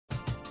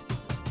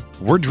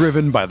We're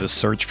driven by the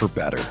search for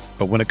better.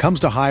 But when it comes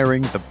to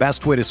hiring, the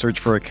best way to search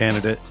for a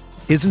candidate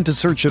isn't to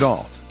search at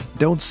all.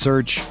 Don't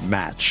search,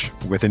 match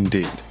with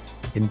Indeed.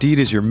 Indeed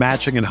is your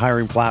matching and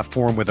hiring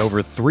platform with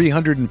over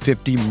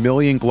 350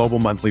 million global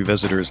monthly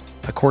visitors,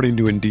 according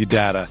to Indeed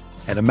data,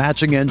 and a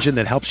matching engine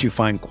that helps you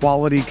find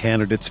quality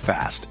candidates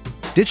fast.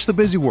 Ditch the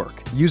busy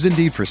work. Use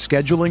Indeed for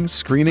scheduling,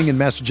 screening, and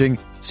messaging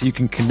so you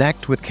can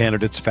connect with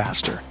candidates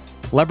faster.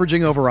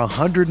 Leveraging over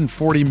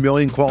 140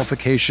 million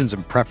qualifications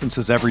and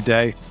preferences every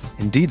day,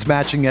 Indeed's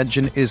matching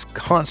engine is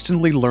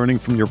constantly learning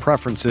from your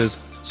preferences,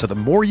 so the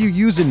more you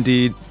use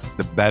Indeed,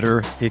 the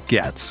better it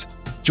gets.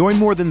 Join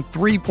more than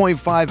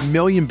 3.5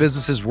 million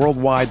businesses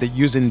worldwide that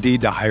use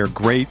Indeed to hire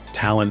great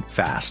talent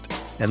fast.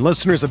 And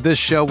listeners of this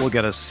show will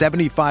get a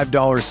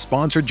 $75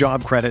 sponsored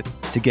job credit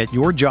to get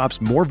your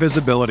jobs more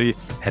visibility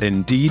at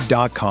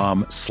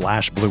Indeed.com/Blue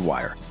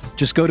Wire.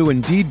 Just go to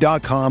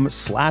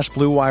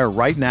Indeed.com/Blue Wire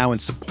right now and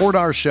support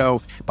our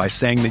show by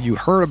saying that you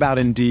heard about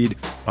Indeed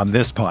on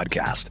this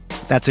podcast.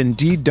 That's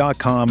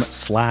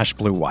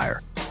Indeed.com/Blue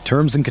Wire.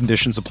 Terms and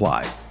conditions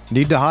apply.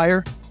 Need to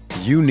hire?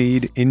 You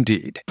need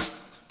Indeed.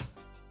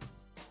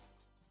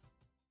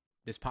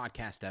 This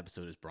podcast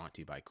episode is brought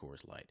to you by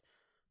Coors Light.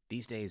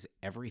 These days,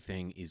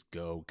 everything is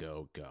go,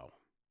 go, go.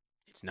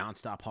 It's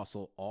nonstop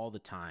hustle all the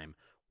time.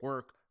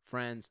 Work,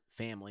 friends,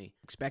 family,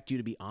 expect you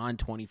to be on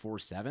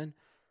 24/7.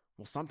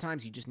 Well,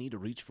 sometimes you just need to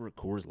reach for a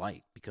Coors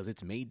Light because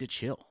it's made to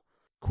chill.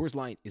 Coors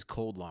Light is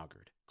cold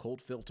lagered,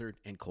 cold filtered,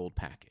 and cold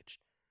packaged.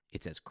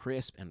 It's as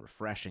crisp and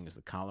refreshing as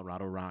the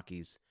Colorado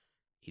Rockies.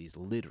 It is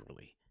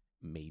literally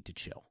made to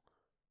chill.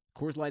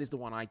 Coors Light is the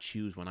one I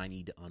choose when I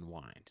need to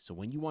unwind. So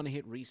when you want to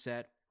hit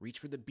reset, reach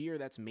for the beer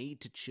that's made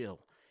to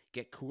chill.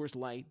 Get Coors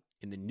Light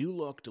in the new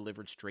look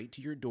delivered straight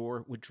to your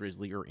door with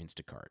Drizzly or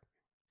Instacart.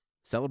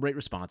 Celebrate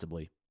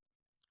responsibly.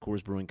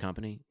 Coors Brewing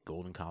Company,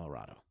 Golden,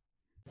 Colorado.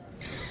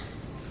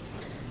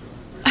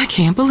 I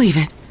can't believe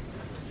it.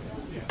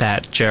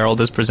 That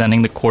Gerald is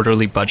presenting the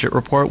quarterly budget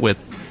report with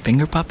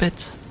finger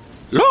puppets?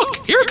 Look,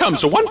 here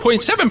comes a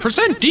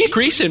 1.7%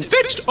 decrease in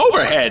fixed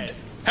overhead.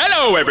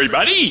 Hello,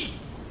 everybody.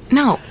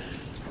 No,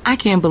 I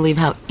can't believe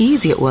how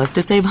easy it was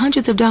to save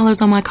hundreds of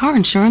dollars on my car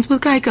insurance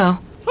with Geico.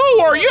 Who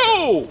are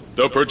you?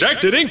 The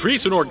projected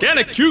increase in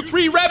organic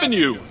Q3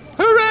 revenue.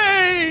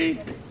 Hooray!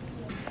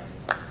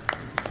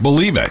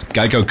 Believe it,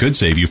 Geico could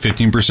save you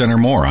 15% or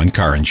more on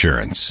car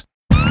insurance.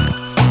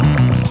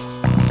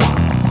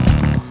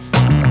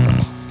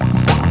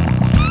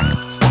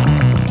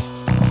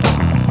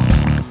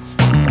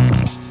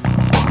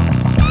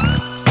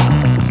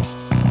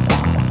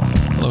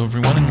 Hello,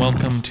 everyone, and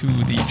welcome to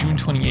the June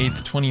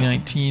 28th,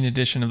 2019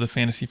 edition of the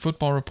Fantasy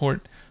Football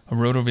Report, a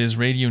RotoViz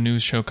radio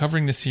news show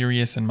covering the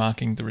serious and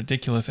mocking the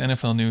ridiculous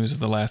NFL news of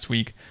the last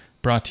week,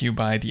 brought to you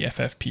by the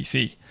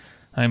FFPC.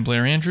 I'm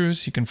Blair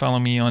Andrews. You can follow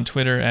me on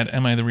Twitter at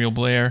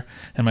AmITheRealBlair,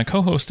 and my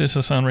co-host is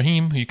Hassan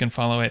Rahim, who you can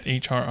follow at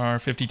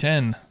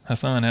HRR5010.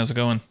 Hassan, how's it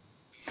going?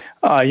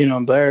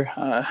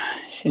 Blair,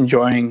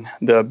 enjoying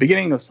the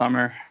beginning of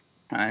summer,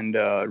 and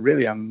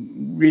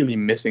I'm really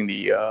missing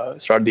the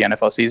start of the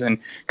NFL season.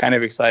 Kind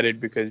of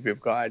excited because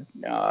we've got,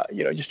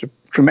 just a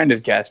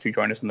tremendous guest who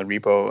joined us on the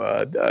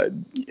repo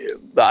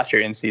last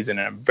year in season,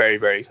 and I'm very,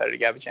 very excited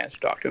to have a chance to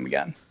talk to him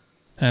again.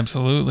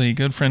 Absolutely.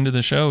 Good friend of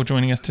the show.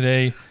 Joining us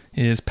today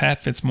is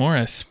Pat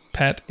Fitzmaurice.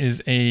 Pat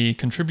is a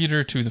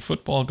contributor to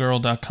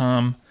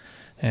thefootballgirl.com,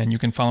 and you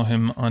can follow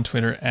him on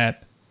Twitter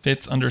at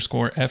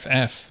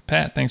Fitz_FF.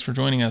 Pat, thanks for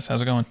joining us.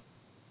 How's it going?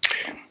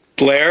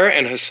 Blair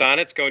and Hassan,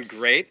 it's going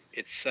great.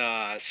 It's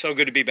so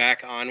good to be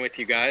back on with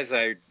you guys.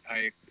 I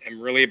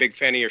am really a big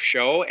fan of your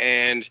show,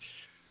 and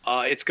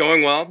it's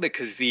going well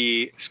because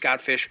the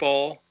Scott Fish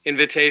Bowl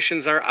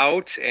invitations are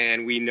out,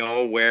 and we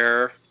know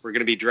where we're going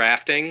to be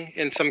drafting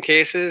in some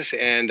cases,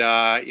 and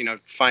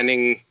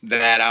finding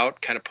that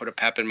out kind of put a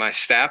pep in my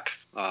step.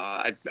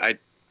 I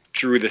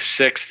drew the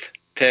 6th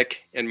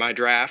pick in my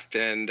draft,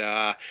 and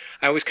I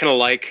always kind of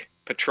like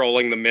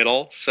patrolling the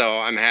middle, so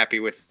I'm happy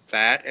with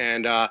that.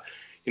 And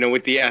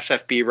with the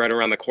SFB right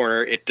around the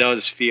corner, it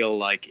does feel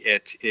like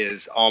it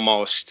is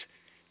almost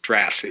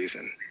draft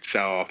season.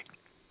 So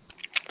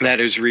that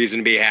is reason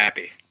to be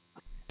happy.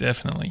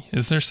 Definitely.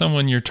 Is there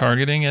someone you're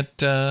targeting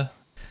at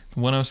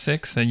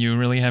 106 that you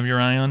really have your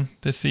eye on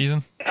this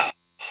season? Oh,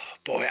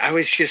 boy, I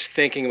was just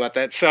thinking about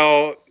that.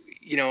 So,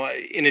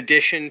 in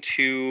addition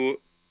to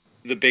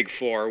the big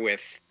four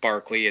with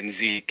Barkley and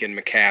Zeke and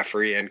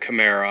McCaffrey and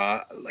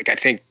Kamara, I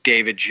think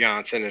David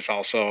Johnson is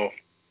also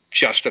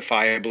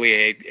justifiably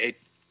a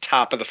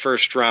top half of the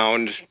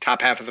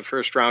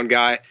first round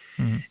guy.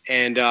 Mm-hmm.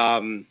 And,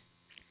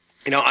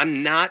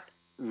 I'm not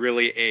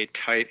really a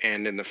tight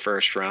end in the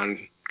first round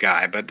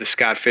guy, but the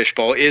Scott Fish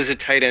Bowl is a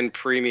tight end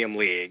premium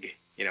league.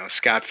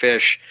 Scott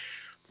Fish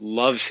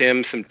loves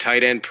him some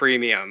tight end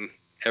premium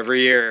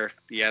every year.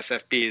 The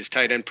SFB is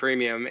tight end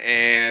premium.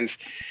 And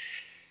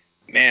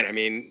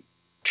man,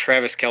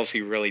 Travis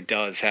Kelce really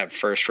does have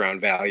first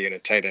round value in a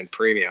tight end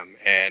premium.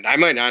 And I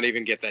might not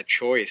even get that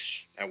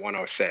choice at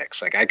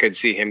 106. I could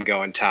see him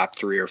going top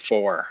 3 or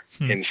 4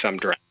 in some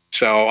draft.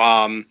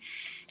 So,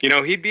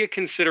 he'd be a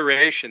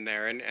consideration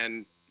there.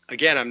 And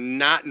again, I'm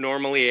not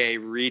normally a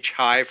reach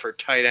high for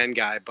tight end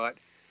guy, but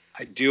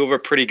I do have a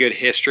pretty good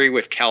history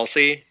with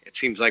Kelce. It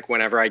seems like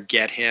whenever I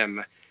get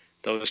him,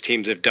 those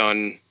teams have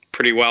done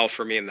pretty well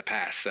for me in the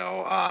past.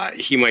 So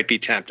he might be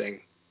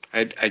tempting.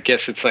 I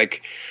guess it's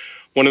like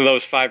one of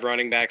those 5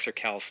 running backs or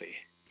Kelce.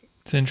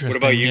 It's interesting.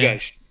 What about you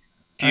guys?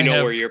 Do you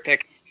know where you're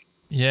picking?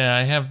 Yeah,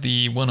 I have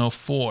the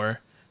 104,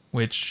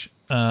 which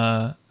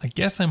I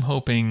guess I'm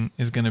hoping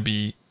is going to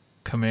be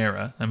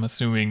Kamara. I'm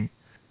assuming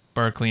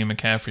Barkley and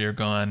McCaffrey are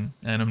gone,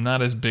 and I'm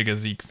not as big a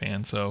Zeke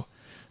fan, so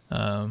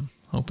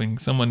hoping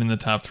someone in the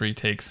top 3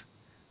 takes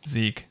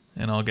Zeke,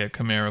 and I'll get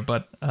Kamara.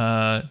 But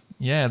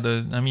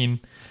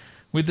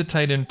with the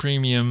tight end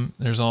premium,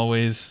 there's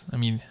always,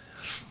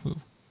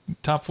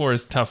 top 4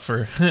 is tough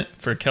for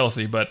for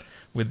Kelce, but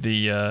with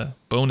the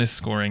bonus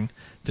scoring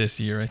this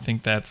year, I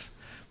think that's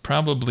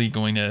probably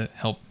going to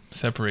help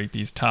separate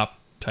these top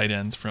tight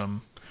ends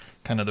from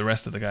kind of the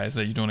rest of the guys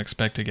that you don't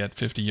expect to get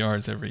 50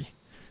 yards every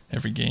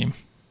game.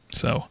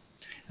 So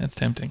that's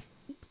tempting.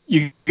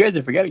 You guys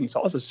are forgetting it's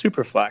also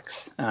super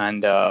flex,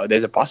 and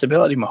there's a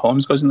possibility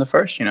Mahomes goes in the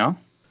first.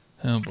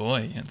 Oh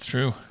boy, that's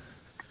true.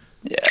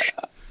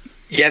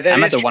 Yeah, that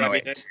I'm is at the true.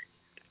 108.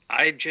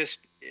 I just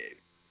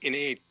in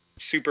a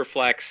super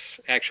flex,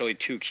 actually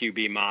 2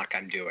 QB mock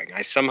I'm doing.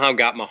 I somehow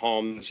got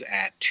Mahomes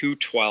at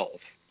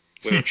 212,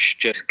 which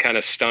just kind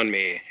of stunned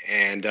me.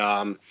 And,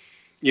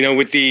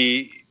 with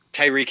the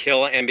Tyreek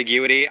Hill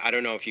ambiguity, I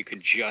don't know if you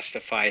could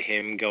justify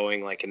him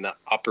going like in the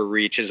upper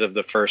reaches of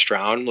the first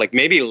round, like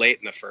maybe late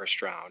in the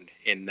first round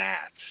in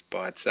that.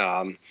 But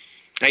I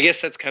guess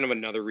that's kind of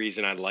another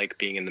reason I like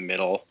being in the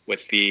middle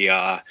with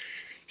the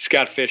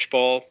Scott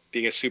Fishbowl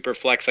being a super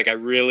flex. Like I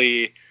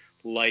really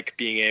like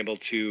being able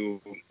to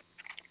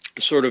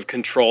sort of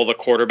control the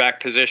quarterback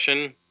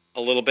position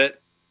a little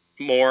bit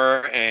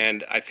more,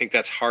 and I think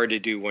that's hard to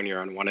do when you're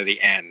on one of the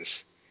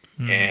ends.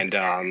 And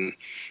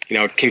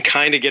it can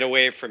kind of get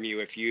away from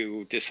you if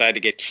you decide to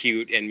get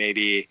cute and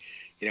maybe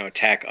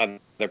attack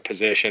other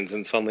positions,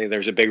 and suddenly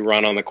there's a big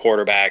run on the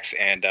quarterbacks,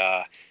 and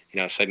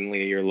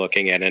suddenly you're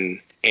looking at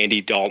an Andy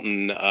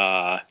Dalton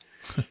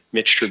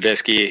Mitch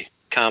Trubisky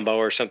combo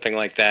or something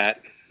like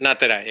that.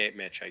 Not that I hate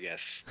Mitch, I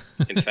guess.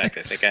 In fact,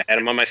 I think I had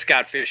him on my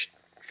Scott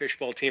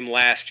Fishbowl team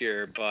last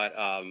year, but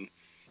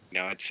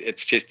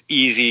it's just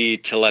easy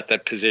to let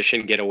that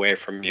position get away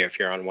from you if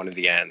you're on one of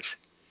the ends.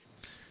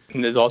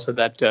 And there's also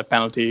that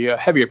penalty,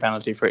 heavier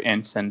penalty for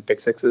ints and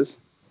pick sixes.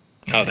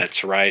 Oh,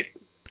 that's right.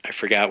 I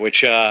forgot,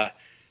 which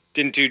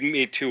didn't do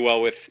me too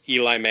well with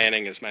Eli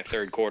Manning as my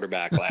 3rd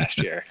quarterback last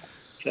year.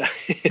 So.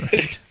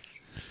 Right.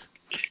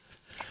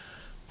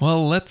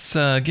 Well, let's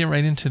get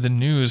right into the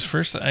news.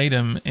 First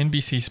item,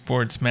 NBC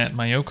Sports' Matt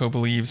Maiocco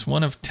believes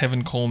one of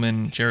Tevin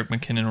Coleman, Jerick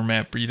McKinnon, or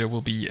Matt Breida will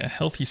be a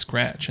healthy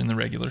scratch in the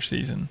regular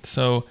season.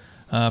 So,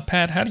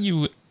 Pat, how do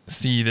you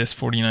see this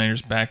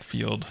 49ers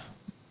backfield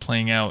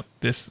playing out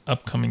this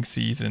upcoming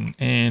season?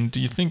 And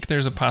do you think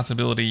there's a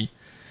possibility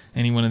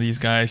any one of these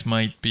guys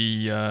might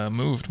be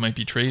moved, might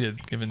be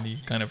traded, given the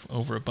kind of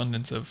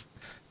overabundance of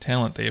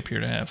talent they appear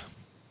to have?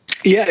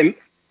 Yeah,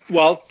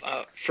 well,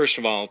 first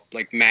of all,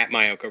 like Matt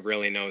Maiocco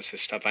really knows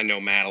his stuff. I know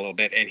Matt a little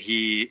bit, and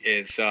he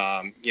is,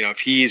 if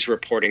he's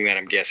reporting that,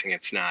 I'm guessing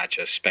it's not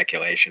just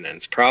speculation, and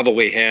it's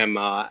probably him,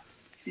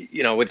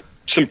 with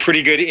some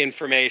pretty good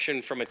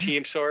information from a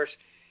team source.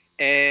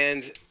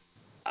 And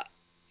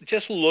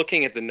just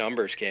looking at the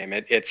numbers game,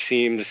 it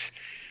seems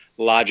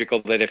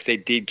logical that if they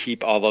did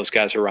keep all those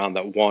guys around,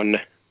 that one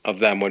of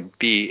them would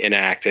be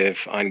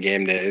inactive on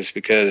game days,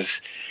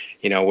 because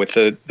with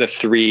the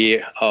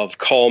 3 of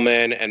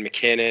Coleman and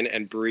McKinnon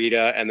and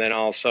Breida, and then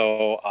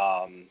also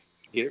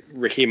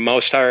Raheem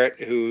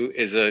Mostert, who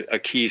is a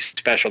key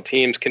special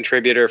teams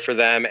contributor for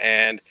them,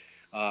 and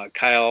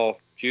Kyle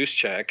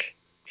Juszczyk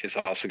is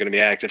also going to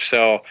be active.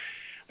 So,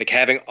 like,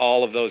 having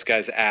all of those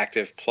guys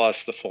active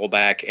plus the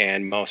fullback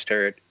and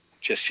Mostert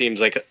just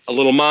seems like a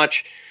little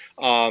much.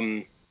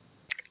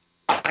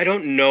 I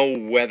don't know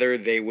whether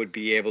they would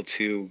be able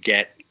to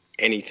get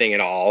anything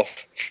at all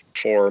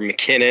for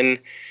McKinnon.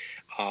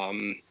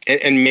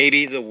 And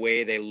maybe the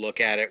way they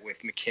look at it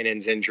with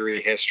McKinnon's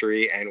injury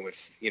history and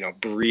with,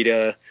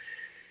 Breida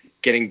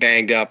getting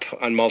banged up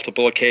on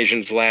multiple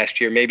occasions last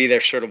year, maybe they're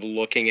sort of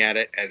looking at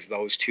it as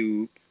those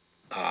two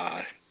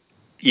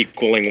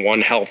equaling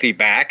one healthy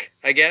back,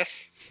 I guess.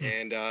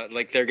 And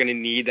they're going to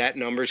need that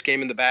numbers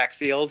game in the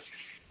backfield.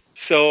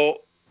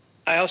 So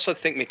I also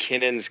think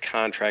McKinnon's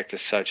contract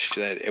is such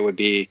that it would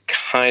be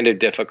kind of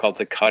difficult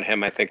to cut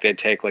him. I think they'd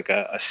take like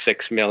a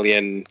 $6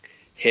 million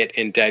hit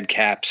in dead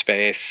cap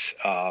space.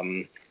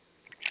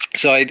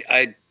 So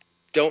I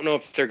don't know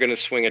if they're going to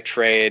swing a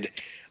trade.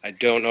 I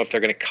don't know if they're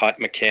going to cut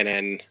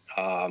McKinnon.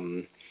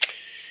 I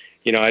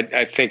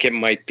think it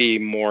might be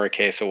more a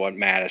case of what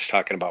Matt is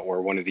talking about,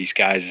 where one of these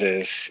guys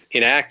is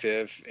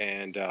inactive,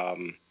 and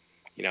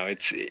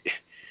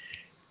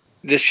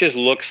this just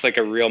looks like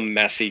a real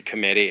messy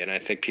committee, and I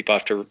think people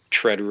have to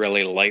tread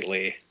really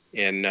lightly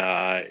in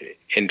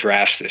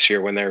drafts this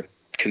year when they're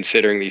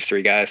considering these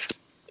 3 guys.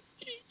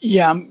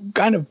 Yeah,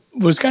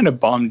 was kind of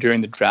bummed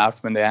during the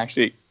draft when they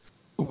actually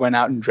went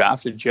out and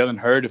drafted Jalen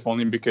Hurd, if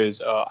only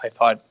because I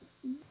thought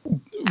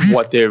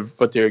what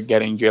they're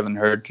getting Jalen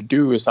Hurd to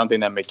do is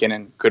something that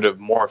McKinnon could have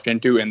morphed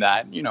into, in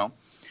that,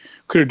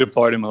 could have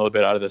deployed him a little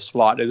bit out of the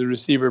slot as a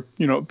receiver,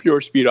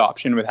 pure speed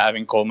option with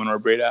having Coleman or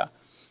Breida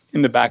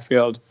in the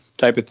backfield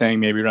type of thing,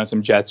 maybe run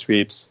some jet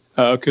sweeps.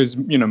 Because,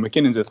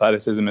 McKinnon's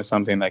athleticism is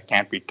something that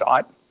can't be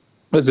taught.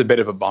 It's a bit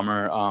of a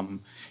bummer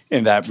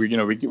in that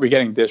we're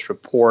getting this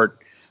report.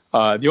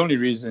 The only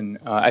reason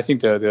I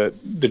think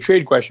the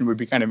trade question would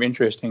be kind of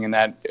interesting in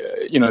that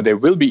they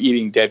will be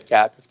eating dead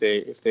cap if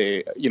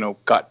they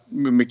got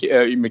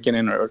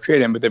McKinnon or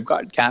trade him, but they've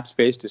got cap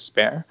space to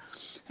spare,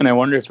 and I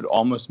wonder if it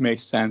almost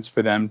makes sense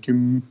for them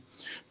to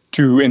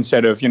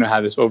instead of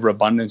have this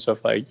overabundance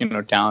of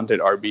talented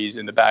RBs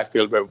in the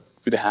backfield where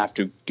they have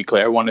to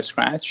declare one to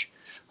scratch.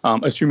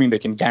 Assuming they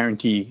can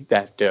guarantee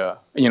that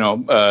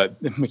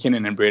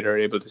McKinnon and Breida are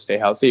able to stay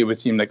healthy, it would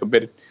seem like a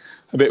bit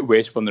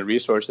wasteful in the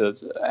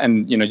resources.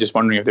 And just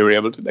wondering if they were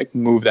able to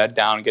move that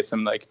down and get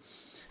some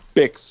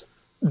picks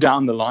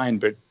down the line.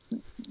 But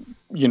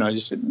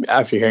just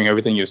after hearing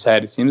everything you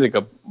said, it seems like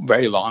a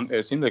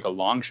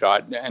long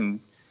shot. And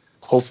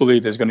hopefully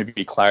there's going to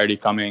be clarity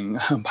coming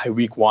by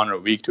week 1 or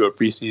week 2 of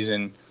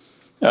preseason,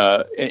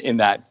 in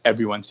that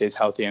everyone stays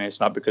healthy and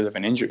it's not because of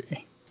an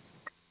injury.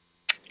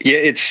 Yeah,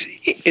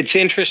 it's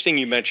interesting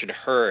you mentioned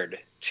Hurd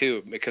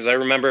too, because I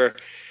remember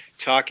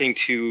talking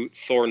to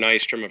Thor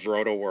Nystrom of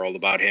Roto World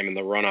about him in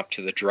the run up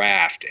to the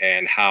draft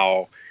and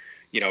how,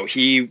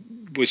 he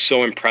was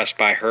so impressed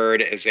by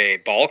Hurd as a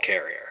ball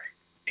carrier.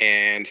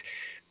 And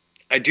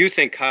I do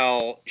think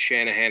Kyle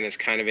Shanahan is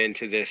kind of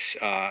into this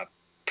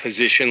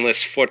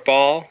positionless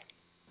football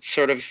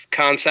sort of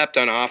concept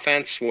on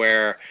offense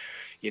where,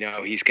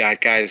 he's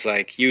got guys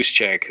like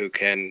Juszczyk who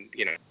can,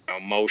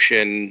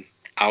 motion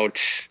out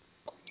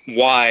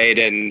wide,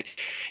 and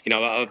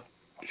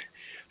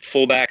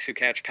fullbacks who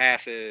catch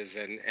passes,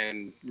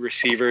 and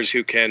receivers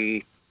who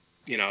can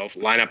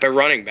line up at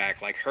running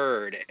back like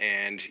Hurd,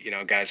 and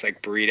guys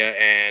like Breida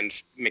and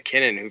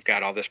McKinnon who've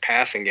got all this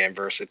passing game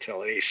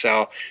versatility.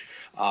 So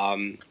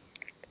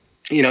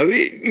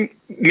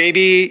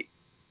maybe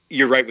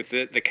you're right with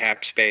the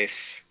cap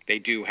space they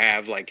do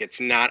have. It's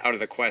not out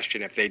of the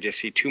question if they just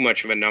see too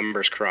much of a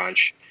numbers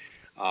crunch.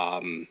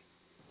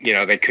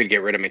 They could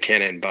get rid of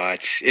McKinnon,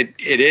 but it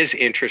is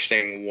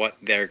interesting what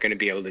they're going to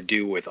be able to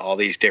do with all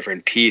these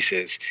different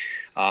pieces.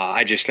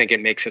 I just think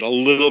it makes it a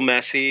little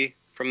messy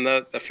from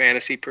the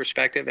fantasy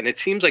perspective. And it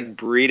seems like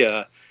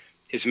Breida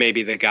is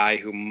maybe the guy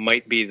who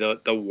might be the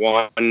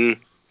one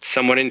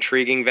somewhat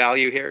intriguing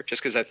value here,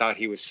 just because I thought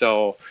he was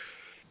so,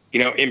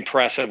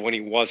 impressive when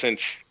he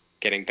wasn't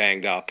getting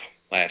banged up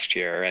last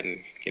year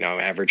and,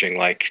 averaging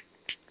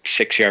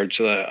 6 yards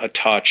a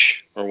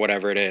touch or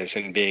whatever it is,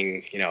 and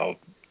being,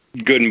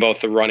 good in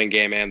both the running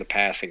game and the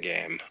passing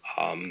game.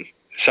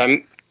 So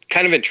I'm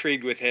kind of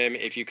intrigued with him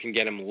if you can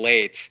get him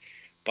late,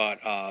 but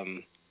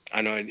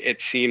I know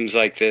it seems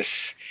like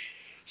this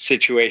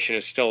situation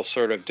is still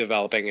sort of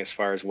developing as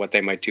far as what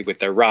they might do with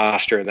their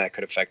roster, and that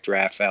could affect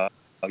draft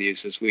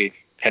values as we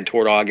head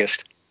toward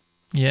August.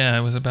 Yeah, I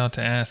was about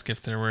to ask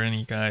if there were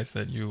any guys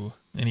in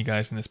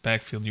this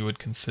backfield you would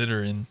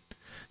consider in,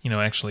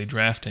 actually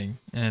drafting.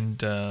 And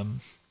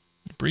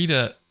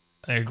Breida,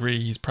 I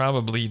agree, he's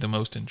probably the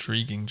most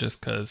intriguing just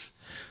because,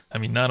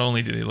 not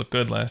only did he look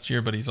good last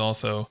year, but he's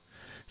also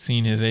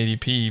seen his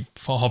ADP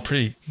fall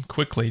pretty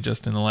quickly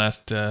just in the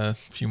last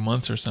few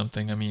months or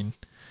something. In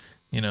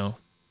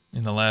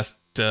the last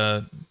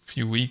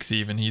few weeks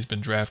even, he's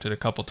been drafted a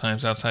couple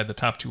times outside the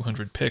top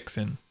 200 picks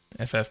in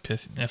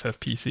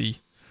FFPC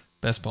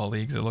best ball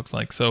leagues, it looks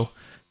like. So,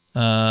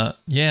 at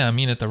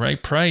the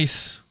right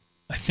price,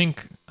 I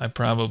think I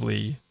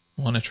probably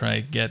want to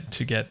try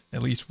get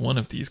at least one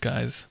of these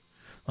guys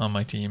on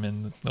my team,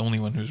 and the only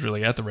one who's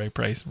really at the right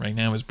price right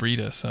now is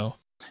Breida. So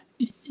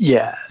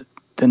yeah,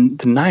 the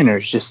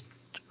Niners just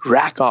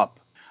rack up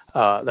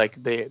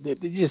they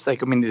just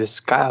this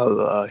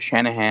Kyle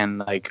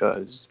Shanahan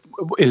is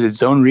it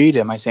zone read?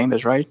 Am I saying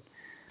this right?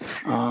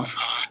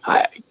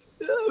 My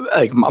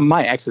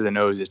X's and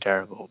O's is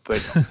terrible,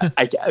 but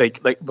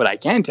but I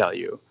can tell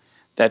you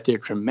that they're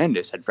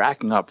tremendous at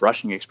racking up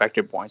rushing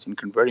expected points and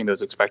converting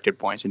those expected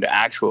points into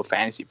actual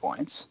fantasy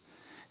points.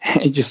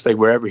 And just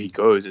wherever he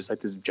goes, it's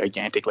this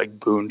gigantic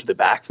boon to the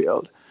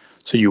backfield.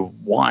 So you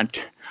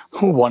want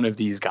one of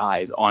these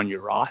guys on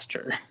your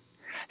roster.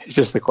 It's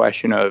just the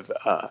question of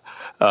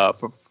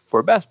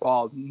for best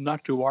ball,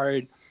 not too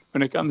worried.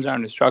 When it comes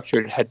down to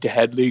structured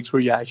head-to-head leagues where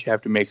you actually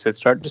have to make set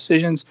start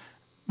decisions,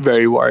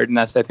 very worried. And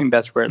I think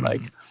that's where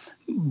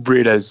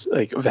Breida's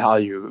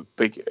value,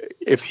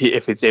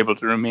 if it's able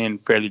to remain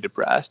fairly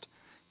depressed,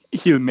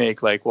 he'll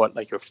make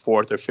your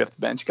fourth or fifth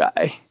bench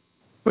guy,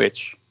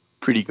 which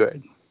pretty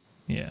good.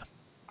 Yeah,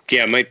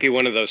 it might be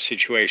one of those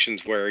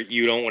situations where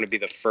you don't want to be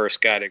the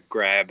first guy to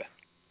grab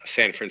a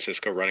San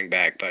Francisco running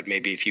back, but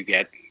maybe if you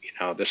get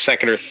the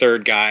second or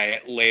third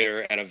guy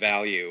later at a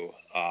value,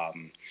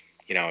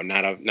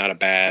 not a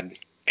bad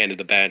end of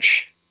the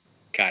bench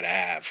guy to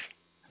have.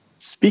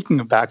 speaking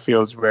of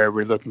backfields where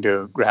we're looking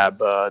to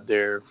grab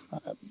their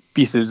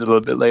pieces a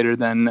little bit later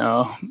than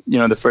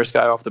the first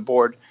guy off the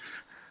board,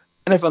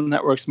 NFL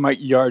Network's Mike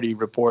Yardy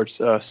reports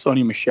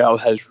Sony Michel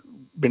has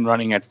been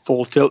running at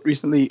full tilt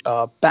recently.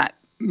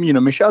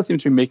 Michel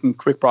seems to be making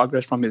quick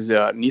progress from his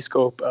knee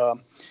scope.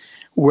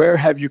 Where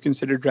have you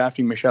considered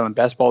drafting Michel in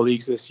best ball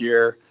leagues this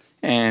year?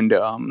 And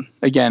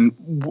again,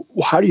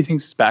 how do you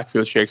think this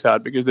backfield shakes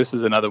out? Because this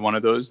is another one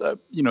of those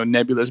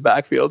nebulous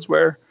backfields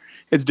where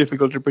it's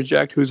difficult to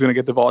project who's going to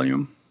get the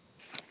volume.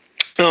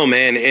 Oh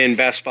man, in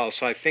best ball,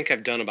 so I think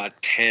I've done about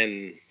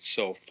 10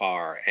 so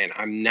far, and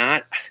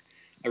I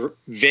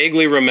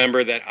vaguely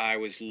remember that I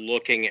was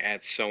looking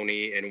at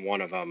Sony in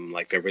one of them.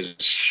 Like there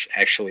was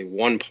actually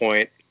one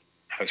point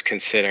I was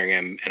considering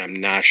him, and I'm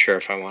not sure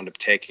if I wound up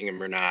taking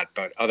him or not.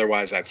 But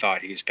otherwise, I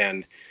thought he's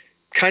been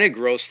kind of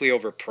grossly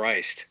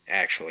overpriced,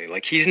 actually.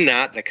 Like he's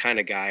not the kind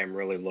of guy I'm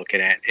really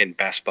looking at in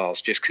best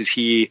balls, just because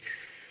he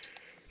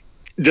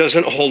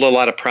doesn't hold a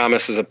lot of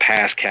promise as a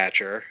pass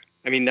catcher.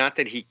 I mean, not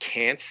that he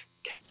can't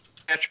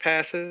catch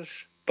passes,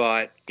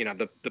 but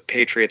the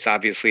Patriots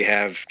obviously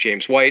have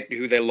James White,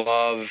 who they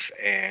love,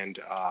 and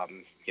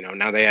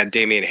now they add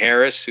Damian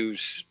Harris,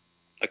 who's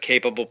a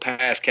capable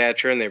pass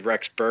catcher, and they've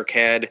Rex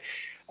Burkhead,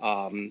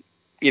 and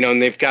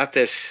they've got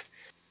this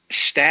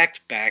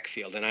stacked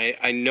backfield, and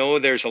I know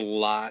there are a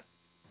lot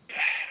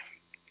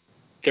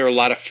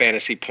of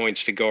fantasy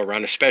points to go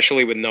around,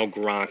 especially with no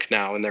Gronk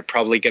now, and they're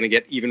probably going to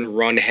get even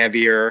run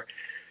heavier,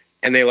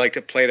 and they like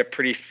to play at a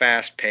pretty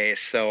fast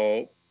pace.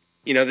 So,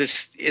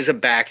 this is a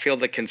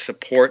backfield that can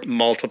support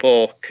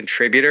multiple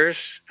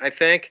contributors, I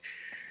think.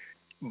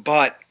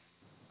 But,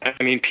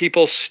 I mean,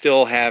 people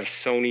still have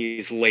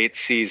Sony's late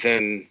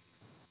season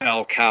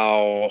bell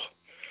cow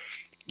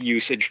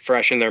usage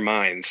fresh in their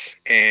minds,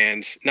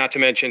 and not to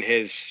mention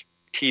his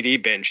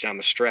TD binge down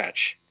the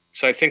stretch.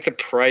 So I think the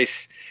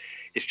price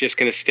is just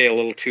going to stay a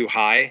little too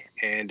high.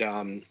 And,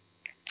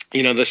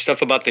 the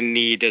stuff about the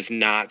knee does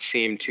not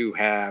seem to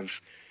have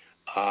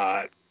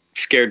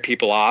scared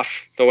people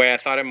off the way I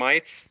thought it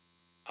might.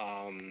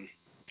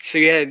 So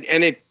yeah,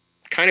 and it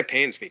kind of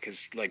pains me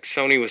because like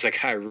Sony was a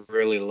guy I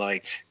really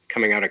liked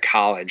coming out of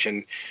college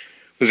and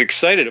was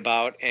excited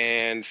about.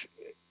 And,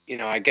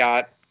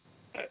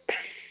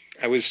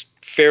 I was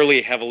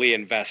fairly heavily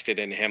invested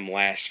in him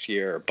last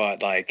year,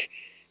 but like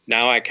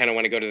now I kind of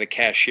want to go to the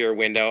cashier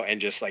window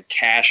and just like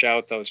cash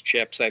out those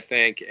chips, I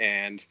think,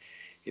 and,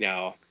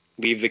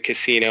 leave the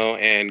casino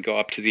and go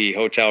up to the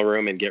hotel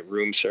room and get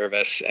room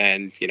service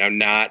and,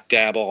 not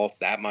dabble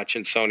that much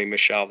in Sony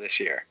Michel this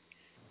year.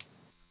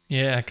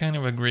 Yeah, I kind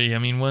of agree. I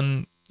mean,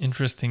 one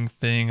interesting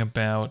thing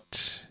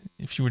about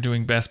if you were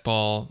doing best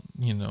ball,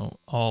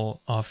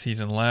 all off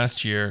season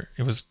last year,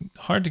 it was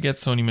hard to get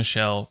Sony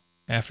Michel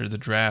after the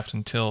draft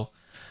until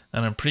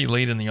pretty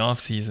late in the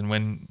off season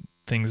when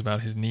things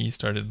about his knee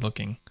started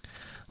looking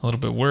a little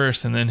bit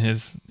worse, and then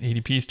his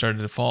ADP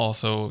started to fall.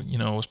 So, it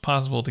was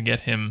possible to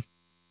get him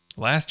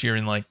last year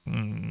in like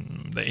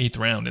the 8th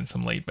round in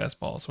some late best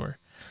balls, or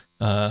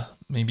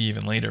maybe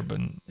even later.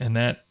 And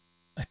that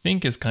I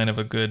think is kind of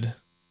a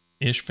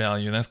good-ish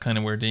value. That's kind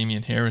of where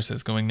Damian Harris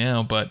is going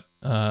now. But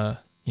now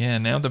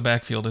the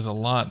backfield is a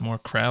lot more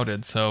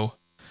crowded. So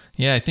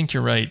yeah, I think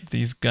you're right.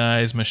 These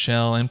guys,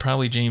 Michel and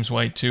probably James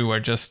White too,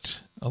 are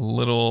just a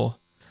little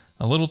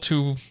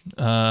too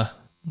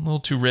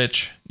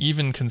rich,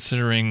 even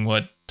considering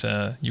what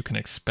you can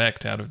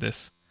expect out of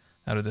this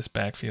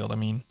backfield. I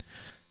mean,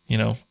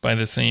 by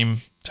the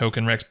same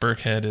token, Rex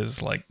Burkhead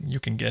is like,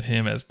 you can get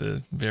him as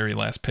the very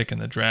last pick in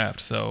the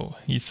draft. So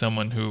he's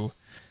someone who,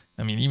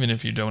 I mean, even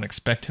if you don't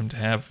expect him to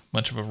have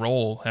much of a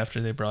role after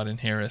they brought in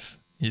Harris,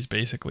 he's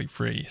basically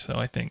free. So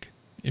I think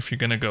if you're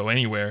going to go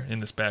anywhere in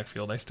this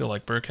backfield, I still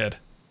like Burkhead.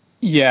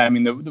 Yeah, I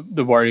mean,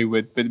 the worry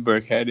with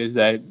Burkhead is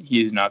that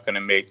he's not going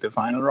to make the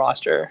final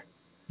roster.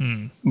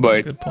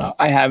 But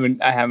I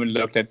haven't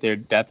looked at their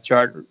depth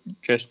chart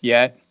just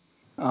yet.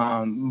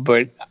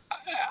 But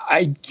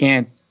I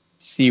can't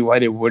see why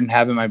they wouldn't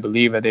have him. I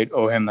believe that they'd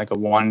owe him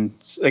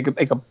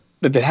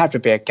they'd have to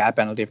pay a cap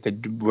penalty if they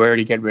were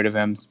to get rid of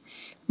him.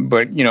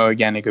 But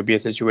again, it could be a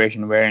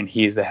situation wherein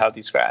he's the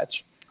healthy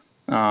scratch.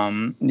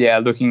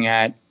 Looking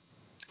at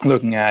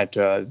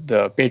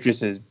the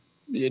Patriots'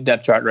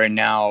 depth chart right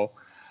now,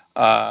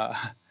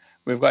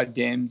 we've got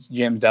James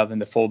Devlin,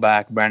 the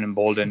fullback, Brandon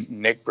Bolden,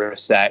 Nick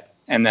Brissett,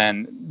 and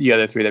then the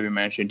other three that we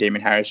mentioned,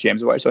 Damian Harris,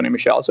 James White, Sony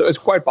Michel. So it's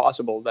quite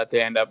possible that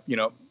they end up,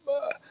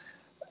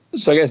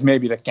 so I guess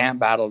maybe the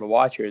camp battle to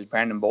watch here is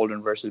Brandon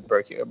Bolden versus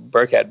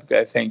Burkhead, because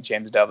I think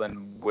James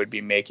Devlin would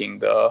be making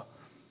the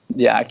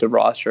active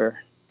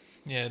roster.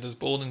 Yeah, does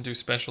Bolden do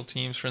special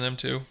teams for them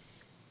too?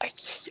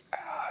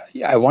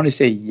 I want to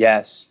say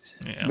yes,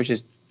 which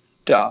is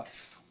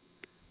tough.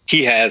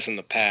 He has in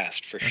the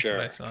past, for That's sure.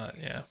 What I thought,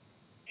 yeah.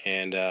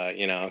 And,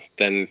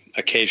 then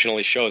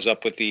occasionally shows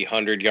up with the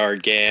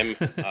 100-yard game.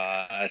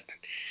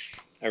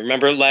 I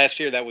remember last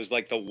year that was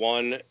like the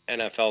one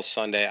NFL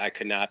Sunday I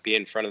could not be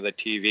in front of the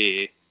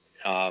TV.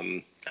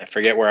 I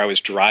forget where I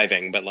was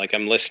driving, but like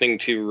I'm listening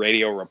to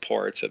radio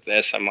reports of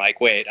this. I'm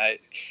like, wait,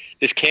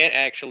 this can't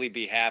actually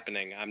be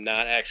happening. I'm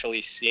not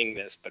actually seeing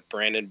this, but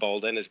Brandon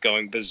Bolden is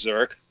going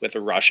berserk with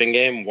a rushing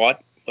game.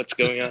 What's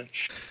going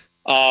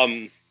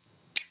on?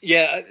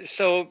 Yeah,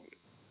 so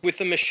with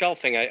the Michel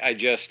thing, I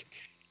just,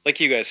 like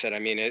you guys said, I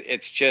mean,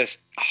 it's just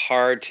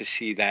hard to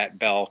see that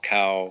bell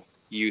cow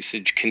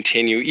usage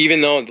continue,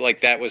 even though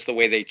like that was the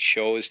way they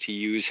chose to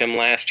use him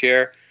last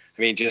year.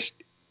 I mean, just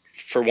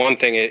for one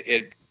thing,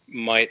 it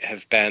might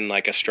have been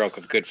like a stroke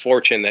of good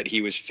fortune that he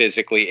was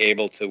physically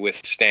able to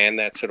withstand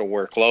that sort of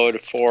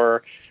workload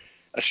for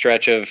a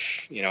stretch of,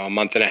 a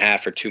month and a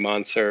half or 2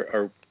 months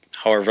or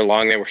however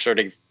long they were sort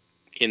of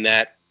in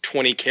that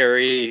 20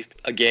 carry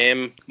a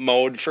game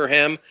mode for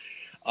him.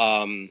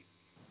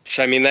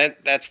 So, I mean,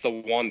 that's the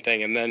one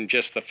thing. And then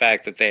just the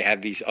fact that they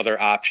have these other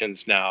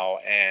options now.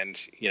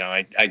 And,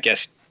 I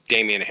guess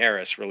Damian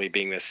Harris really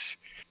being this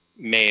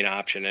main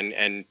option.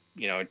 And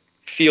it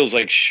feels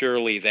like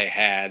surely they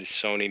had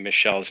Sony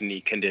Michel's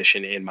knee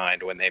condition in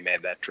mind when they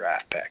made that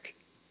draft pick.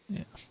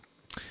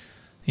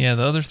 Yeah,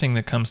 the other thing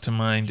that comes to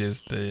mind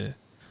is the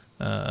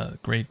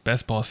great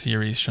best ball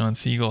series Sean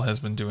Siegel has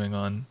been doing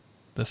on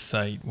the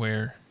site,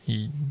 where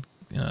he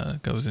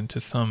goes into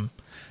some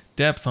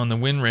depth on the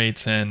win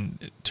rates, and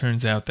it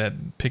turns out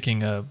that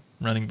picking a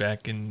running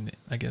back in,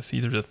 I guess,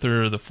 either the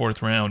third or the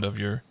fourth round of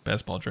your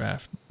best ball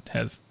draft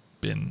has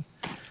been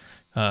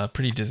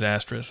pretty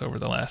disastrous over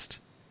the last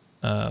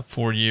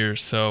 4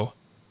 years. So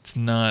it's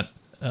not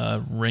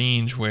a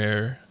range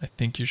where I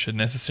think you should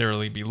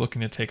necessarily be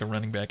looking to take a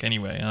running back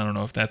anyway. I don't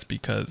know if that's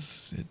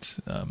because it's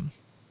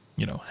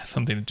has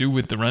something to do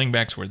with the running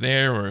backs who are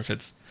there, or if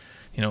it's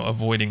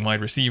avoiding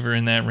wide receiver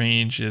in that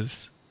range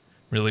is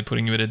really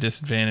putting you at a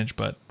disadvantage.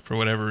 But for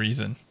whatever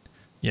reason,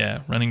 yeah,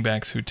 running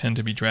backs who tend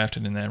to be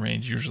drafted in that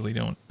range usually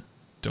don't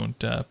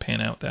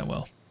pan out that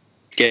well.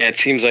 Yeah, it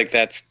seems like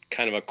that's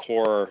kind of a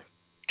core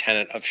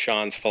tenet of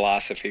Sean's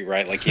philosophy,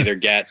 right? Like either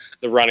get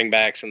the running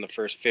backs in the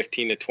first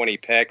 15 to 20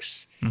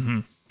 picks,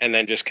 and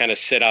then just kind of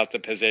sit out the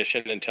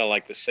position until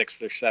like the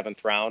 6th or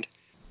 7th round.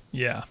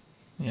 Yeah.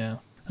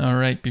 All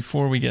right,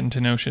 before we get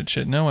into No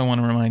Shit No, I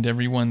want to remind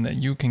everyone that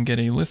you can get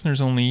a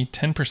listeners-only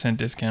 10%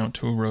 discount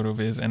to a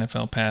RotoViz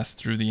NFL Pass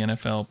through the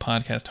NFL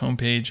podcast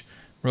homepage,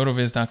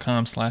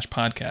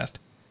 rotoviz.com/podcast.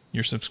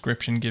 Your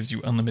subscription gives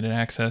you unlimited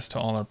access to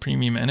all our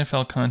premium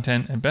NFL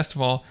content, and best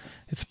of all,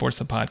 it supports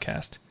the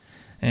podcast.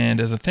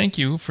 And as a thank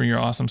you for your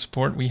awesome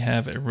support, we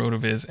have a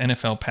RotoViz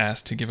NFL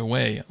Pass to give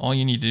away. All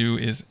you need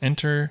to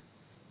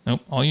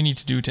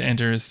do to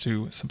enter is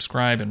to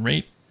subscribe and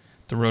rate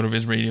the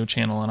RotoViz radio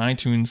channel on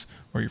iTunes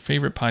or your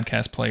favorite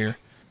podcast player.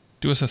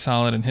 Do us a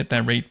solid and hit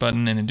that rate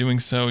button, and in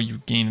doing so,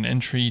 you gain an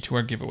entry to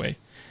our giveaway.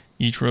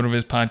 Each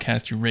RotoViz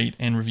podcast you rate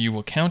and review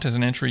will count as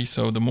an entry,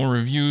 so the more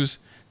reviews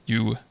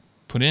you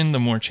put in, the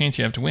more chance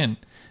you have to win.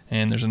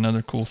 And there's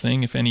another cool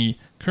thing. If any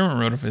current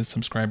RotoViz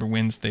subscriber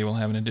wins, they will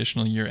have an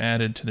additional year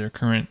added to their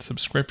current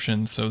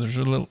subscription, so there's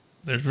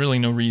really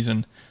no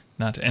reason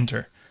not to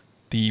enter.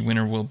 The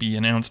winner will be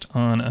announced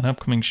on an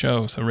upcoming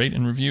show, so rate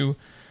and review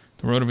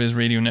the RotoViz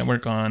Radio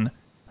Network on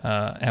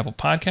Apple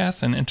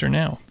Podcasts and enter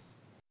now.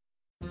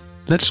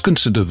 Let's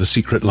consider the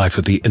secret life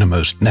of the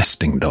innermost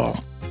nesting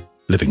doll.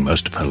 Living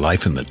most of her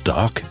life in the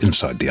dark,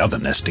 inside the other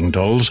nesting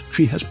dolls,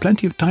 she has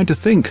plenty of time to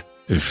think,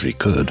 if she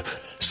could.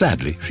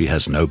 Sadly, she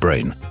has no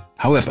brain.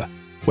 However,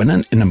 when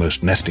an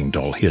innermost nesting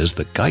doll hears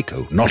that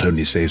Geico not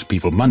only saves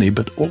people money,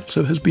 but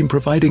also has been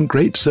providing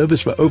great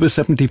service for over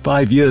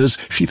 75 years,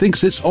 she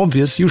thinks it's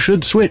obvious you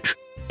should switch.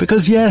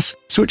 Because yes,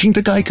 switching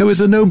to Geico is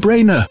a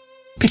no-brainer.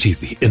 Pity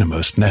the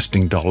innermost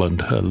nesting doll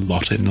and her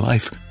lot in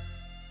life.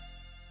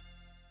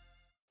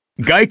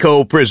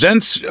 Geico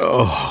presents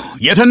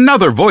yet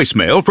another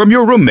voicemail from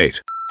your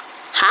roommate.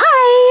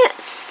 Hi!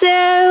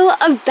 So,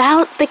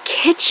 about the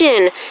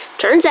kitchen.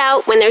 Turns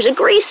out when there's a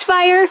grease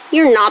fire,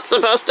 you're not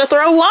supposed to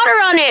throw water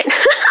on it.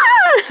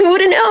 Who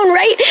would have known,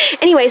 right?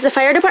 Anyways, the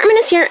fire department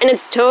is here and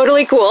it's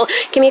totally cool.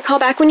 Give me a call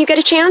back when you get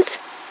a chance.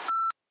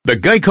 The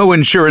Geico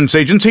Insurance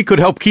Agency could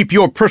help keep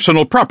your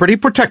personal property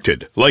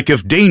protected, like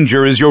if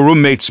danger is your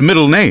roommate's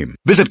middle name.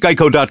 Visit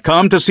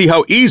geico.com to see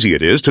how easy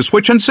it is to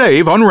switch and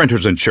save on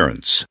renter's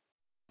insurance.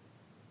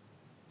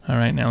 All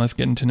right, now let's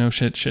get into No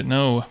Shit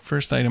No.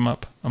 First item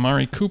up.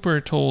 Amari Cooper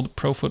told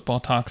Pro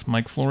Football Talk's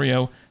Mike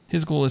Florio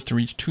his goal is to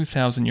reach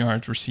 2,000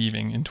 yards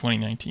receiving in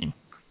 2019.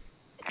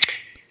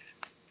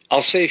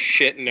 I'll say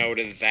shit no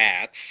to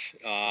that,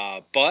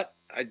 but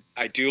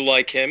I do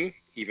like him,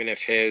 even if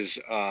his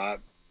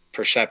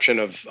perception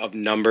of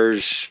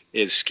numbers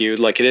is skewed,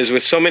 like it is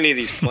with so many of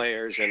these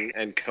players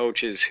and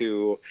coaches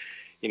who,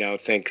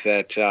 think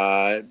that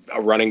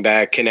a running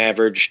back can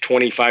average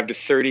 25 to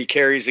 30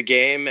 carries a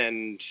game,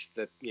 and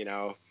that,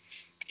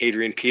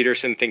 Adrian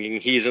Peterson thinking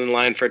he's in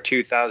line for a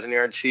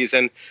 2,000-yard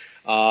season.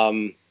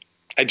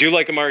 I do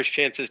like Amari's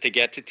chances to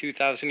get to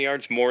 2,000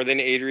 yards more than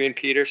Adrian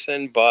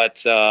Peterson,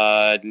 but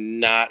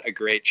not a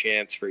great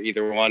chance for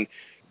either one.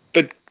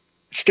 But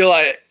still,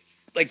 I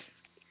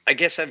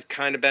guess I've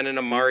kind of been an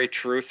Amari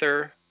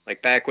truther,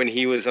 like back when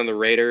he was on the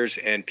Raiders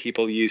and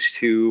people used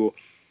to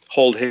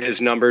hold his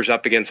numbers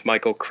up against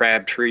Michael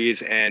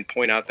Crabtree's and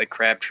point out that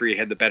Crabtree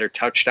had the better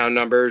touchdown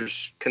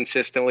numbers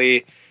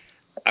consistently.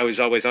 I was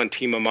always on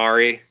Team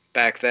Amari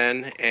back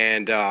then.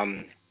 And,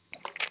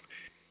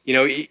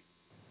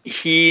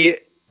 he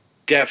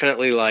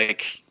definitely,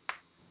 like,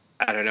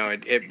 I don't know,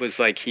 it was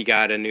like he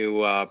got a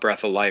new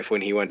breath of life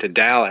when he went to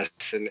Dallas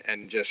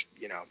and just,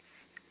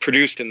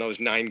 produced in those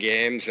 9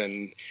 games.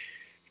 And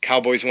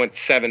Cowboys went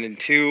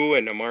 7-2,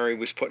 and Amari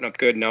was putting up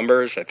good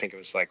numbers. I think it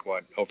was like,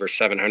 over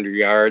 700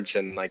 yards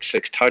and like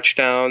 6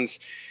 touchdowns.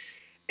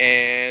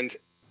 And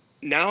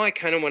now I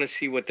kind of want to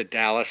see what the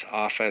Dallas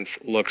offense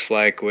looks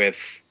like with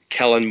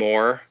Kellen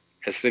Moore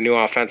as the new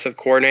offensive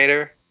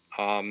coordinator.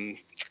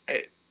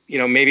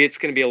 Maybe it's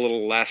going to be a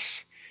little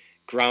less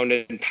ground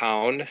and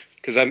pound,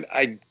 because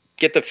I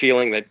get the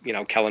feeling that,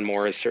 Kellen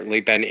Moore has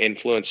certainly been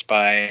influenced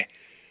by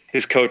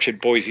his coach at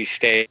Boise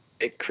State,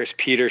 Chris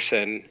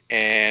Peterson,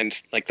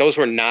 and like those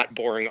were not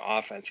boring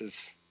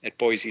offenses at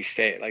Boise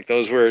State. Like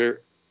those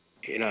were,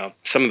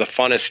 some of the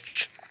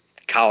funnest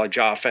college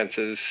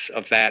offenses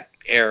of that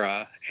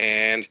era.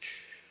 And,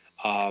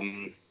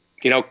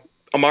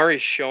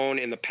 Amari's shown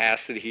in the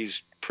past that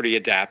he's pretty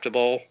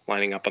adaptable,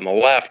 lining up on the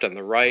left, on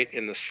the right,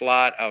 in the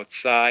slot,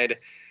 outside.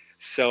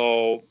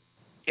 So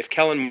if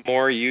Kellen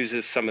Moore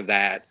uses some of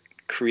that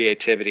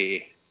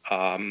creativity,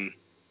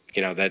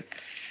 that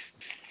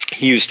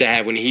he used to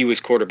have when he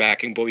was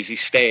quarterbacking Boise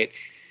State,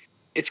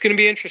 it's going to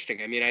be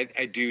interesting. I mean,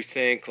 I do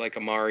think like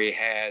Amari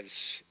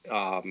has,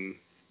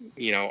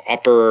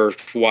 upper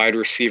wide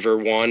receiver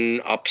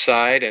 1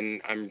 upside,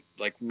 and I'm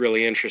like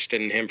really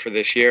interested in him for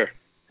this year.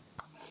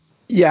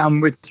 Yeah,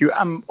 I'm with you.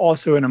 I'm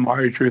also an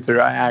Amari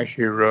truther. I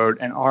actually wrote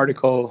an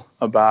article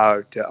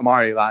about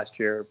Amari last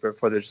year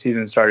before the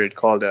season started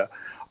called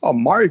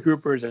Amari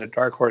Cooper is a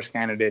dark horse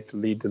candidate to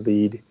lead the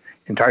league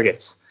in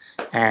targets.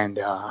 And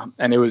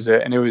it was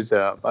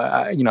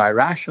I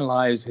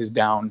rationalized his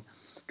down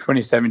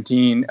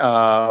 2017.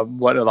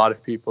 What a lot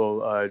of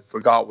people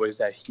forgot was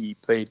that he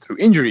played through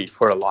injury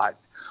for a lot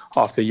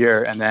of the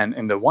year, and then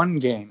in the one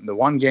game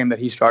that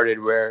he started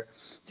where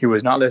he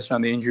was not listed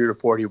on the injury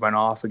report, he went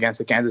off against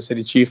the Kansas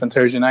City Chiefs on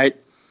Thursday night,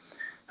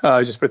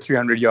 just for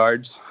 300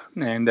 yards,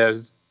 and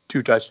there's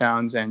 2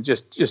 touchdowns, and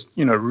just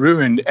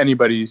ruined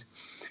anybody's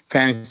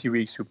fantasy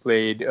weeks who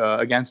played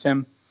against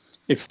him,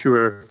 if you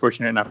were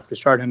fortunate enough to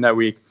start him that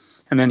week.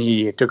 And then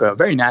he took a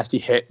very nasty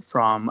hit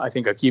from, I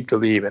think, Aqib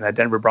Talib in that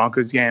Denver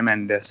Broncos game,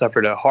 and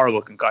suffered a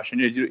horrible concussion.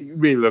 It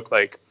really looked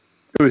like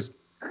it was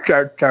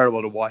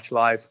terrible to watch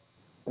live,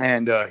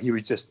 and he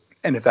was just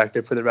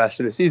ineffective for the rest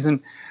of the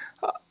season.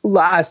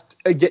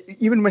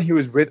 Even when he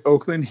was with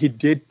Oakland, he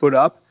did put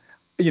up,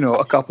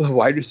 a couple of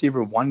wide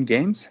receiver 1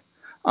 games.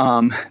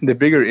 The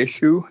bigger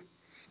issue,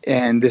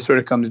 and this sort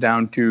of comes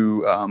down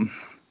to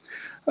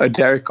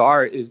Derek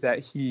Carr, is that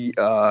he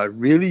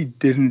really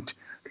didn't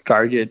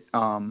target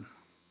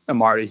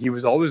Amari. He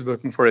was always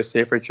looking for a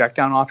safer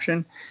checkdown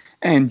option.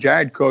 And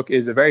Jared Cook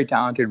is a very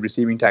talented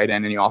receiving tight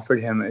end, and he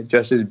offered him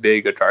just as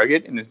big a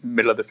target in the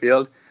middle of the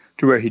field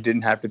to where he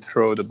didn't have to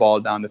throw the ball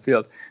down the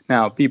field.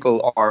 Now,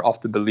 people are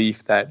of the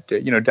belief that,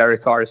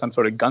 Derek Carr is some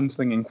sort of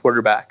gunslinging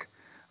quarterback,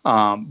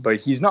 but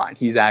he's not.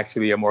 He's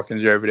actually a more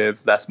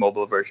conservative, less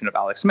mobile version of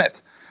Alex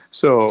Smith.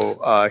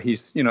 So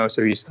he's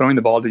throwing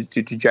the ball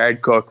to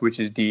Jared Cook, which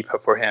is deep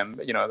for him,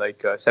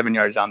 7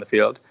 yards down the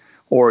field,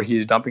 or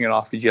he's dumping it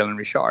off to Jalen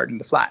Richard in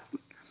the flat.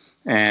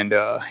 And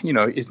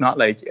it's not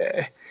like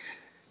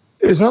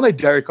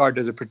Derek Carr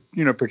does a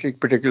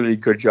particularly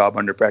good job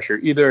under pressure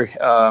either.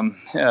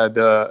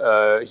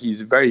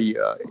 He's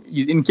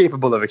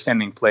incapable of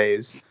extending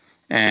plays,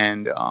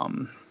 and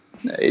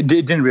it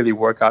didn't really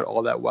work out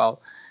all that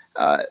well.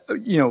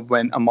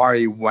 When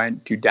Amari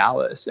went to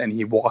Dallas and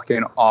he walked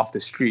in off the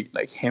street,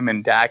 like him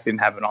and Dak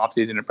didn't have an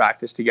offseason to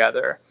practice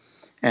together.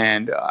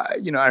 And,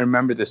 I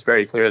remember this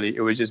very clearly.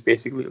 It was just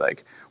basically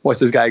like, what's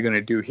this guy going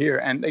to do here?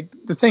 And like,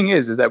 the thing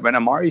is that when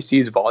Amari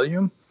sees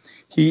volume,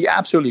 he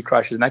absolutely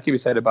crushes. And that can be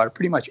said about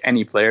pretty much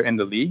any player in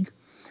the league.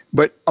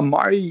 But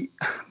Amari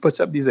puts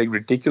up these like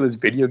ridiculous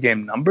video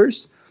game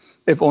numbers,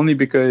 if only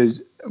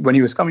because when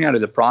he was coming out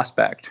as a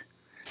prospect,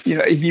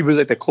 he was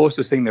like the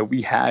closest thing that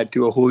we had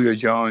to a Julio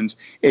Jones,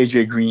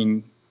 AJ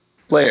Green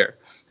player.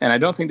 And I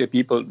don't think that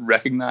people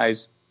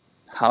recognize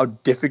how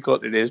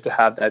difficult it is to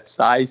have that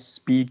size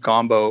speed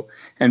combo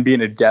and be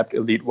an adept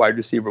elite wide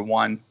receiver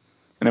 1.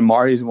 And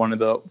Amari is one of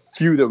the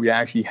few that we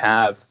actually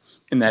have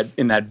in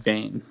that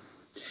vein.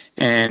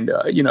 And,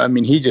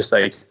 he just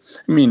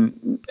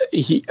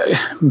he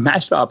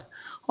matched up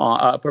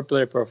per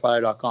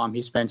playerprofiler.com.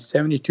 He spent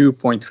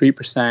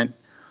 72.3%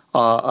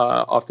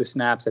 off the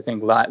snaps, I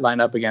think,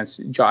 lined up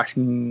against Josh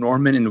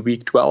Norman in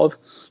week 12.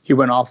 He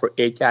went off for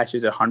 8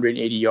 catches,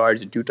 180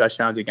 yards, and 2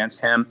 touchdowns against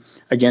him.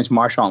 Against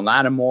Marshawn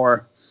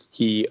Lattimore,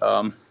 he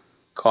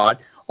caught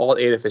all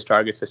 8 of his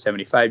targets for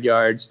 75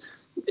 yards.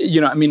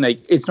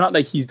 It's not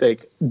like he's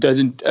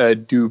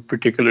doesn't do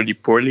particularly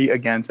poorly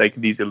against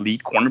these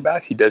elite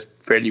cornerbacks. He does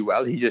fairly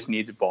well. He just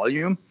needs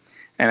volume.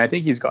 And I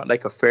think he's got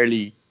a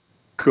fairly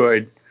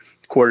good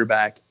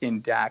quarterback in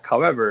Dak.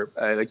 However,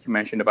 like you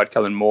mentioned about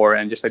Kellen Moore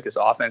and just like this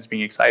offense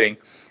being exciting,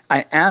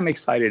 I am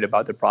excited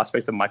about the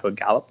prospect of Michael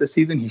Gallup this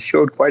season. He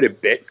showed quite a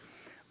bit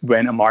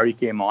when Amari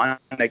came on.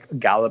 Like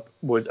Gallup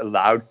was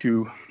allowed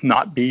to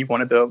not be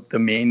one of the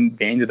main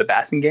veins of the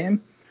passing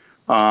game,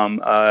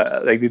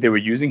 like they were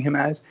using him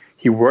as.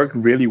 He worked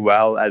really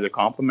well as a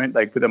complement.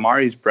 Like with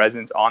Amari's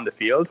presence on the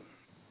field,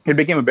 it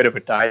became a bit of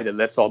a tide that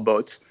lifts all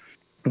boats.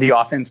 The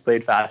offense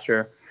played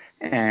faster,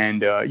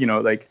 and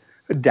like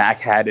Dak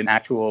had an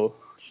actual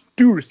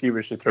two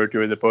receivers to throw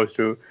to as opposed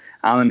to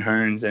Allen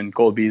Hurns and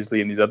Cole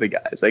Beasley and these other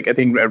guys. Like I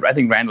think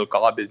Randall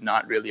Cobb is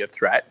not really a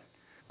threat,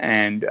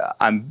 and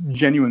I'm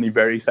genuinely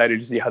very excited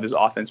to see how this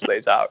offense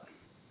plays out.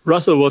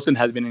 Russell Wilson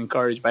has been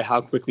encouraged by how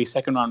quickly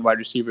second-round wide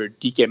receiver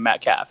DK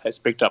Metcalf has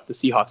picked up the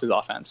Seahawks'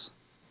 offense.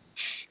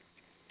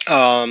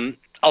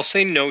 I'll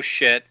say no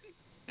shit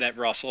that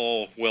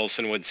Russell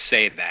Wilson would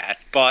say that,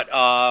 but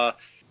I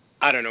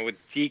don't know, with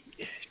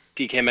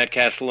DK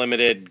Metcalf's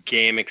limited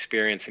game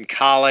experience in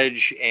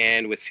college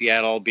and with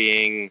Seattle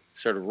being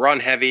sort of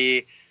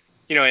run-heavy,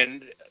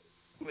 and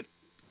with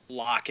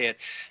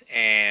Lockett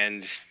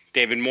and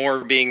David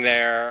Moore being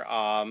there,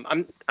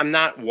 I'm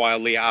not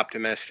wildly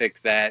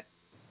optimistic that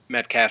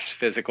Metcalf's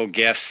physical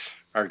gifts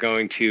are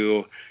going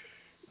to,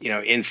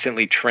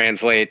 instantly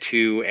translate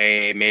to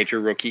a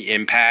major rookie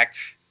impact.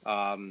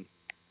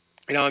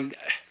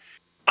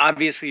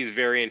 Obviously he's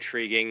very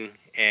intriguing,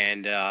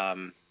 and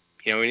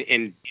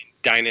in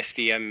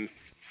Dynasty, I'm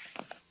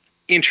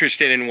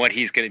interested in what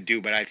he's going to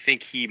do, but I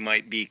think he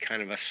might be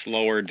kind of a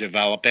slower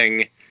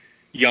developing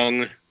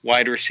young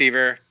wide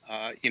receiver.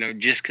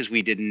 Just because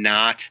we did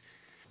not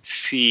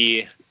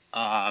see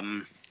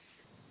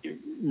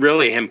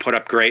really him put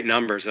up great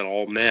numbers at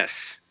Ole Miss.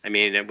 I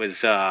mean, it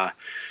was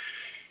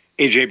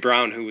A.J.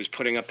 Brown who was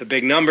putting up the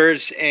big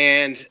numbers,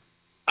 and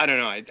I don't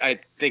know. I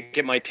think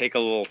it might take a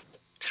little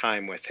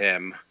time with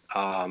him.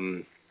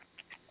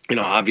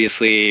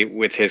 Obviously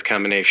with his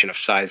combination of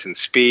size and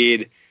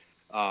speed,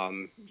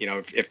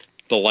 if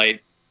the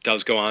light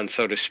does go on,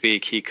 so to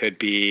speak, he could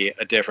be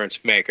a difference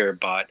maker,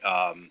 but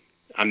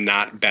I'm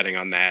not betting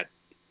on that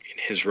in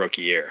his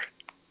rookie year.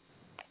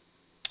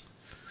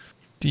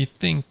 Do you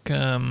think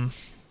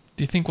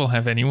we'll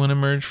have anyone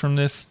emerge from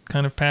this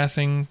kind of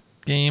passing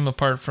game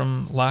apart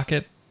from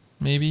Lockett,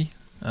 maybe?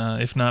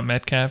 If not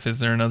Metcalf, is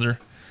there another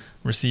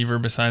receiver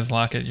besides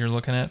Lockett you're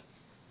looking at?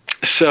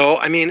 So,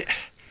 I mean,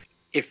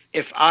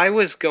 if I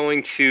was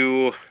going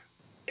to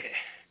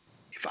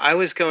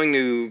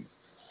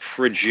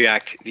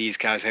project these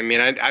guys, I mean,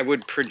 I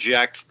would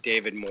project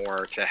David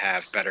Moore to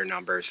have better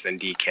numbers than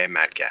DK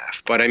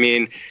Metcalf. But I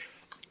mean,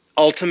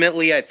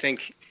 ultimately, I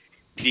think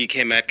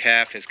DK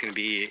Metcalf is going to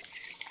be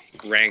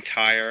ranked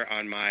higher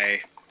on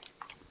my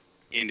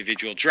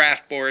individual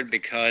draft board,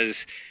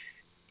 because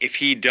if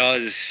he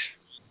does,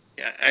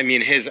 I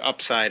mean, his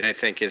upside, I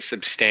think, is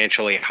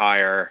substantially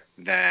higher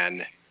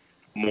than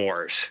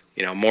Moore's.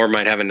 Moore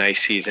might have a nice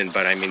season,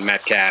 but I mean,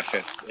 Metcalf,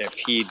 if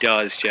he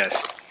does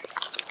just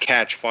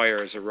catch fire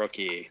as a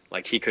rookie,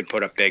 like, he could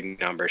put up big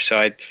numbers.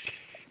 So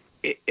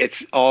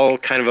it's all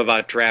kind of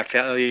about draft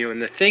value.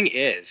 And the thing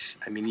is,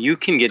 I mean, you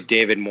can get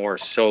David Moore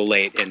so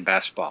late in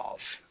best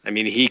balls. I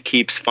mean, he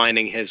keeps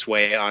finding his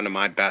way onto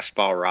my best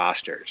ball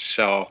rosters.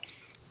 So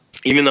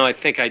even though I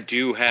think I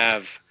do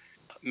have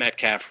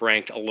Metcalf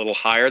ranked a little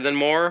higher than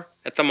Moore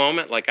at the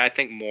moment, like, I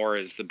think Moore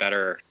is the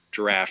better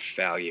draft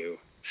value.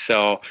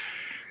 So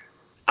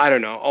I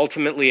don't know.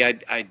 Ultimately,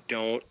 I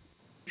don't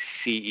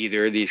see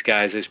either of these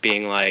guys as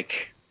being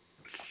like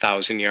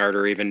 1,000-yard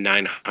or even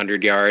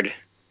 900-yard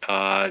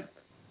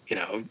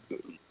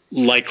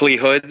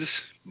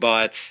likelihoods,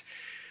 but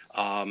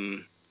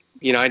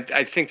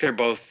I think they're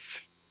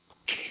both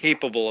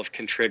capable of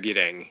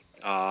contributing,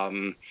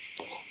 and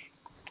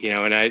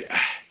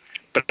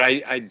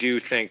I do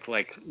think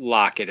like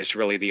Lockett is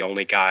really the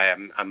only guy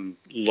I'm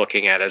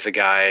looking at as a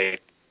guy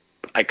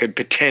I could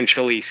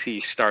potentially see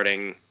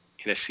starting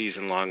in a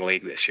season-long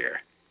league this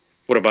year.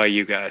 What about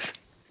you guys?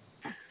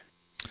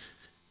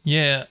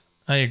 Yeah,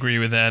 I agree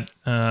with that.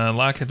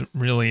 Lockett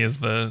really is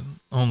the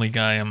only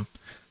guy I'm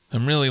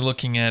really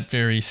looking at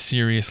very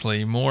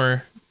seriously.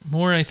 Moore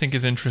I think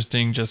is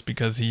interesting just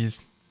because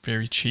he's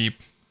very cheap.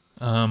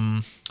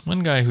 One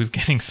guy who's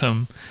getting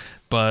some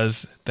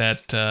buzz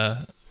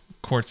that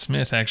Court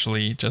Smith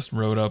actually just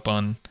wrote up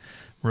on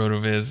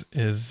RotoViz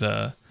is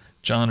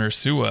John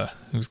Ursua,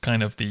 who's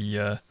kind of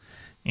the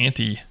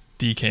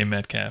anti-DK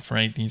Metcalf,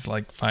 right? He's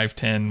like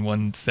 5'10",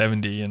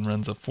 170 and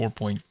runs a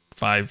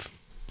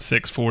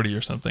 4.56 40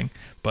 or something,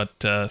 but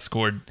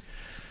scored,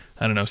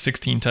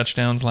 16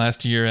 touchdowns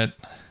last year at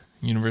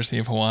University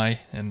of Hawaii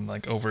and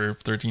like over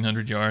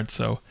 1,300 yards.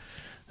 So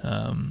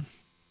kind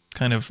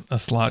of a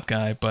slot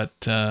guy, but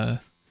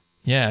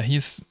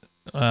he's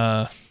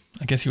I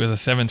guess he was a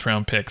 7th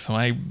round pick, so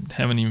I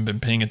haven't even been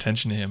paying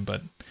attention to him,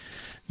 but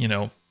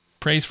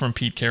praise from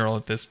Pete Carroll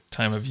at this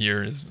time of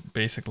year is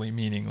basically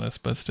meaningless,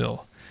 but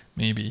still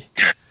maybe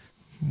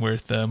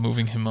worth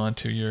moving him on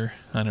to your,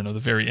 the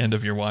very end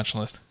of your watch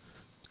list.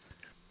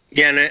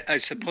 Yeah, and I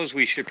suppose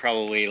we should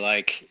probably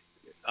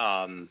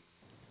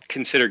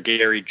consider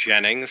Gary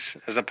Jennings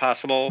as a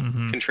possible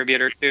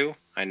contributor too.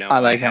 I know I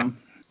like him.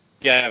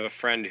 Yeah, I have a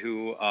friend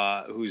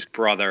whose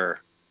brother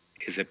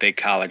is a big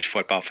college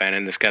football fan,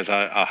 and this guy's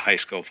a high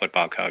school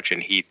football coach,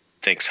 and he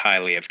thinks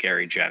highly of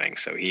Gary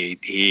Jennings. So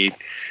he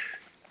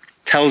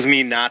tells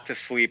me not to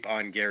sleep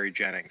on Gary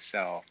Jennings.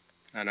 So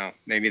I don't know,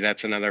 maybe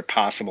that's another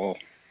possible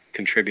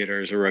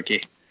contributor as a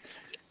rookie.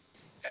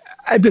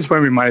 At this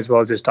point, we might as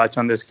well just touch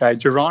on this guy.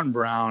 Jaron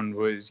Brown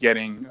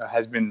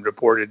has been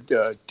reported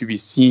to be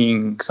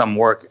seeing some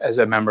work as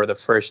a member of the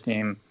first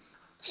team.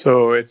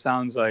 So it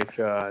sounds like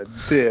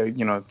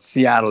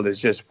Seattle is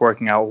just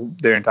working out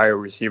their entire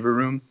receiver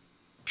room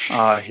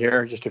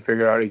here just to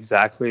figure out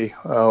exactly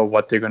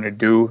what they're going to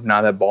do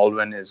now that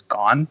Baldwin is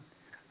gone.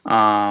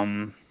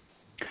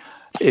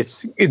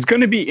 It's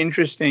going to be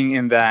interesting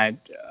in that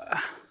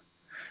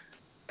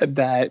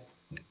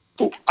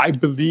I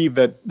believe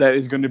that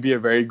is going to be a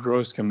very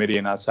gross committee,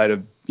 and outside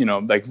of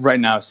like right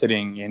now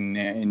sitting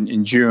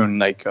in June,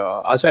 like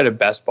outside of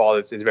best ball,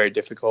 it's very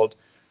difficult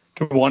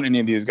to want any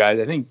of these guys.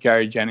 I think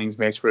Gary Jennings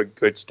makes for a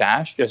good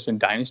stash just in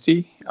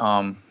Dynasty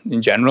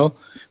in general.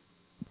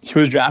 He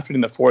was drafted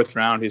in the 4th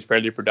round. He's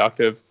fairly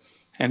productive,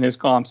 and his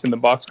comps in the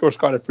box score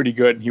squad are pretty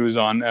good. He was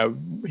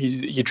on.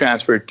 He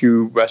transferred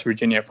to West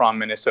Virginia from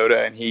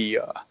Minnesota, and he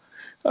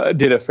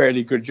did a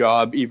fairly good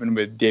job even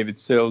with David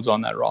Sills on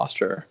that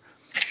roster.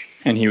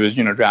 And he was,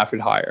 drafted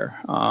higher.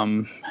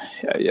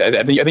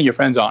 I think your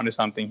friend's onto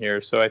something here.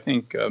 So I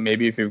think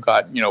maybe if you've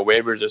got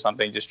waivers or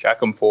something, just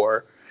check them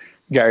for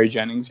Gary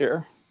Jennings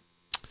here.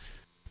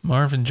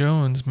 Marvin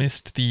Jones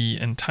missed the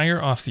entire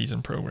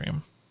offseason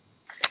program.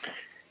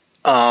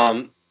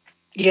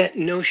 Yeah,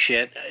 no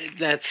shit.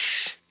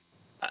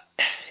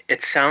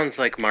 It sounds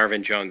like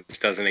Marvin Jones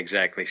doesn't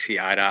exactly see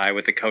eye to eye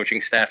with the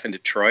coaching staff in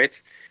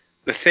Detroit.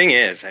 The thing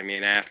is, I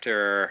mean,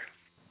 after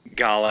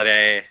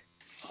Galladay,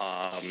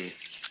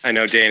 I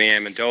know Danny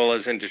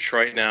Amendola's in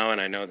Detroit now, and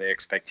I know they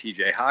expect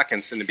TJ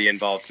Hawkinson to be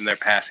involved in their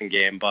passing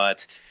game,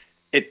 but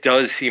it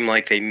does seem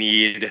like they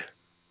need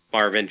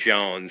Marvin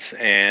Jones,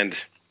 and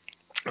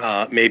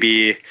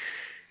maybe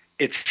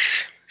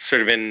it's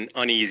sort of an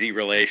uneasy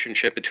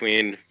relationship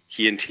between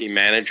he and team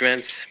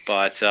management,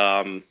 but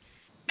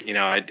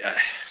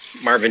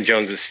Marvin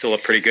Jones is still a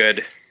pretty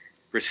good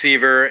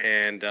receiver,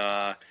 and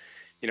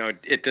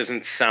it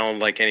doesn't sound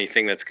like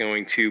anything that's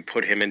going to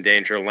put him in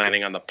danger of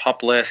landing on the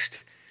PUP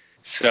list.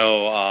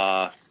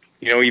 So,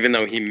 even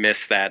though he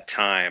missed that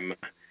time,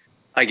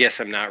 I guess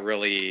I'm not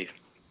really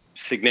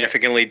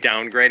significantly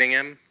downgrading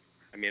him.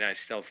 I mean, I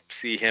still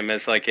see him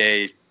as like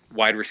a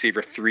wide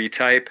receiver 3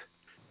 type.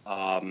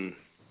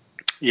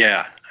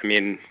 Yeah, I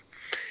mean,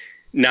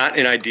 not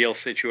an ideal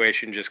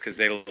situation just because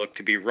they look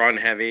to be run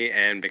heavy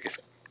and because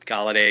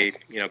Galladay,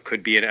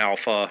 could be an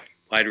alpha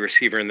wide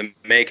receiver in the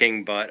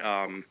making, but,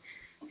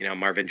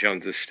 Marvin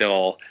Jones is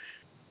still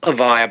a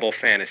viable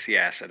fantasy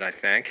asset, I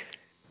think.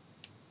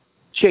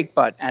 Jake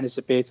Butt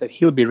anticipates that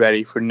he'll be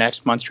ready for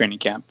next month's training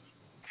camp.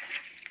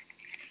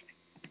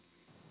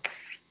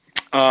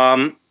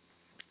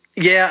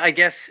 Yeah, I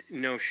guess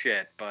no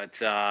shit, but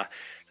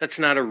that's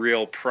not a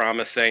real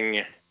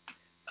promising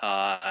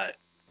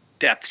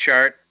depth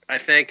chart, I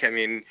think. I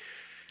mean,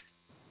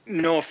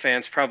 Noah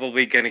Fant's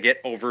probably going to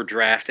get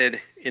overdrafted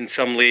in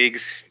some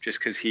leagues just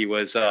because he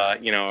was, a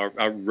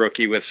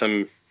rookie with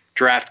some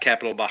draft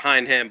capital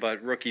behind him,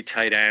 but rookie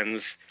tight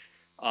ends,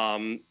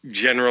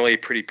 generally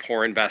pretty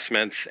poor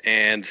investments.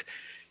 And,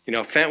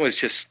 Fant was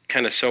just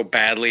kind of so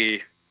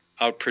badly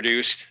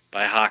outproduced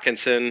by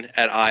Hawkinson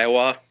at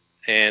Iowa.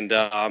 And,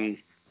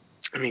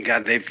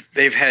 God,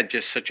 they've had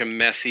just such a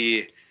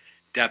messy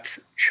depth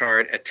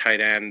chart at tight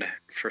end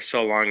for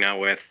so long now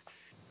with,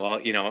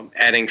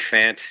 adding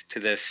Fant to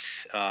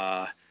this,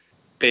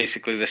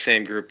 basically the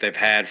same group they've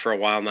had for a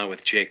while now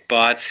with Jake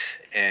Butt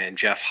and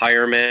Jeff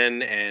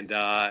Hireman and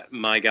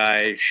my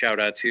guy, shout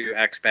out to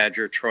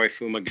ex-Badger Troy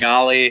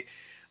Fumagalli.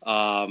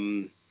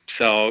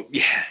 So,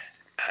 yeah,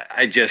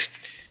 I just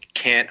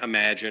can't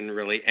imagine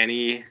really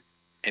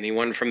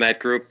anyone from that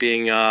group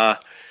being, a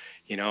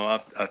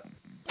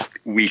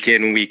week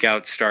in, week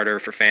out starter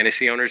for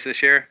fantasy owners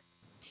this year.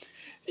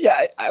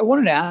 Yeah, I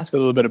wanted to ask a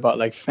little bit about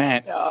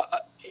Fant.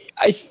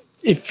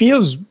 It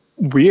feels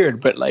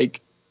weird, but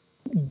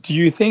do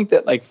you think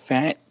that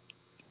Fant,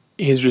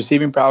 his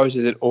receiving powers,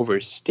 is it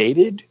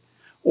overstated,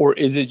 or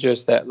is it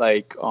just that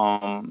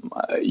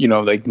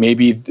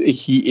maybe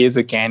he is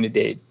a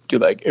candidate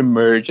to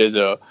emerge as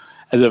a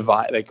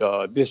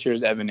this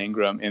year's Evan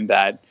Ingram in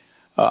that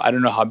I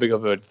don't know how big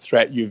of a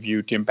threat you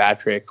view Tim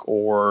Patrick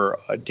or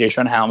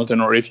Deshaun Hamilton,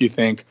 or if you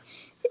think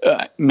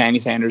Manny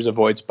Sanders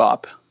avoids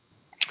Pop.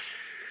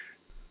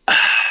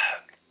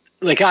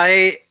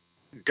 I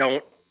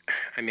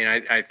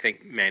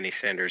think Manny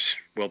Sanders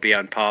will be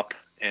on PUP,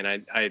 and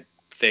I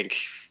think,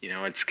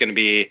 it's going to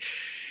be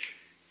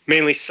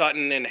mainly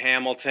Sutton and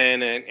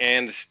Hamilton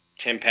and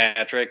Tim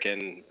Patrick,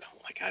 and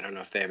I don't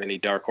know if they have any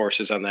dark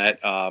horses on that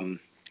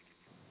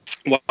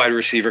wide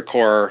receiver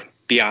core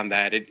beyond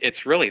that.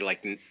 It's really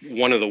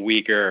one of the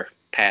weaker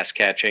pass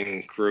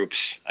catching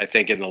groups, I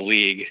think, in the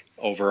league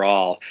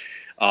overall.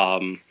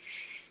 But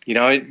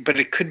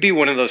it could be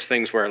one of those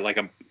things where like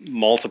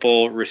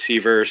multiple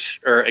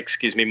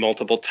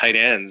tight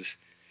ends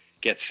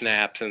get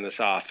snaps in this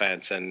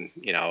offense, and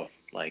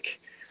like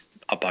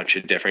a bunch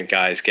of different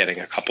guys getting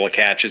a couple of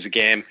catches a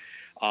game.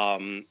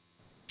 I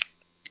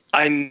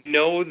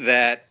know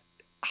that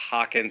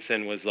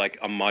Hawkinson was like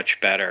a much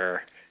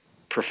better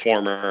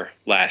performer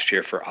last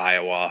year for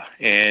Iowa,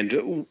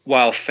 and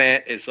while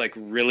Fant is like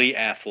really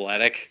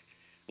athletic,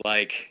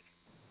 like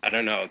I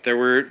don't know, there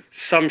were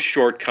some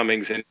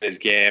shortcomings in his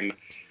game.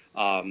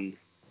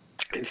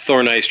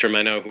 Thor Nystrom,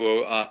 I know,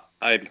 who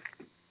I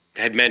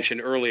had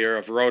mentioned earlier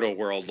of Roto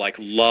World, like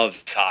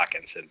loves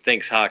Hawkinson,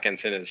 thinks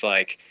Hawkinson is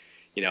like,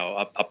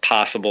 a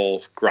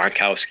possible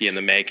Gronkowski in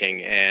the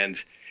making,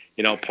 and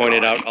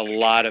pointed out a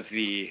lot of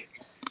the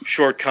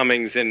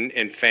shortcomings in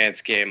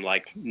Fant's game,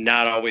 like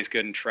not always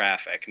good in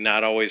traffic,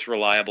 not always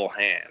reliable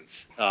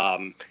hands.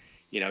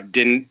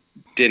 Didn't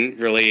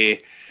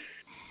really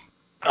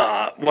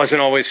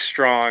wasn't always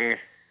strong,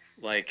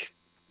 like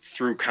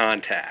through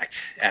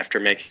contact after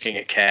making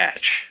a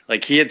catch.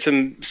 Like he had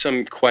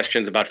some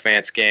questions about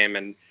Fant's game,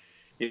 and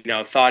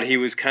thought he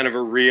was kind of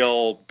a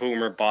real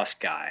boomer bust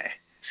guy.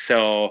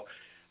 So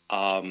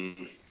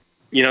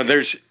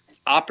there's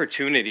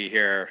opportunity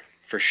here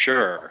for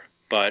sure,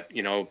 but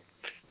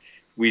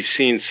we've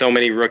seen so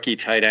many rookie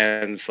tight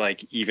ends,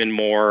 like even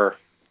more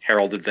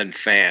heralded than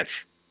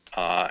Fant,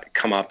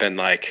 come up and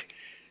like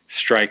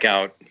strike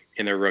out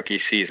in their rookie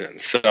season.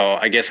 So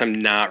I guess I'm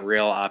not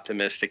real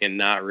optimistic and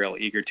not real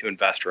eager to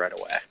invest right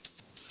away.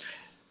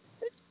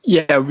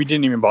 Yeah, we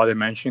didn't even bother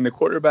mentioning the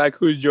quarterback.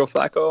 Who's Joe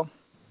Flacco?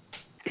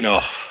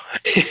 No.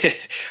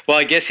 Well,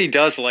 I guess he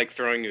does like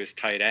throwing to his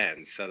tight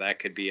ends, so that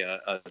could be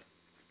a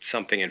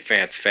something in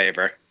Fant's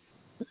favor.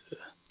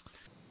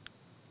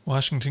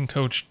 Washington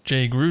coach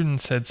Jay Gruden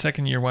said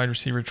second-year wide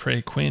receiver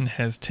Trey Quinn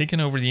has taken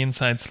over the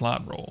inside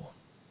slot role.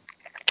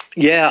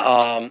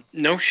 Yeah,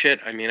 no shit.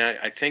 I mean,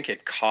 I think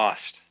it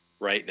cost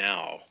right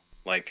now.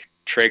 Like,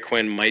 Trey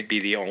Quinn might be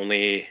the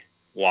only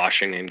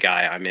Washington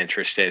guy I'm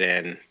interested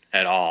in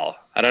at all.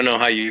 I don't know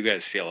how you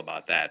guys feel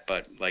about that,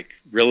 but, like,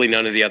 really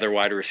none of the other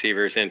wide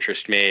receivers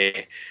interest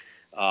me.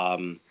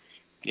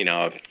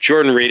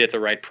 Jordan Reed at the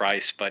right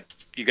price, but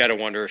you got to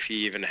wonder if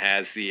he even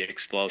has the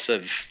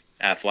explosive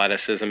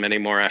athleticism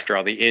anymore after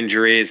all the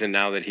injuries and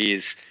now that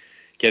he's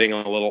getting a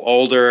little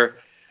older.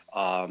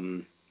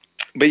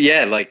 But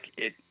yeah,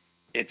 like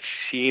it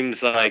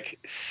seems like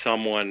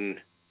someone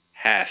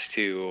has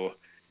to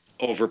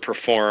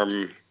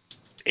overperform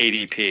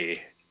ADP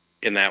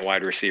in that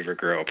wide receiver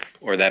group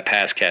or that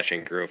pass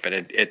catching group.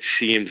 And it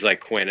seems like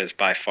Quinn is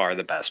by far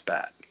the best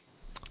bet.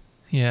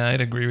 Yeah,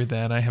 I'd agree with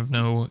that. I have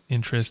no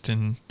interest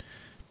in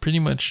pretty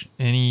much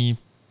any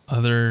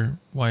other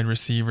wide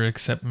receiver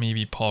except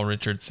maybe Paul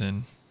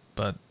Richardson.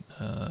 But,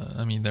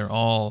 they're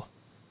all,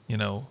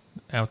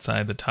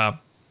 outside the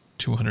top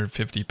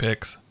 250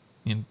 picks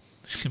in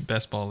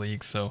best ball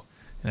leagues, so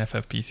in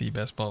FFPC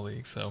best ball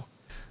league. So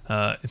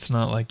it's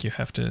not like you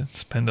have to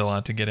spend a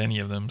lot to get any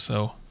of them.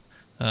 So,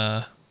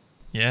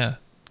 yeah,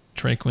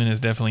 Trey Quinn is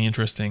definitely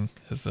interesting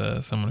as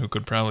someone who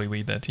could probably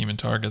lead that team in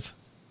targets.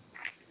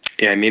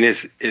 Yeah, I mean,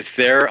 is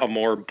there a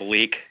more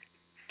bleak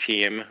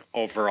team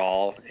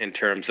overall in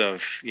terms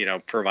of,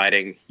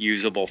 providing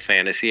usable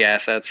fantasy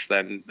assets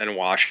than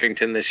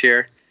Washington this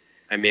year?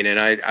 I mean, and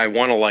I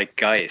want to like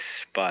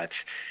Geis,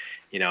 but,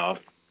 now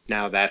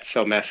that's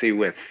so messy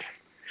with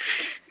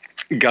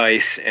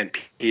Geis and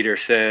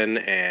Peterson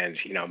and,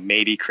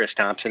 maybe Chris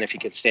Thompson if he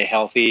could stay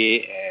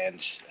healthy.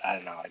 And I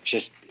don't know, I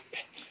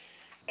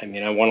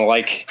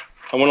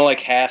want to like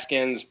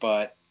Haskins,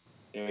 but,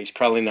 he's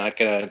probably not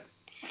going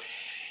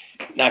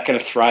to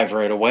thrive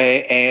right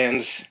away.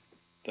 And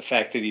the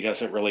fact that he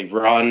doesn't really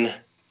run,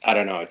 I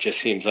don't know. It just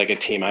seems like a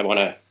team I want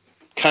to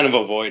kind of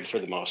avoid for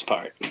the most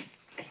part.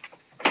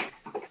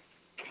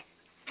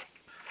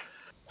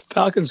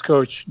 Falcons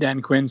coach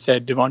Dan Quinn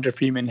said Devonta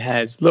Freeman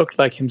has looked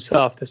like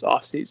himself this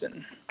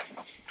offseason.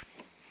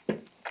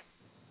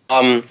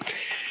 I'll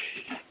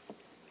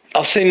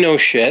say no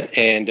shit.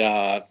 And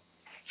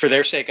for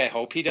their sake, I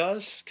hope he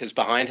does. Because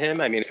behind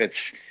him, if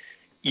it's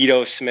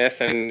Ito Smith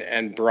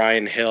and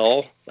Brian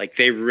Hill, like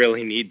they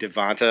really need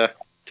Devonta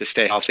to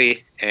stay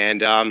healthy.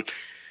 And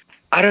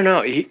I don't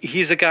know.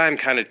 He's a guy I'm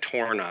kind of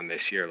torn on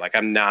this year. Like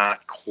I'm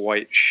not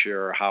quite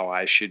sure how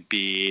I should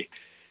be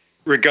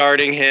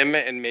regarding him.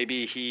 And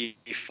maybe he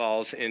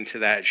falls into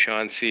that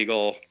Sean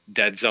Siegel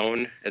dead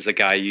zone as a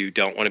guy you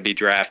don't want to be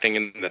drafting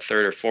in the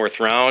third or fourth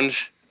round.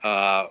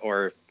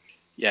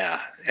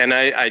 And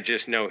I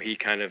just know he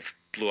kind of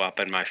blew up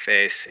in my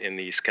face in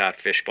the Scott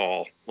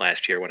Fishbowl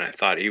last year when I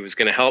thought he was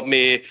going to help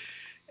me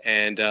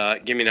and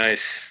give me a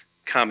nice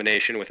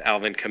combination with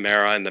Alvin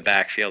Kamara in the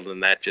backfield,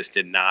 and that just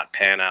did not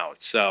pan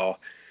out. So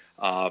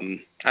I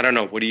don't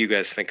know. What do you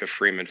guys think of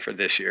Freeman for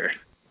this year?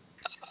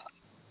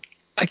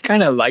 I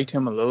kind of liked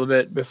him a little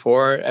bit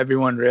before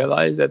everyone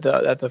realized that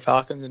the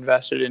Falcons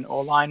invested in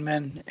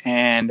O-linemen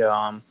and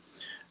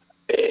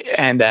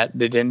that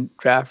they didn't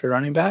draft a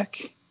running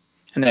back.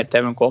 and that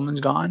Tevin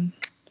Coleman's gone.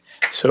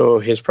 So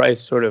his price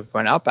sort of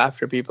went up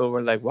after people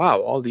were like, wow,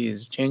 all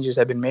these changes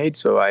have been made.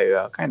 So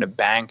I kind of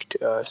banked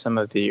some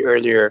of the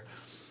earlier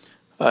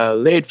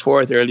late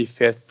fourth, early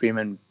fifth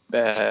Freeman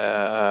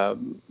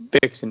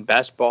picks in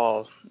best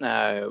ball.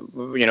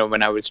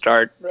 When I would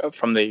start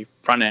from the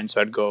front end,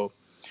 so I'd go,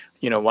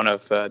 one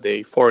of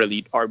the 4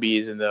 elite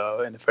RBs in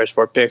the first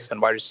 4 picks,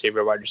 and wide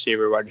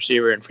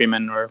receiver, and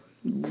Freeman, or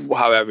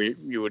however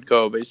you would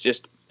go. But it's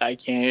just, I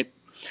can't.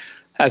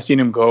 I've seen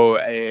him go.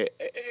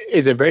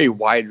 It's a very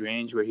wide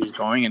range where he's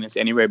going, and it's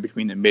anywhere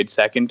between the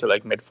mid-second to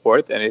like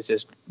mid-fourth, and it's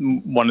just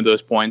one of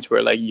those points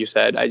where, like you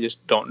said, I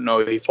just don't know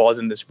if he falls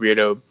in this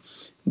weirdo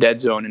dead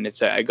zone, and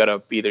it's I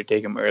gotta either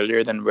take him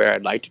earlier than where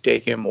I'd like to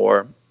take him,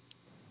 or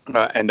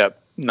end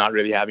up not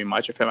really having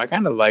much of him. I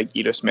kind of like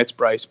Ito Smith's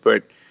price,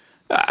 but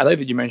I like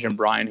that you mentioned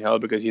Brian Hill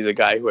because he's a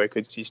guy who I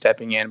could see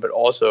stepping in, but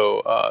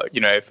also,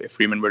 if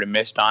Freeman were to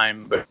miss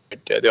time, but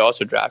they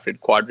also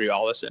drafted Quadri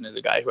Allison as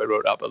a guy who I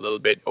wrote up a little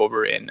bit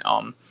over in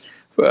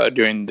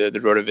during the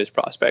RotoViz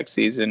prospect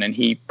season, and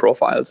he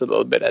profiles a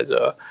little bit as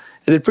a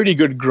pretty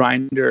good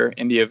grinder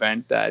in the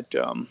event that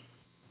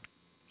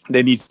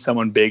they need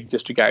someone big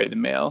just to carry the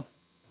mail.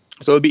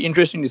 So it'll be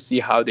interesting to see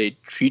how they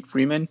treat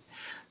Freeman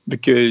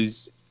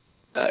because,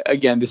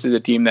 again, this is a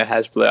team that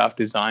has playoff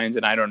designs,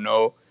 and I don't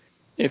know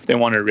if they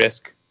want to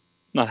risk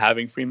not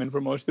having Freeman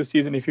for most of the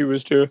season if he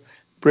was to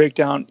break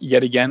down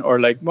yet again, or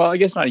I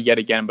guess not yet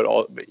again, but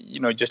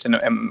just in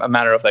a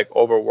matter of like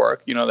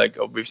overwork.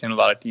 We've seen a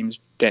lot of teams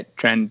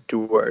trend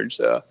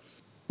towards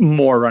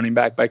more running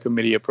back by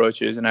committee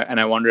approaches, and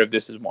I wonder if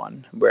this is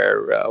one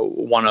where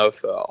one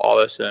of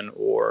Allison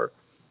or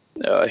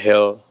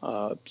Hill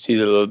sees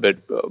a little bit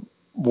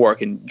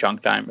work in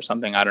junk time or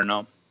something. I don't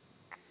know.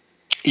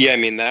 Yeah, I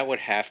mean, that would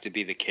have to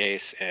be the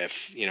case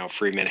if,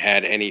 Freeman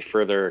had any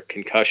further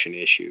concussion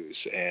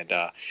issues. And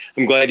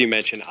I'm glad you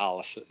mentioned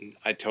Allison.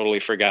 I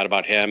totally forgot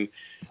about him.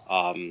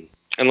 And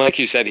like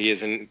you said, he is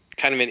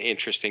kind of an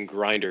interesting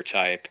grinder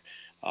type.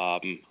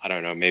 I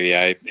don't know, maybe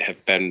I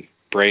have been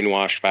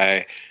brainwashed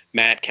by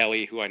Matt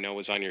Kelly, who I know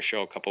was on your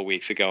show a couple of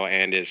weeks ago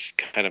and is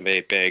kind of a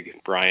big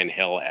Brian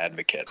Hill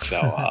advocate.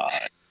 So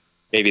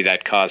maybe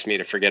that caused me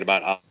to forget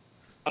about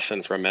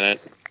Allison for a minute.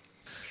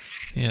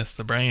 Yes,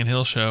 the Brian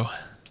Hill show.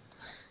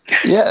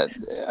 Yeah,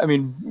 I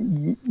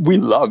mean, we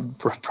loved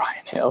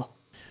Brian Hill.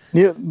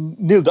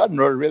 Neil Dutton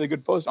wrote a really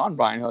good post on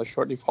Brian Hill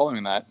shortly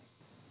following that.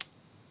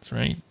 That's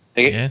right.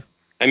 Yeah.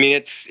 I mean,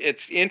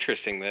 it's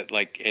interesting that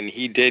and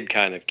he did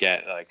kind of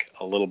get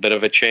a little bit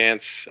of a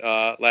chance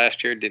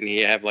last year. Didn't he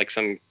have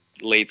some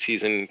late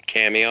season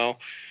cameo?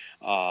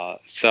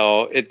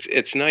 So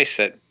it's nice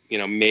that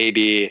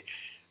maybe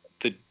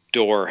the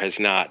door has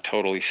not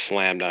totally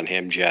slammed on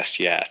him just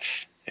yet,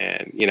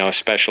 and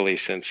especially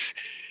since.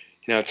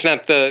 It's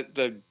not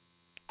the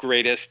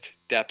greatest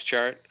depth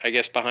chart, I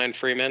guess, behind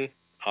Freeman.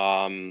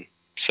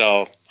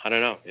 So I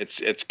don't know.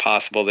 It's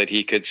possible that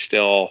he could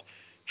still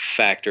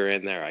factor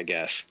in there, I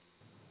guess.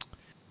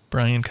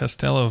 Brian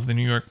Costello of the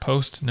New York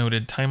Post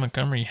noted Ty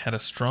Montgomery had a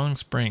strong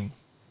spring.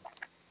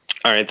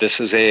 All right, this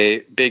is a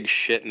big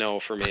shit no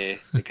for me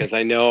because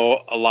I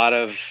know a lot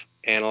of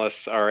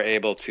analysts are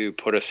able to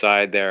put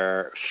aside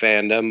their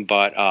fandom,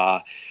 but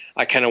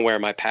I kind of wear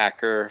my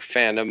Packer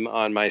fandom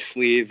on my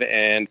sleeve,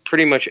 and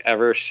pretty much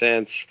ever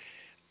since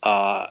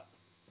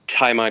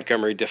Ty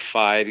Montgomery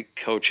defied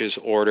coach's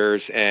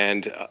orders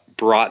and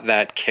brought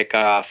that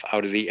kickoff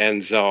out of the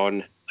end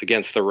zone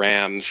against the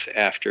Rams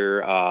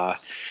after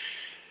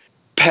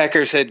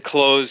Packers had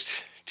closed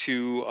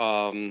to,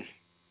 I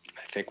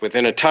think,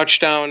 within a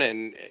touchdown,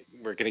 and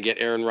we're going to get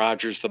Aaron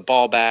Rodgers the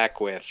ball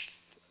back with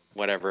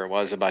whatever it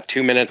was, about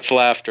 2 minutes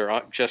left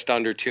or just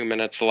under 2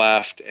 minutes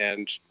left,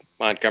 and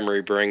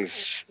Montgomery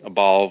brings a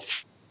ball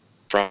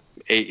from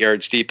 8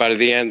 yards deep out of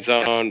the end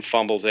zone,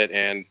 fumbles it,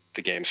 and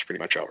the game's pretty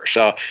much over.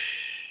 So,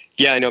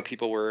 yeah, I know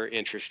people were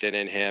interested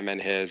in him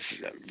and his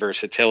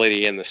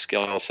versatility and the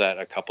skill set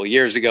a couple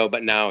years ago,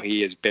 but now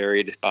he is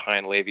buried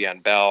behind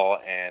Le'Veon Bell,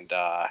 and,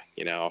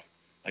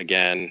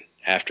 again,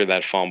 after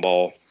that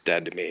fumble,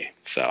 dead to me.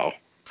 So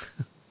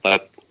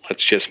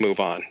let's just move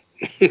on.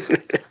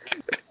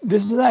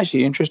 This is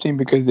actually interesting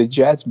because the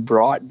Jets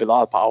brought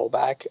Bilal Powell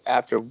back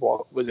after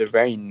what was a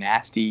very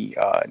nasty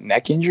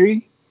neck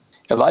injury.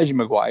 Elijah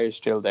McGuire is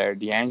still there.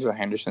 D'Angelo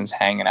Henderson's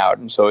hanging out,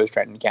 and so is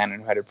Trenton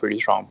Cannon, who had a pretty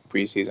strong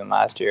preseason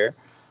last year.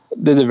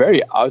 There's a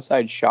very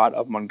outside shot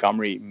of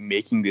Montgomery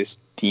making this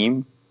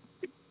team,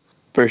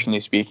 personally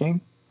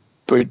speaking.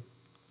 But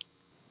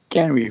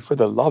can we, for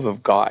the love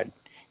of God,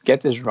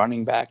 get this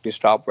running back to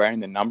stop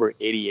wearing the number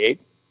 88?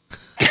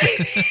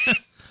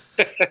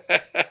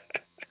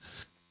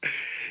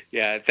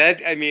 Yeah,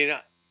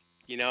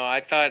 I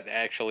thought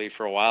actually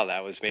for a while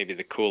that was maybe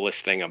the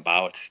coolest thing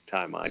about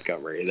Ty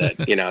Montgomery, that,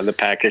 the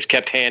Packers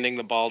kept handing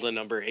the ball to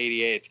number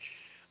 88.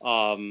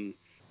 They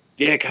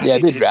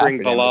did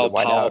bring Bilal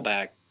Powell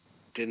back,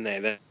 didn't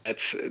they?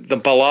 That's the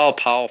Bilal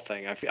Powell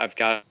thing. I've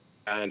got a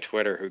guy on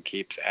Twitter who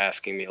keeps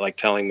asking me,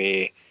 telling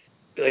me,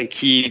 like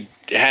he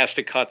has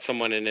to cut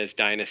someone in his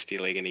dynasty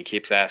league, and he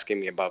keeps asking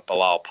me about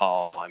Bilal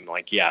Powell. I'm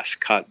like, yes,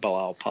 cut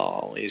Bilal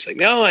Powell. He's like,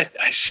 no, I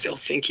still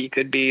think he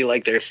could be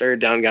like their third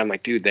down guy. I'm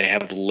like, dude, they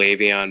have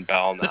Le'Veon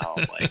Bell now.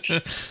 Like,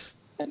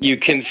 you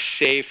can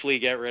safely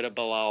get rid of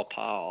Bilal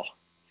Powell.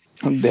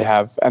 They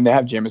have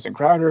Jamison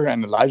Crowder,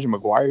 and Elijah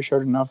McGuire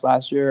showed enough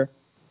last year.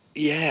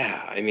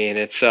 Yeah, I mean,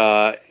 it's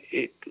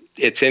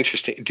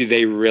interesting. Do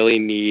they really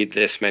need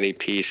this many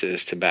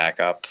pieces to back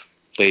up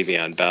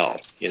Le'Veon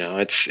Bell? You know,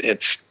 it's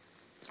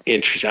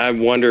interesting. I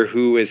wonder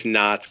who is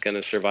not going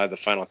to survive the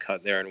final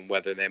cut there, and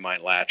whether they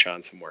might latch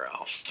on somewhere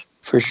else.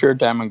 For sure,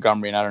 Dan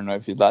Montgomery, and I don't know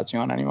if he's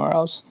latching on anywhere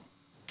else.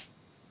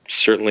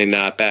 Certainly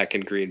not back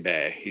in Green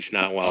Bay. He's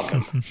not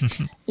welcome.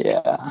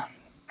 Yeah.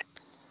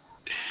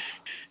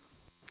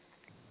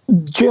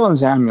 Jalen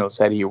Samuels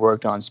said he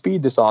worked on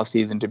speed this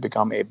offseason to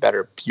become a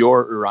better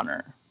pure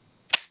runner.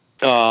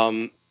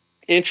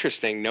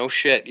 Interesting. No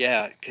shit.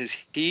 Yeah, because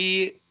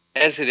he,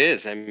 as it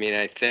is, I mean,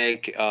 I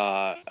think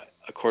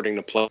according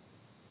to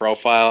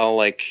Profiler,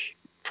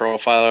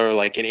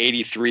 like an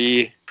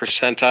 83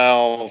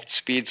 percentile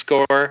speed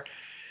score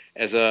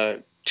as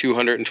a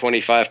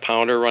 225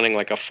 pounder running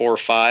like a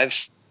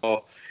 4.5.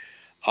 So,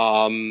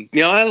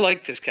 I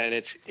like this kind.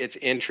 It's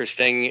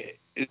interesting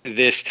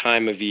this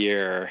time of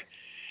year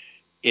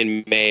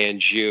in May and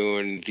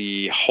June,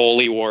 the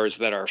holy wars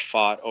that are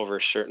fought over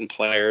certain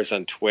players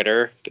on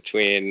Twitter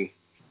between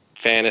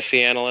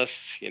fantasy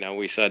analysts. You know,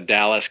 we saw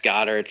Dallas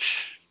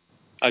Goedert's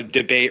a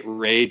debate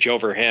rage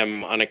over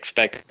him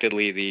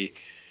unexpectedly, the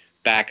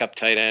backup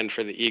tight end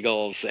for the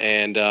Eagles.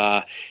 And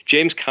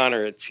James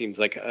Conner, it seems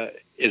like,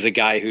 is a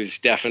guy who's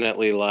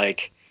definitely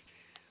like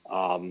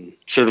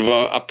sort of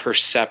a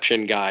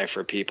perception guy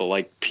for people.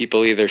 Like,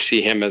 people either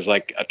see him as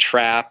like a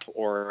trap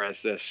or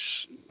as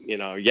this,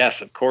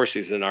 yes, of course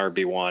he's an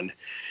RB1.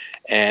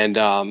 And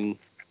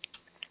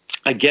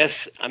I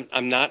guess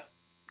I'm not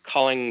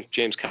calling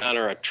James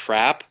Conner a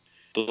trap,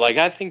 but like,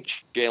 I think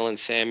Jalen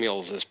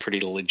Samuels is pretty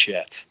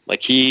legit.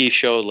 Like, he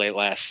showed late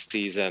last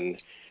season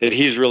that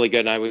he's really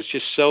good. And I was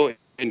just so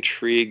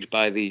intrigued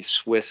by the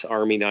Swiss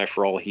Army knife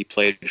role he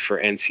played for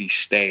NC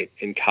State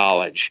in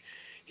college,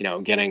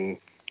 getting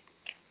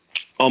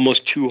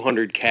almost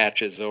 200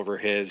 catches over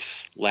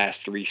his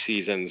last 3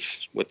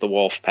 seasons with the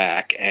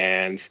Wolfpack.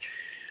 And,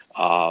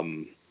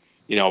 also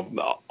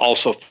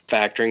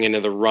factoring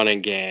into the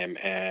running game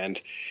and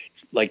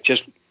like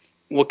just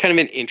what kind of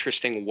an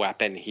interesting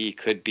weapon he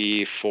could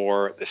be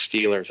for the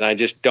Steelers. And I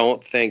just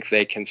don't think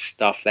they can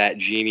stuff that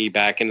genie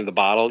back into the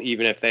bottle,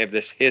 even if they have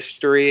this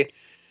history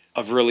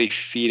of really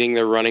feeding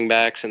their running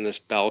backs in this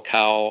bell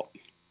cow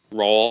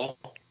role.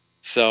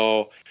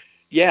 So,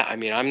 yeah, I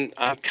mean,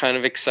 I'm kind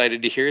of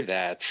excited to hear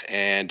that.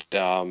 And,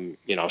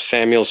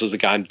 Samuels is the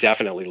guy I'm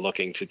definitely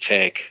looking to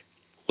take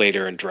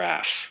later in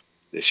drafts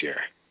this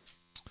year.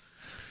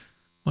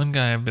 One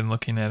guy I've been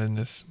looking at in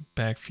this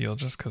backfield,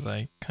 just because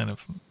I kind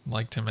of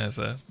liked him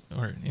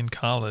in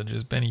college,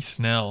 is Benny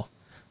Snell.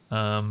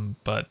 But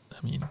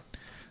I mean,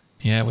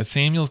 yeah, with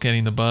Samuels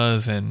getting the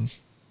buzz, and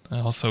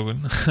I also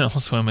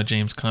am a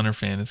James Conner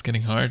fan, it's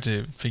getting hard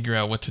to figure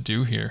out what to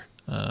do here.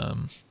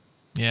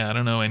 Yeah, I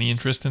don't know. Any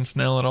interest in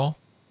Snell at all?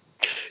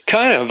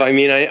 Kind of. I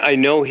mean, I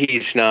know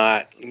he's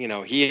not,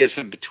 he is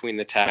a between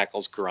the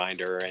tackles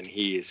grinder and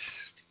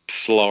he's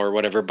slow or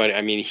whatever, but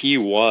I mean, he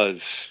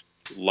was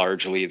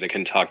largely the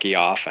Kentucky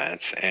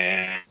offense.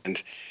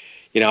 And,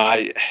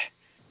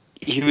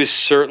 he was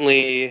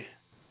certainly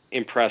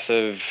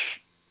impressive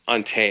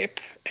on tape.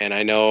 And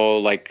I know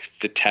like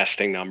the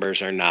testing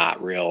numbers are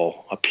not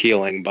real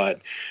appealing, but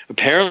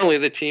apparently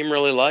the team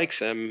really likes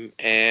him.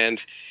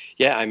 And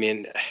yeah, I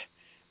mean,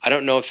 I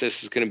don't know if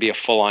this is going to be a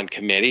full-on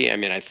committee. I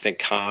mean, I think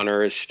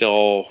Conner is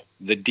still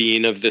the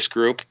dean of this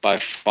group by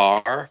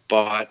far,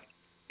 but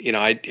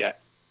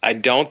I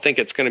don't think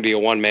it's going to be a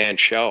one-man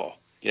show.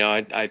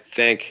 I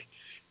think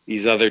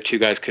these other 2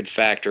 guys could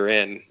factor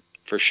in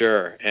for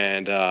sure.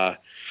 And,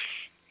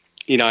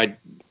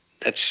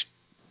 that's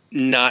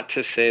not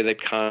to say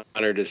that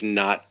Conner does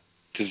not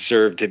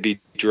deserve to be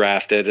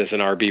drafted as an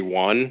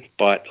RB1,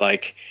 but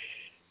like,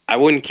 I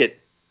wouldn't get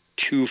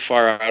too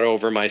far out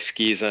over my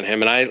skis on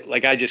him. And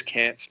I just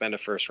can't spend a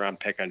first-round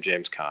pick on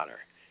James Conner.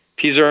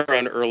 If he's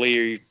around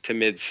early to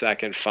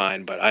mid-second,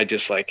 fine, but I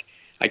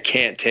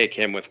can't take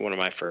him with one of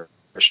my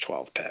first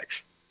 12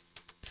 picks.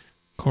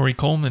 Corey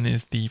Coleman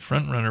is the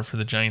front runner for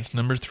the Giants'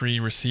 number 3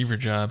 receiver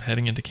job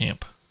heading into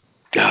camp.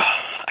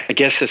 I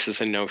guess this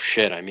is a no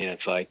shit. I mean,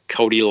 it's like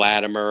Cody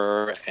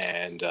Latimer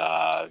and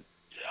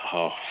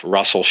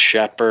Russell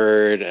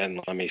Shepard,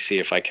 and let me see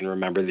if I can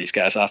remember these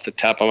guys off the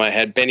top of my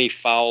head. Benny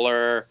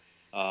Fowler.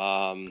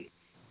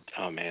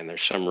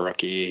 There's some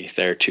rookie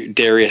there too.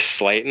 Darius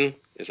Slayton,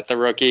 is that the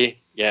rookie?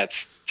 Yeah,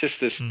 it's just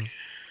this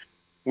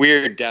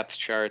weird depth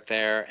chart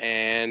there.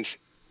 And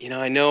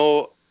I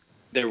know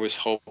there was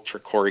hope for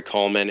Corey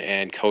Coleman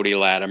and Cody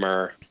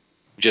Latimer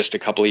just a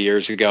couple of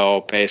years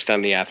ago based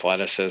on the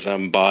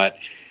athleticism. But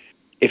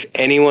if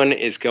anyone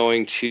is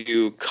going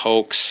to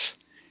coax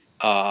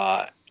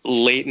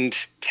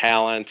latent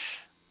talent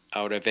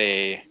out of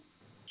a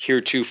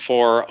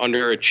heretofore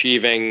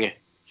underachieving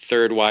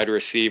third wide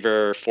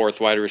receiver, fourth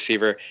wide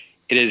receiver,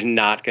 it is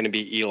not going to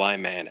be Eli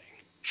Manning.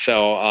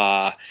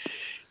 So,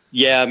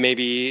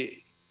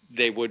 maybe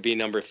they would be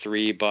number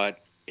 3, but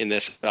in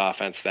this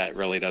offense, that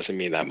really doesn't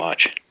mean that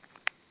much.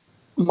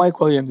 Mike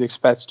Williams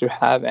expects to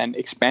have an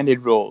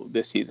expanded role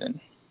this season.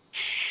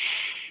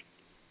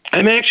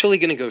 I'm actually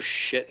going to go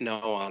shit no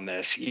on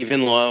this,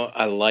 even though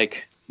I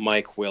like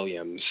Mike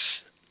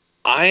Williams.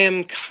 I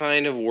am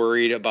kind of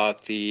worried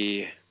about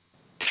the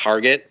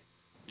target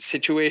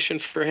situation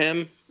for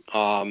him.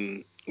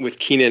 With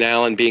Keenan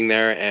Allen being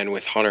there and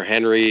with Hunter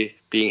Henry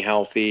being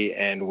healthy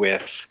and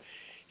with,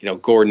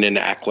 Gordon and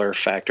Eckler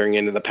factoring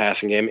into the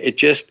passing game, it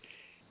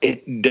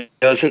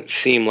doesn't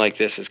seem like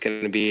this is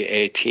going to be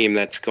a team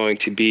that's going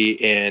to be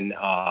in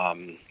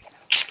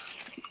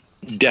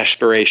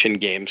desperation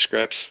game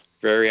scripts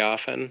very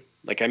often.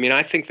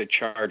 I think the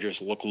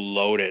Chargers look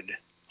loaded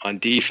on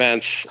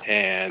defense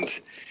and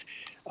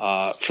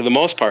for the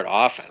most part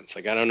offense.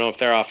 I don't know if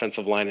their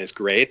offensive line is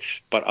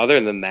great, but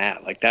other than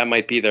that, that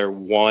might be their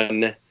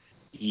one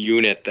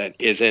unit that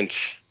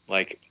isn't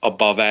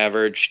above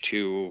average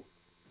to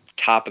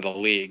top of the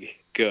league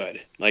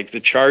good. The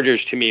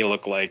Chargers to me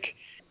look like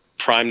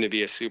primed to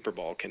be a Super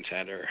Bowl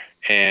contender,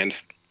 and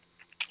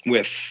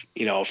with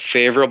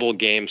favorable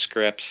game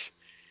scripts,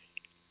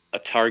 a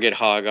target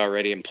hog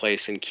already in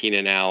place in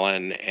Keenan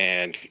Allen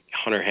and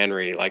Hunter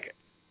Henry,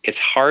 it's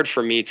hard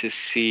for me to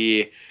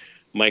see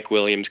Mike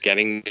Williams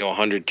getting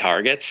 100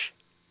 targets.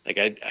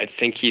 I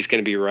think he's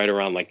going to be right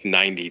around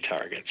 90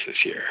 targets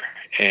this year,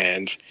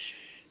 and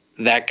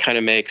that kind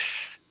of makes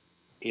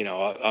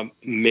a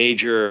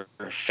major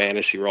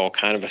fantasy role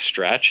kind of a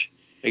stretch.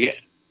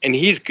 And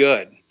he's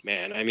good,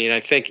 man.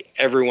 I think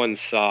everyone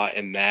saw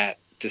in that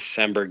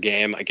December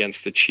game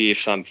against the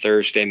Chiefs on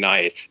Thursday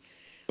night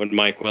when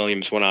Mike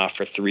Williams went off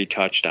for 3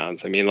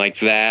 touchdowns.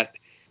 That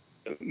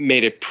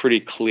made it pretty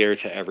clear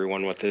to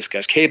everyone what this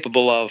guy's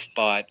capable of,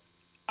 but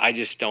I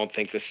just don't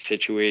think the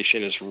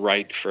situation is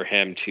right for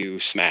him to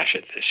smash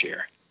it this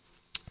year.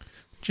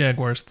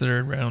 Jaguars'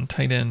 third-round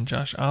tight end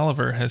Josh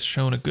Oliver has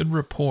shown a good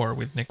rapport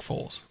with Nick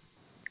Foles.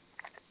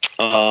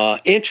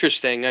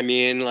 Interesting.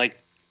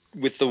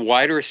 With the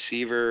wide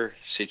receiver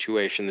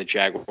situation the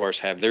Jaguars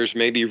have, there's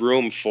maybe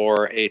room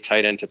for a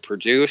tight end to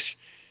produce.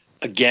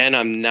 Again,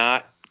 I'm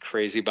not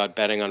crazy about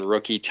betting on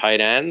rookie tight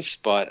ends,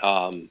 but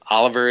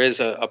Oliver is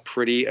a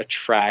pretty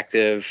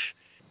attractive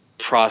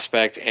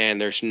prospect, and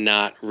there's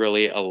not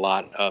really a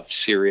lot of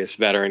serious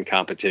veteran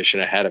competition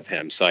ahead of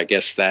him. So I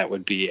guess that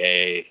would be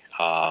a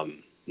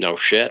no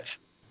shit.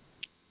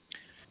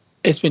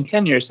 It's been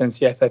 10 years since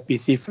the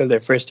FFPC filled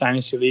their first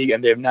Dynasty League,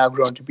 and they've now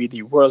grown to be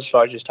the world's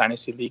largest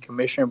Dynasty League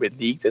commissioner with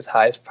leagues as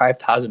high as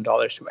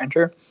 $5,000 to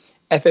enter.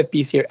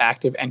 FFPC are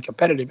active and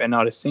competitive, and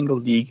not a single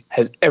league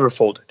has ever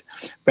folded.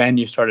 Brand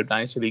new startup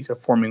Dynasty Leagues are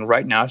forming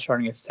right now,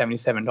 starting at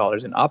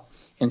 $77 and up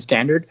in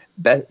standard,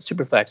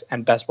 Superflex,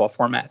 and Best Ball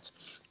formats.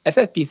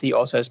 FFPC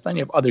also has plenty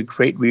of other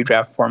great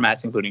redraft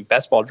formats, including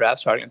Best Ball draft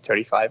starting at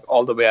 $35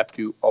 all the way up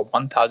to a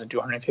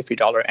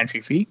 $1,250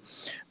 entry fee.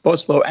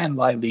 Both slow and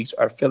live leagues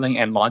are filling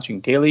and launching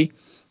daily.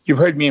 You've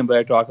heard me and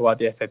Blair talk about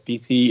the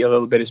FFPC a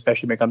little bit,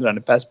 especially when it comes down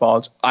to Best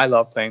Balls. I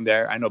love playing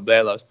there. I know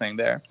Blair loves playing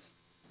there.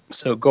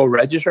 So go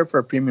register for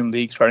a premium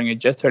league starting at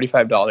just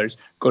 $35.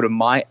 Go to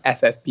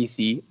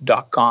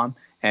myffpc.com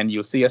and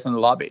you'll see us in the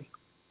lobby.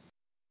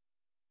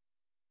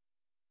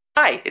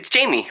 Hi, it's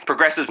Jamie,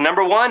 Progressive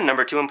number 1,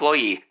 number 2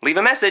 employee. Leave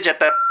a message at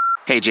the...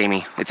 Hey,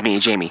 Jamie, it's me,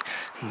 Jamie.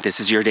 This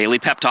is your daily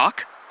pep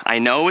talk. I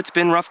know it's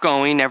been rough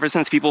going ever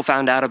since people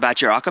found out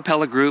about your a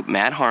cappella group,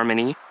 Mad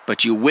Harmony,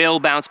 but you will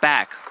bounce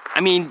back.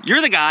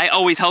 You're the guy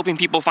always helping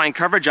people find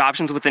coverage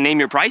options with the Name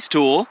Your Price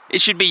tool.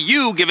 It should be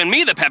you giving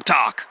me the pep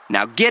talk.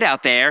 Now get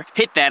out there,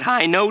 hit that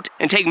high note,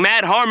 and take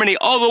Mad Harmony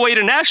all the way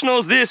to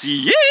nationals this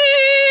year!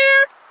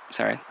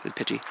 Sorry, it's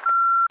pitchy.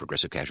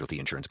 Progressive Casualty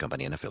Insurance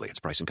Company and Affiliates.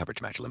 Price and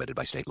coverage match limited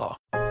by state law.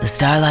 The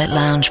Starlight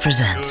Lounge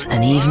presents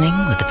An Evening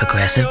with the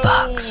Progressive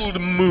Box.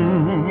 Old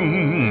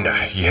moon,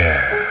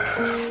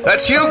 yeah.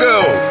 That's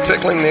Hugo,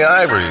 tickling the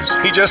ivories.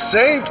 He just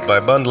saved by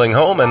bundling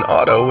home and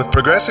auto with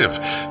Progressive.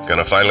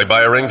 Gonna finally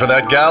buy a ring for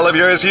that gal of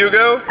yours,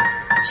 Hugo?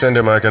 Send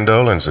her my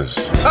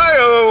condolences.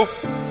 Hi-oh!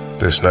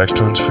 This next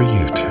one's for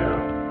you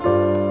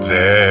two.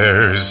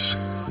 There's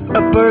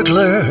a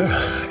burglar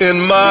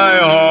in my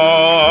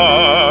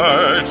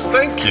heart.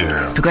 Thank you.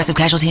 Progressive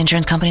Casualty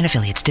Insurance Company and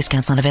Affiliates.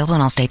 Discounts not available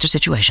in all states or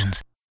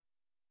situations.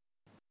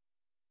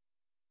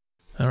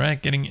 All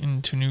right, getting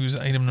into news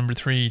item number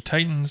 3.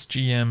 Titans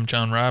GM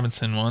John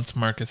Robinson wants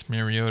Marcus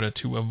Mariota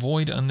to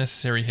avoid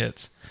unnecessary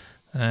hits.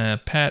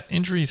 Pat,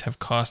 injuries have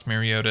cost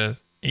Mariota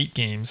 8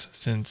 games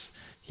since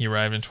he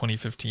arrived in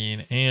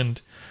 2015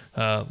 and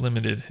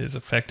limited his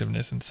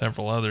effectiveness in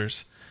several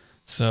others.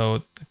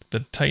 So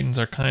the Titans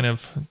are kind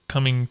of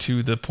coming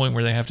to the point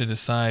where they have to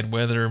decide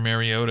whether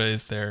Mariota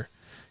is their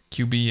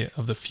QB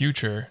of the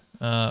future.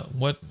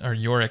 What are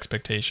your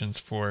expectations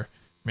for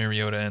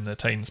Mariota and the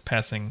Titans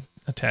passing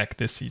attack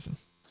this season?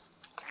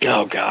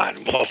 Oh,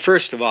 God. Well,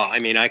 first of all,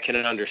 I can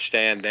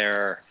understand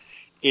their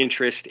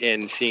interest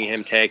in seeing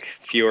him take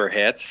fewer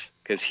hits,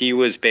 because he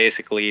was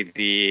basically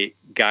the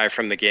guy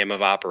from the game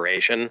of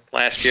Operation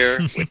last year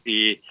with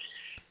the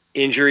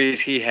injuries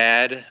he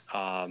had.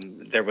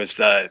 There was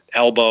the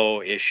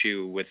elbow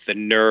issue with the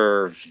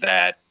nerve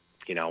that,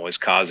 was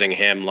causing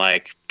him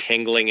like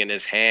tingling in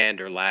his hand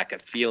or lack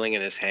of feeling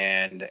in his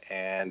hand.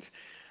 And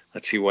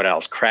let's see what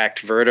else. Cracked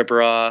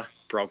vertebra,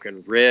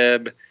 broken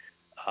rib,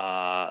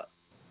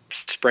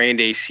 sprained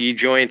AC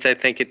joints, I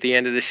think, at the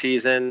end of the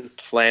season,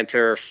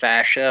 plantar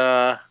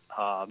fascia.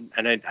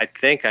 And I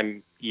think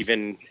I'm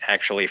even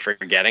actually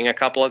forgetting a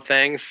couple of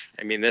things.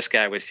 I mean, this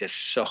guy was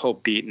just so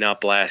beaten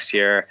up last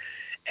year.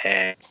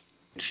 And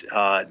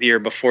the year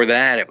before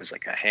that, it was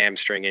like a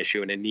hamstring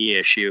issue and a knee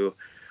issue.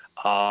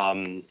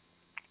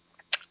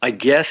 I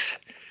guess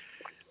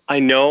I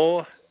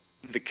know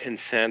the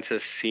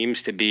consensus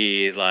seems to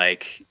be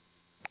like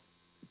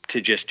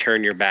to just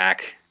turn your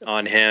back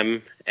on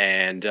him.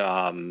 And,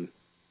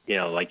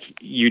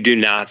 like you do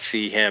not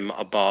see him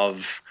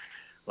above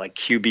like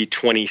QB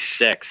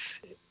 26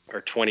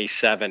 or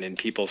 27 in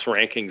people's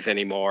rankings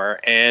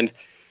anymore. And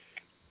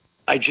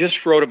I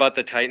just wrote about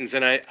the Titans,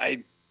 and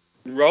I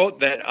wrote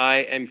that I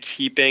am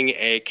keeping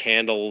a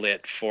candle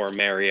lit for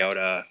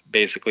Mariota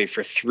basically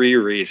for 3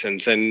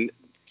 reasons. And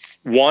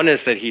one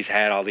is that he's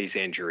had all these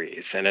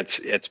injuries, and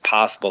it's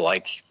possible,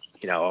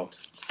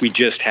 we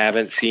just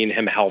haven't seen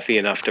him healthy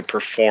enough to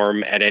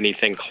perform at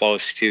anything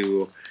close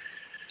to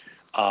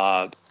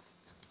the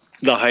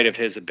height of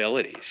his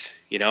abilities.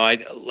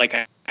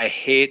 I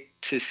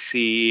hate to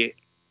see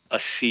a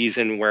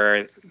season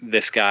where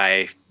this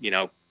guy,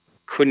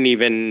 couldn't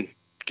even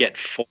get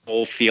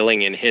full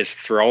feeling in his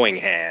throwing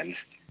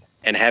hands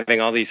and having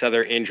all these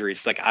other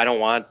injuries. Like, I don't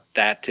want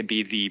that to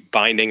be the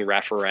binding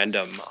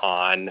referendum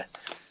on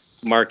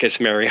Marcus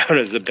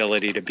Mariota's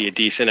ability to be a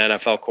decent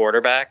NFL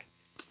quarterback.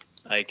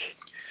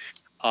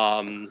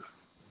 And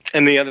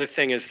the other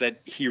thing is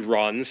that he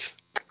runs.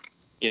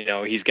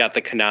 He's got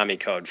the Konami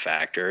code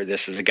factor.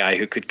 This is a guy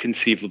who could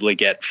conceivably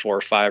get 4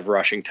 or 5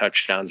 rushing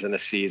touchdowns in a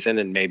season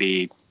and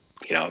maybe,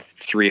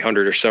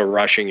 300 or so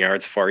rushing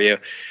yards for you.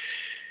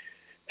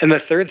 And the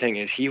third thing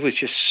is he was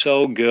just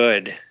so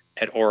good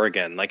at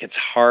Oregon. Like, it's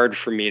hard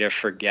for me to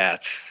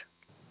forget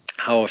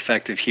how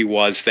effective he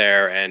was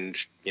there and,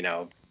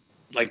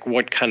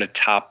 what kind of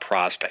top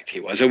prospect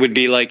he was. It would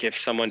be like if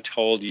someone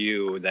told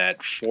you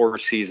that 4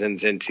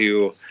 seasons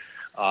into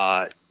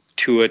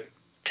Tua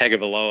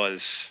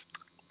Tagovailoa's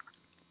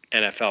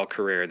NFL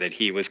career that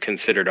he was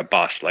considered a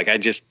bust. Like,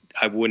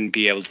 I wouldn't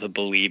be able to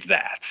believe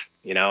that,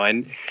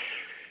 and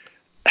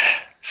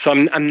so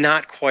I'm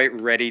not quite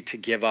ready to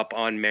give up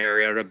on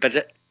Mariota, but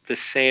at the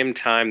same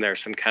time,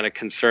 there's some kind of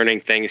concerning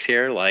things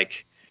here,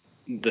 like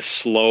the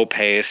slow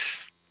pace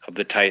of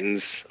the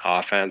Titans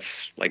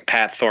offense. Like,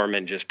 Pat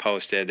Thorman just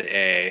posted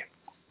a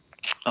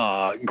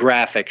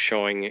graphic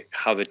showing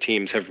how the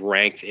teams have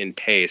ranked in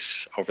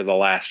pace over the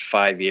last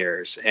 5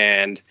 years.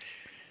 And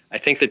I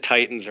think the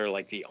Titans are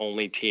like the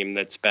only team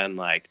that's been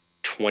like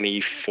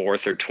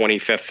 24th or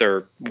 25th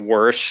or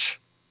worse,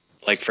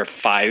 like for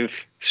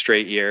 5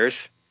 straight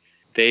years.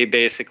 They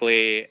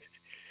basically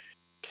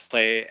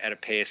play at a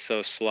pace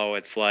so slow,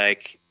 it's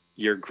like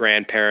your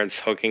grandparents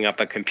hooking up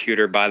a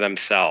computer by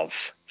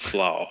themselves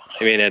slow.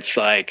 I mean, it's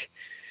like,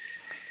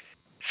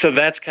 so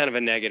that's kind of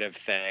a negative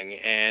thing.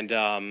 And,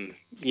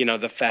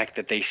 the fact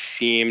that they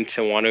seem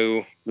to want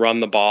to run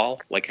the ball,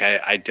 like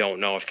I don't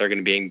know if they're going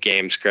to be in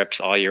game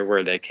scripts all year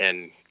where they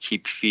can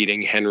keep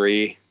feeding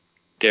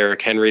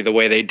Derrick Henry the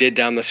way they did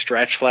down the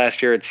stretch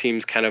last year. It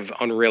seems kind of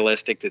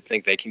unrealistic to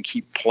think they can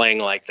keep playing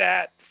like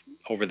that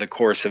over the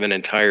course of an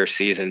entire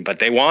season, but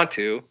they want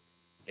to.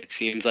 It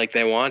seems like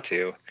they want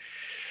to.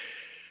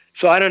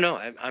 So I don't know.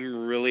 I'm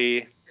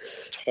really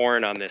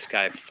torn on this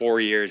guy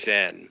 4 years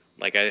in.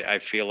 Like, I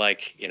feel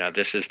like,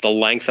 this is the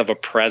length of a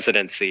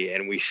presidency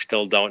and we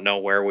still don't know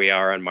where we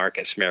are on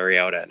Marcus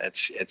Mariota. And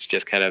it's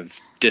just kind of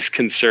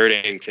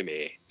disconcerting to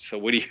me. So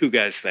what do you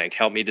guys think?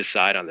 Help me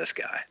decide on this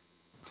guy.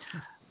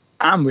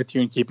 I'm with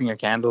you in keeping a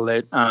candle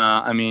lit.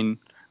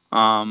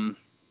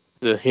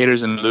 The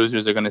haters and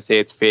losers are going to say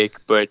it's fake,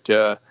 but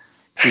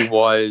he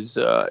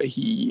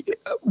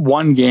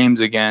won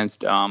games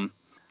against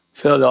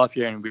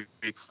Philadelphia in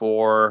week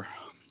 4,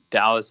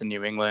 Dallas and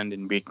New England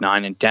in week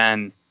 9 and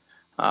 10.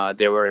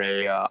 They were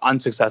a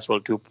unsuccessful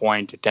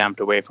 2-point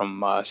attempt away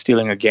from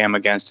stealing a game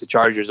against the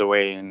Chargers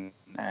away in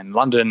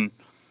London.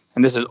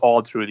 And this is all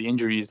through the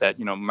injuries that,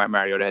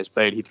 Mariota has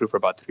played. He threw for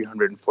about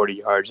 340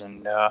 yards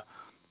and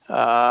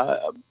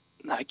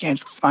I can't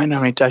find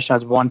how many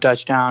touchdowns. 1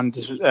 touchdown.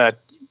 This was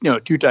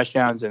 2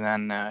 touchdowns, and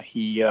then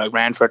he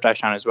ran for a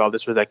touchdown as well.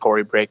 This was that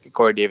Corey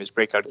Davis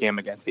breakout game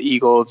against the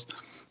Eagles.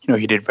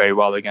 He did very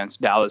well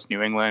against Dallas,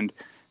 New England,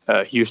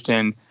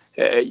 Houston,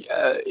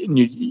 the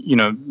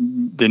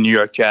New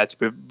York Jets.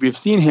 We've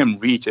seen him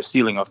reach a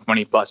ceiling of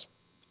 20 plus,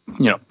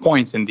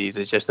 points in these.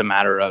 It's just a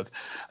matter of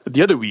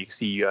the other weeks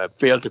he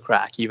failed to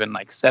crack even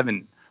like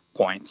 7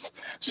 points.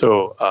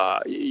 So,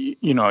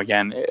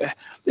 again,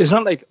 it's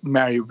not like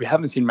we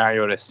haven't seen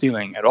Mariota's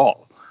ceiling at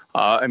all.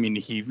 I mean,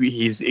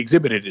 he's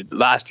exhibited it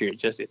last year.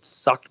 It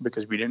sucked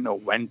because we didn't know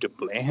when to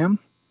play him,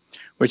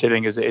 which I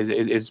think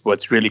is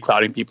what's really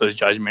clouding people's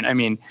judgment. I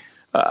mean,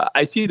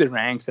 I see the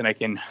ranks and I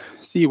can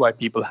see why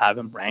people have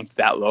him ranked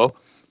that low.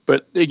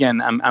 But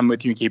again, I'm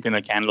with you keeping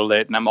a candle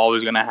lit, and I'm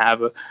always going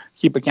to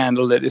keep a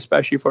candle lit,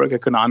 especially for like a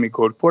Konami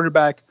code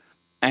quarterback.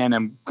 And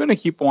I'm going to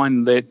keep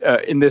one lit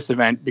in this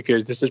event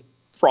because this is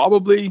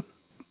probably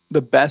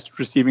the best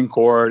receiving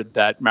core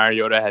that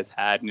Mariota has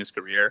had in his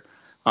career,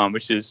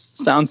 which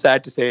sounds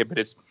sad to say, but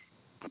it's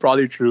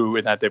probably true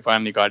in that they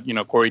finally got,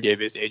 Corey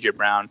Davis, AJ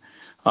Brown,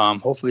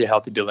 hopefully a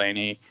healthy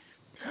Delaney,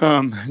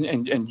 and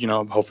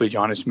hopefully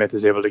Jonnu Smith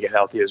is able to get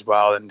healthy as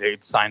well. And they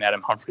signed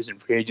Adam Humphries in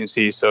free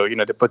agency, so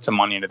they put some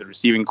money into the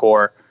receiving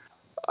core.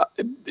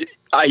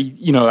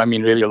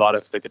 Really a lot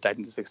of like the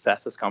Titans'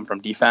 success has come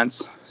from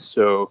defense.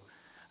 So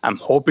I'm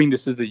hoping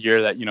this is the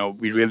year that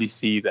we really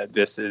see that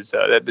this is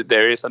that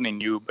there is something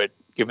new. But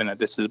given that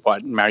this is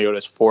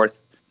Mariota's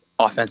fourth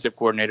offensive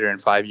coordinator in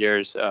 5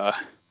 years,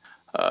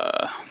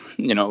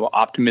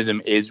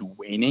 optimism is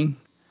waning.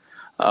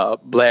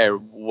 Blair,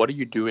 what are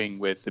you doing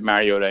with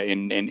Mariota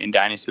in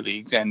dynasty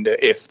leagues? And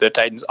if the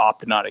Titans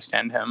opt to not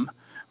extend him,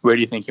 where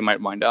do you think he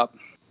might wind up?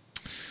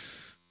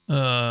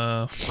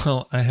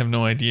 Well, I have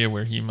no idea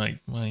where he might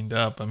wind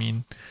up. I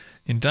mean,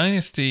 in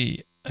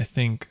dynasty, I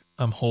think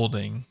I'm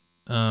holding.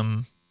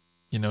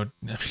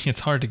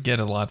 It's hard to get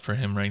a lot for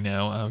him right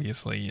now,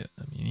 obviously.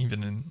 I mean,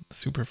 even in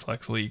super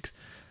flex leagues.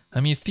 I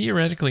mean,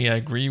 theoretically, I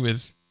agree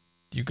with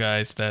you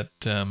guys that,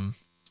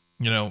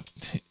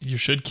 you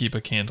should keep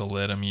a candle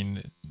lit. I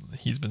mean,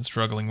 he's been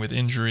struggling with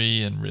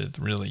injury and with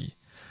really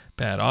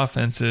bad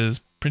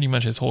offenses pretty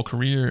much his whole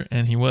career.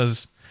 And he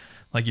was,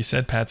 like you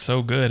said, Pat,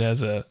 so good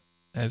as a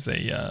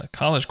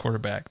college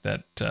quarterback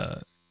that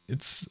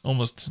it's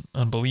almost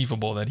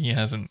unbelievable that he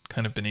hasn't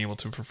kind of been able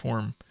to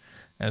perform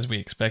as we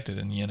expected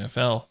in the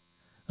NFL.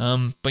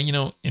 But,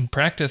 in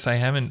practice, I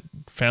haven't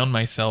found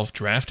myself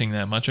drafting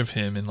that much of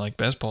him in like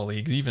best ball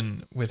leagues,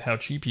 even with how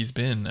cheap he's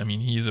been. I mean,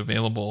 he's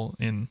available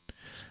in,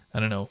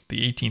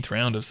 the 18th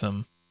round of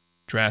some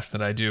drafts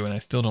that I do, and I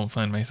still don't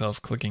find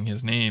myself clicking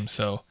his name.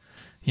 So,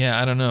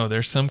 yeah, I don't know.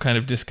 There's some kind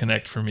of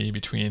disconnect for me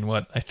between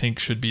what I think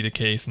should be the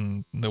case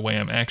and the way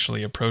I'm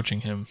actually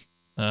approaching him.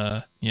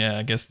 I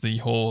guess the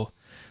whole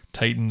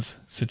Titans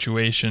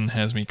situation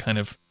has me kind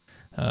of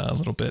a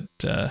little bit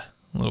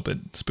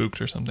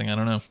spooked or something. I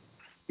don't know.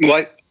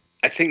 Well,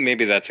 I think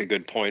maybe that's a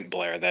good point,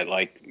 Blair, that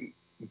like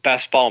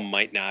best ball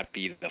might not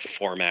be the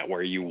format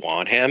where you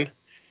want him.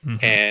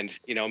 Mm-hmm. And,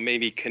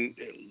 maybe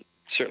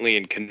certainly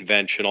in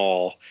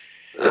conventional,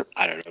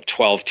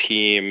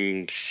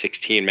 12-team,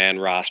 16-man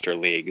roster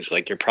leagues,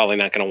 like you're probably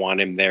not going to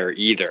want him there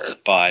either.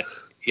 But,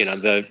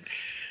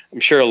 I'm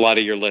sure a lot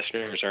of your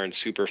listeners are in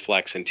super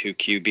flex and 2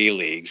 QB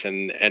leagues.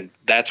 And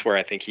that's where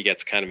I think he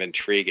gets kind of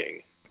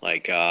intriguing.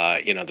 Like,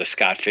 the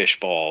Scott Fish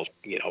Bowl,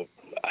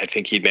 I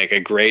think he'd make a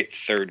great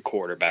third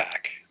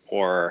quarterback,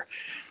 or,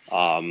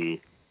 in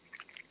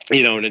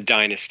a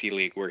dynasty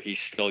league where he's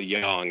still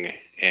young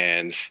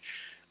and,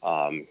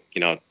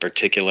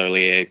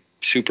 particularly a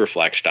super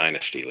flex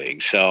dynasty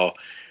league. So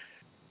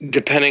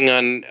depending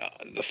on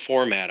the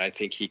format, I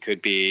think he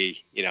could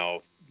be,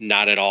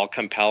 not at all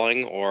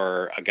compelling,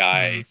 or a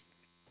guy,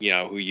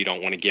 who you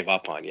don't want to give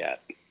up on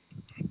yet.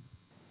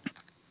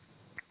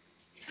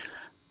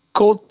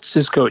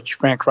 Colts' coach,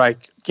 Frank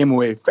Reich, came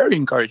away very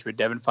encouraged with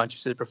Devin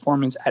Funchess'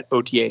 performance at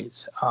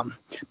OTAs.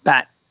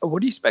 Pat, what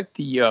do you expect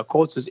the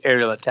Colts'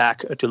 aerial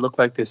attack to look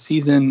like this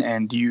season?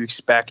 And do you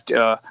expect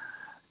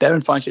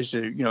Devin Funchess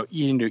to,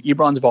 eat into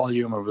Ebron's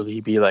volume, or will he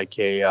be like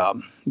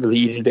will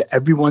he eat into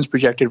everyone's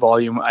projected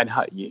volume? And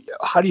how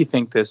do you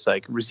think this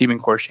receiving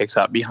core shakes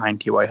out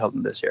behind T.Y.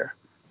 Hilton this year?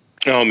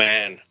 Oh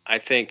man, I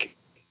think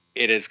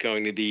it is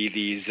going to be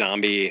the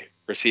zombie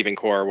receiving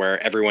core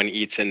where everyone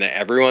eats into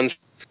everyone's.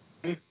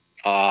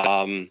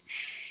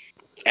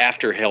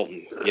 After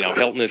Hilton,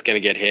 Hilton is going to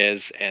get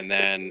his, and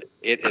then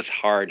it is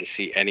hard to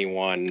see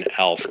anyone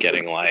else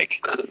getting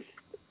like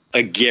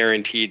a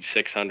guaranteed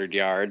 600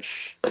 yards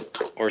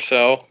or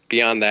so.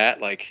 Beyond that,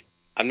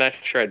 I'm not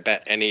sure I'd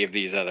bet any of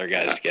these other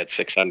guys to get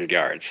 600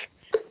 yards.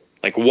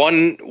 Like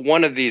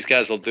one of these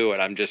guys will do it.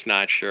 I'm just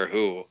not sure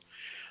who.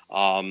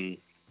 For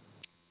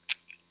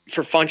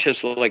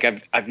Funchess,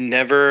 I've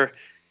never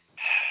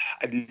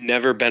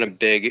been a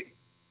big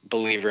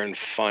believer in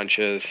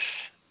Funchess,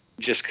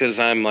 just because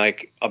I'm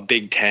like a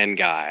Big Ten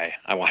guy.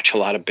 I watch a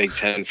lot of Big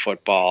Ten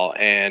football,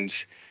 and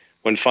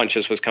when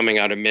Funchess was coming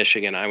out of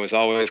Michigan, I was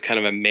always kind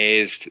of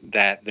amazed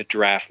that the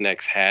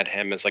Draftniks had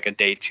him as like a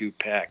day 2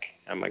 pick.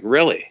 I'm like,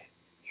 really?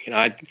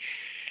 I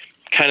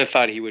kind of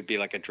thought he would be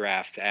like a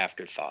draft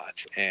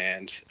afterthought,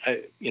 and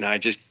I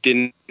just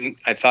didn't.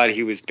 I thought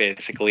he was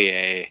basically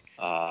a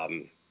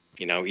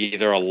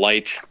either a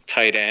light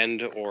tight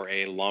end or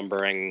a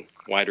lumbering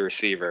wide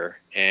receiver.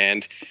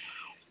 And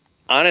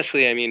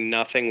honestly, I mean,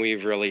 nothing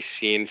we've really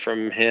seen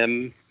from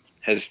him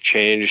has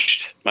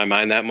changed my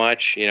mind that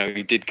much.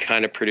 He did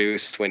kind of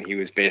produce when he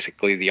was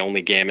basically the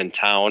only game in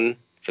town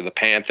for the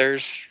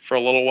Panthers for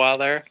a little while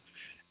there.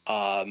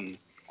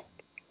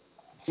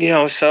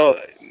 So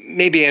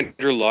maybe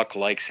Andrew Luck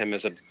likes him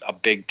as a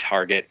big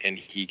target, and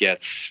he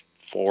gets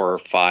 4 or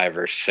 5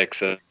 or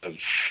 6 of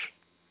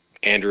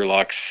Andrew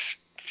Luck's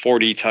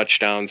 40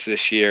 touchdowns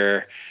this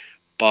year.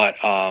 But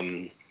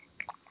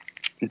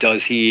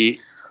does he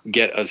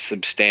get a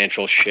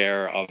substantial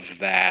share of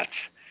that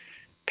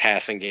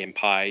passing game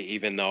pie,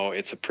 even though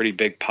it's a pretty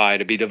big pie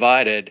to be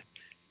divided?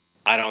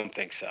 I don't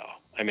think so.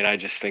 I mean, I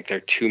just think there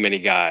are too many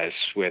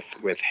guys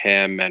with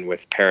him and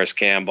with Paris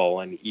Campbell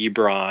and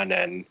Ebron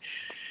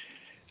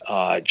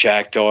and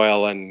Jack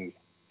Doyle, and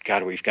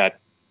God, we've got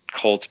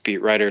Colts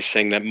beat writers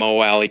saying that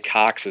Mo Alley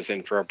Cox is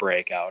in for a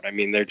breakout. I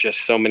mean, there are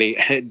just so many.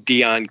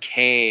 Deion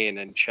Kane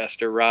and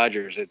Chester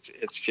Rogers.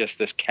 It's just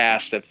this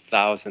cast of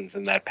thousands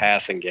in that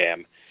passing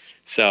game.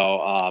 So,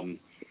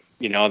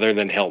 other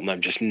than Hilton,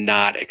 I'm just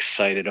not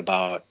excited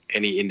about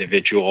any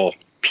individual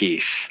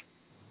piece.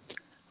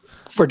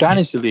 For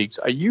Dynasty Leagues,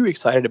 are you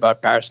excited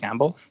about Paris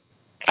Campbell?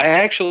 I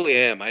actually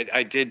am.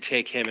 I did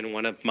take him in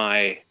one of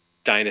my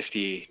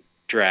Dynasty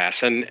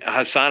drafts. And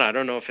Hassan, I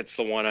don't know if it's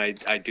the one I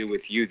do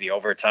with you, the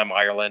Overtime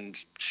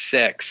Ireland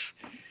 6.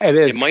 It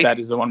is. That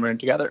is the one we're in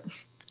together.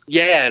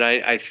 Yeah, and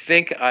I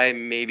think I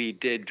maybe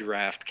did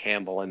draft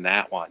Campbell in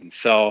that one.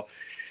 So,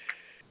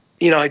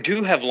 I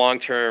do have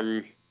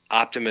long-term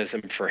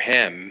optimism for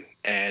him.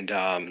 And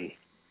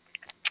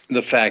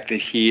the fact that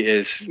he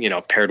is,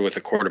 paired with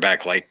a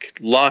quarterback like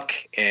Luck,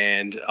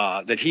 and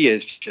that he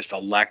is just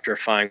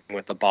electrifying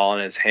with the ball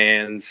in his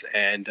hands.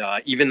 And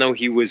even though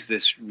he was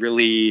this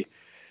really,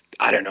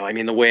 I don't know, I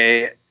mean, the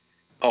way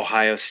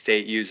Ohio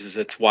State uses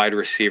its wide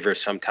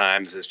receivers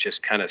sometimes is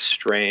just kind of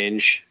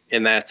strange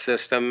in that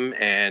system.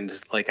 And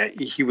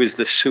he was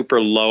the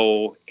super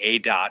low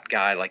ADOT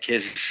guy. Like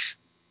his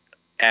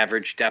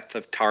average depth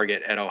of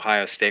target at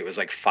Ohio State was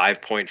like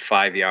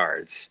 5.5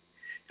 yards.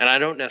 And I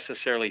don't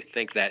necessarily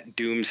think that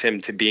dooms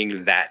him to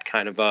being that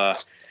kind of a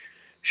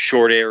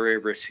short area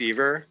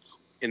receiver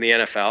in the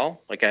NFL.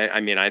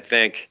 I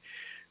think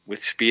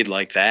with speed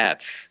like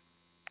that,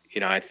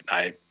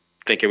 I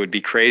think it would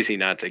be crazy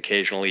not to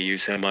occasionally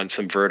use him on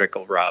some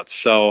vertical routes.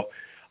 So,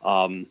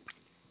 I'm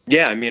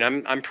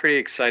pretty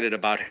excited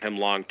about him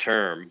long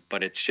term,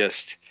 but it's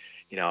just,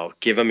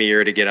 give him a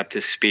year to get up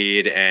to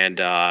speed and,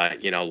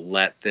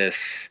 let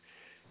this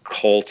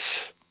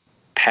Colts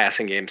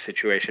passing game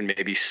situation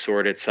maybe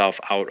sort itself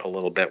out a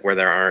little bit where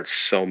there aren't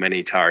so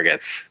many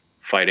targets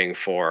fighting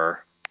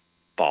for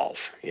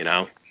balls,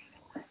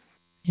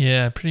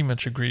 Yeah, I pretty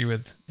much agree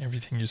with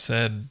everything you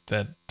said,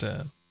 that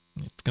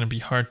it's going to be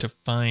hard to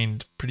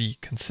find pretty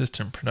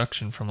consistent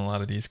production from a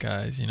lot of these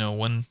guys.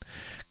 One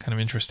kind of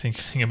interesting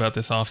thing about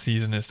this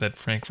offseason is that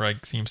Frank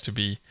Reich seems to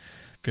be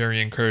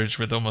very encouraged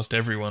with almost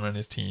everyone on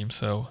his team.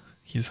 So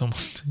he's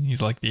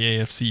like the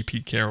AFC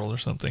Pete Carroll or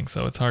something.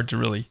 So it's hard to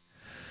really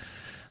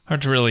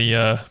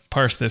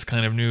parse this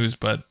kind of news.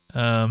 But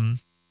do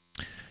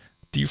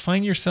you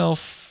find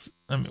yourself,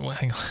 I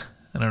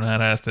don't know how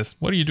to ask this.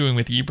 What are you doing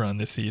with Ebron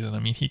this season? I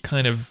mean, he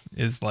kind of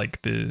is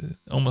like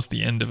almost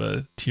the end of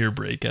a tier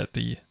break at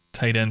the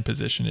tight end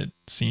position, it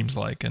seems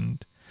like,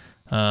 and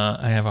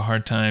I have a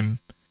hard time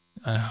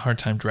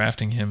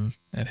drafting him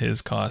at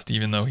his cost,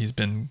 even though he's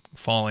been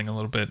falling a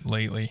little bit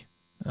lately.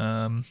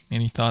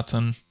 Any thoughts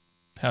on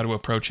how to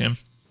approach him?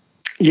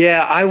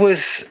 Yeah, I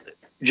was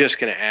just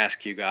going to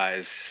ask you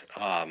guys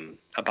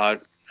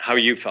about how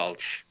you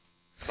felt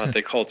about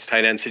the Colts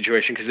tight end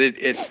situation, because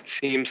it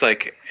seems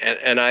like,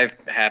 and I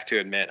have to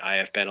admit, I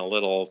have been a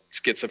little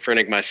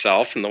schizophrenic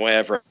myself in the way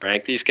I've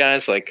ranked these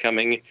guys. Like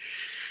coming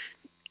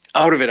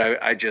out of it,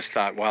 I just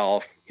thought,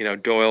 well,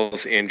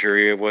 Doyle's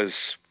injury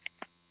was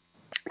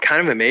kind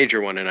of a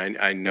major one, and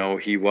I know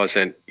he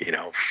wasn't,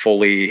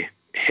 fully.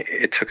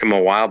 It took him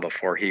a while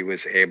before he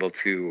was able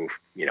to,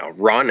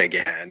 run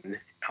again.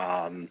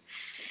 So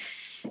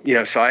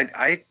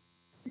I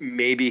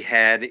maybe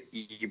had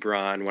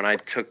Ebron when I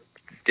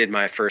did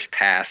my first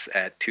pass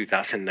at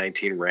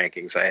 2019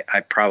 rankings. I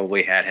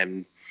probably had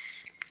him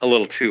a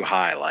little too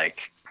high,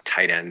 like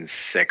tight end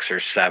 6 or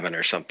 7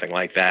 or something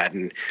like that,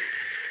 and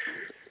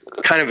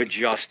kind of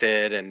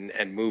adjusted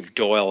and moved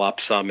Doyle up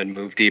some and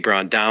moved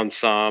Ebron down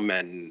some.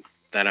 And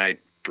then I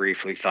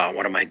briefly thought,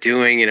 what am I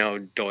doing?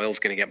 Doyle's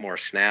going to get more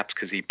snaps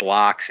because he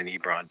blocks and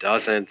Ebron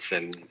doesn't.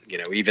 And,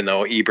 even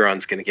though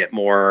Ebron's going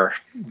to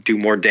do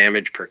more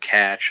damage per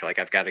catch, like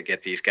I've got to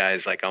get these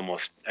guys like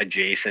almost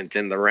adjacent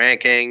in the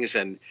rankings.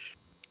 And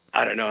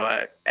I don't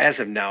know, as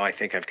of now, I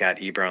think I've got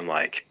Ebron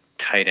like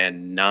tight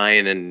end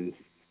 9 and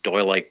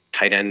Doyle like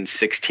tight end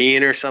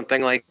 16 or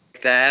something like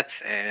that.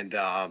 And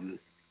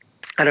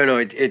I don't know,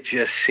 it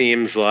just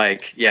seems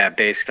like,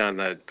 based on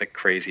the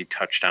crazy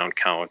touchdown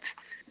count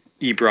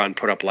Ebron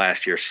put up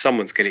last year,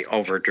 someone's going to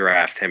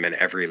overdraft him in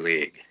every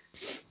league.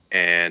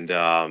 And,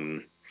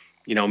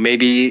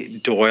 maybe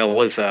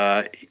Doyle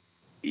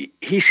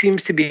he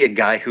seems to be a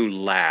guy who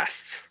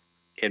lasts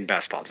in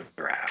best ball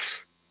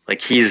drafts.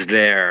 Like he's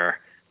there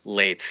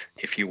late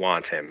if you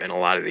want him in a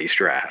lot of these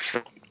drafts.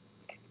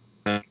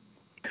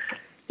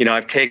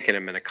 I've taken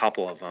him in a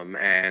couple of them,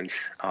 and,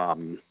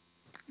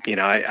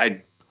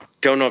 I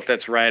don't know if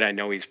that's right. I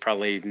know he's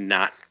probably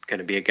not going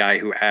to be a guy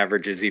who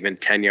averages even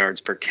 10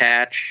 yards per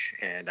catch,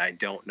 and I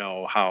don't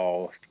know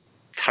how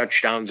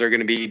touchdowns are going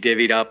to be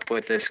divvied up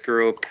with this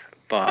group.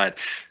 But,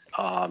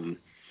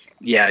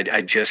 yeah,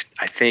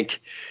 I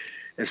think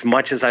as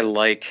much as I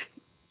like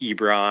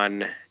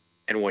Ebron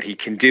and what he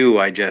can do,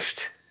 I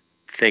just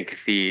think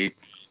the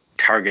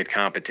target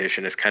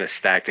competition is kind of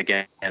stacked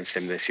against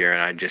him this year,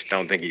 and I just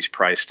don't think he's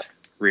priced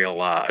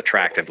real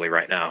attractively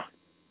right now.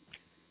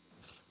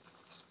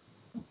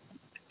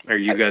 Are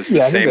you guys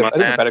the same on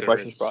that? I think the better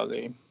question is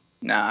probably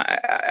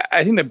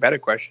I think the better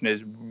question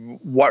is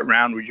what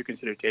round would you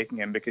consider taking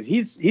him, because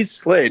he's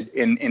slid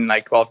in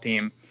like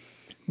 12-team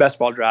best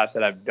ball drafts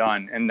that I've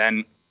done, and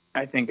then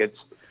I think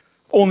it's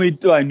only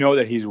till I know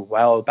that he's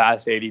well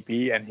past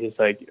ADP and he's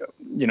like,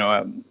 you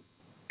know,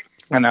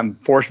 and I'm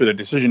forced with a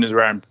decision is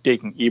where I'm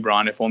taking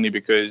Ebron, if only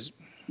because,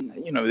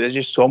 you know, there's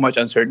just so much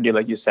uncertainty,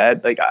 like you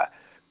said. Like,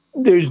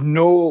 there's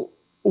no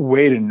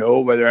way to know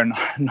whether or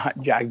not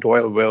Jack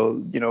Doyle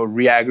will, you know,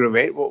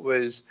 re-aggravate what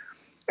was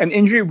an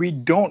injury we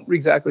don't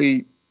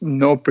exactly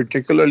know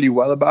particularly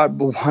well about,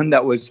 but one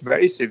that was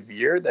very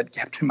severe that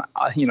kept him,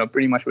 you know,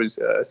 pretty much was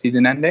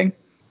season-ending.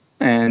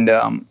 And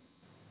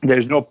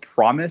there's no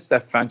promise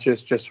that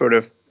Funchess just sort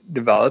of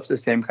develops the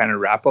same kind of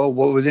rapport.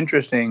 What was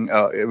interesting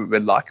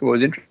with Luck, what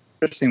was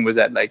interesting was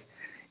that, like,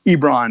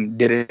 Ebron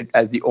did it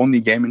as the only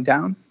game in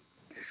town.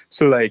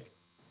 So, like,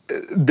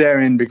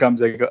 therein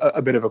becomes like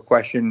a bit of a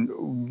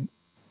question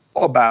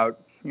about,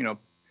 you know,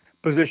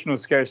 positional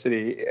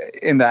scarcity,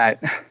 in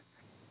that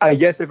I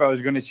guess if I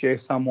was going to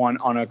chase someone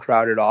on a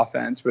crowded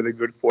offense with a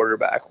good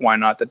quarterback, why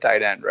not the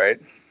tight end,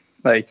 right?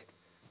 Like,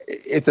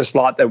 it's a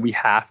slot that we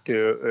have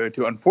to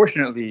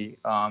unfortunately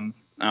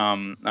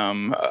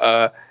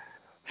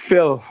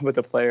fill with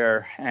a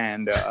player,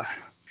 and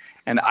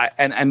I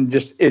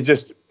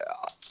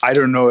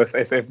don't know if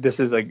this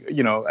is like,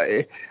 you know,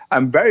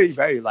 I'm very,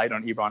 very light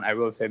on Ebron. I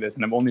will say this,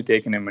 and I've only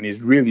taken him when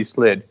he's really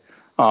slid.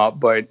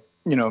 But,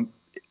 you know,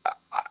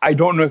 I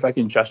don't know if I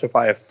can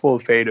justify a full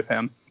fade of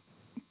him,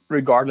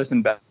 regardless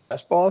in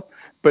best ball.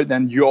 But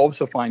then you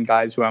also find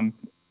guys who I'm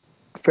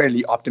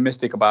fairly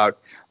optimistic about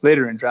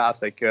later in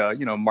drafts, like,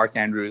 you know, Mark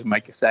Andrews,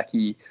 Mike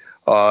Gesicki,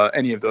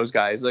 any of those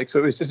guys. Like,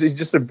 so it's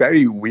just a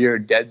very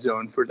weird dead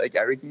zone for like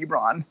Eric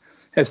Ebron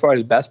as far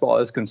as best ball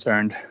is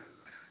concerned.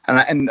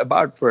 And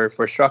about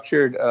for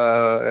structured,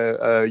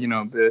 you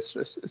know,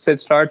 sit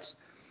starts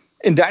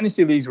in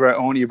dynasty leagues where I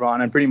own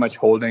Ebron, I'm pretty much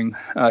holding.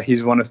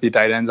 He's one of the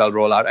tight ends I'll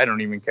roll out. I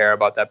don't even care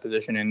about that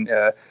position in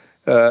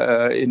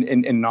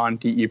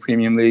non-TE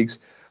premium leagues.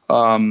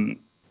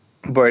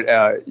 But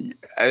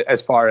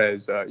as far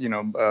as you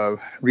know,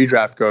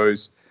 redraft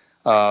goes,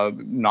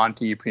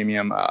 non-TE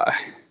premium,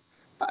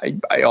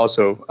 I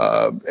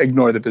also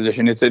ignore the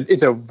position. It's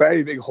a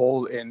very big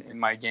hole in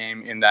my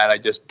game, in that I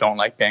just don't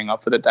like paying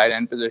up for the tight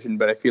end position.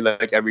 But I feel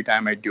like every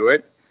time I do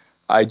it,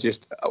 I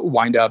just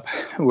wind up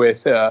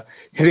with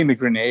hitting the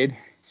grenade,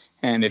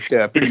 and it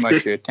pretty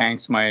much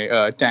tanks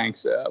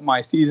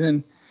my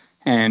season.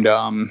 And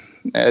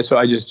so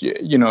I just,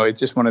 you know, it's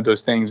just one of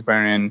those things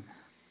wherein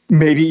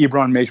maybe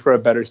Ebron makes for a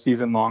better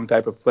season-long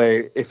type of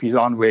play if he's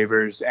on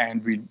waivers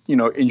and we, you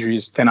know,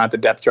 injuries thin out the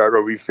depth chart,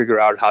 or we figure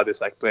out how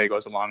this like play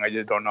goes along. I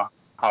just don't know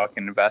how I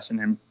can invest in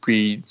him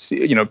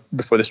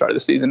before the start of the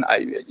season.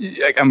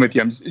 I'm with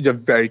you. I'm just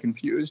very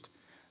confused.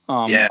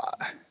 Yeah.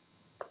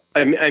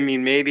 I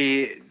mean,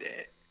 maybe,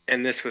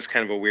 and this was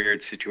kind of a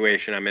weird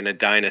situation. I'm in a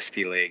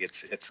dynasty league.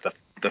 It's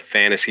the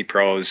Fantasy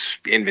Pros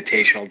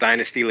Invitational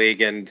Dynasty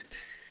League, and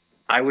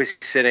I was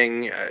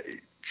sitting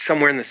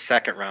somewhere in the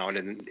second round,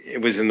 and it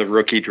was in the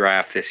rookie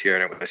draft this year,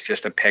 and it was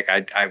just a pick.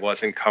 I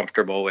wasn't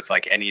comfortable with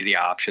like any of the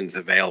options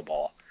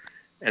available,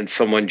 and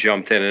someone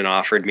jumped in and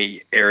offered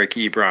me Eric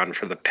Ebron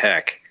for the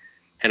pick,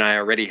 and I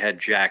already had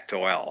Jack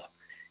Doyle,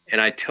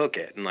 and I took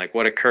it. And like,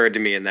 what occurred to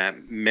me in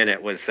that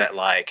minute was that,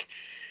 like,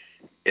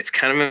 it's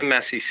kind of a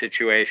messy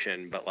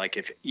situation, but like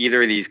if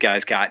either of these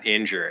guys got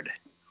injured,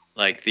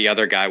 like the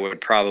other guy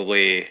would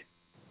probably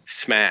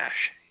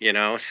smash, you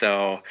know?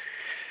 So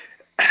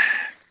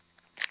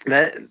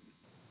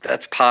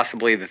that's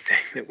possibly the thing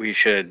that we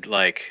should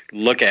like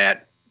look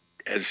at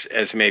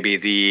as maybe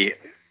the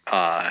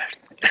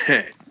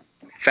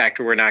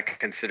factor we're not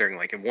considering.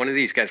 Like, if one of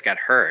these guys got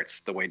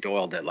hurt the way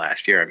Doyle did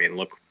last year, I mean,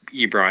 look,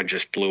 Ebron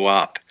just blew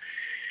up.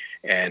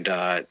 And,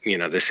 you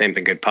know, the same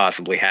thing could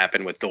possibly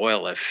happen with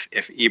Doyle if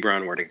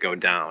Ebron were to go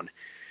down.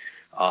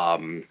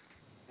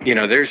 You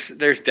know,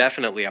 there's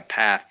definitely a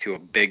path to a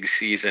big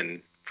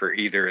season for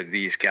either of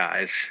these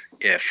guys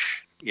if,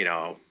 you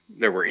know,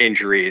 there were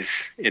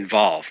injuries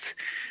involved.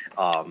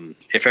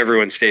 If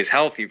everyone stays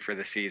healthy for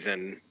the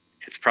season,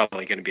 it's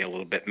probably going to be a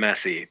little bit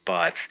messy.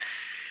 But,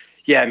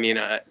 yeah, I mean,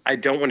 I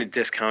don't want to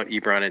discount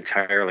Ebron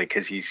entirely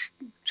because he's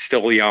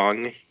still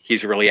young.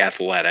 He's really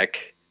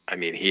athletic. I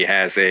mean, he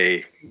has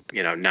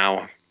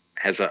now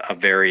has a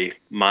very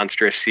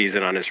monstrous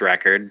season on his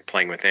record,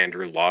 playing with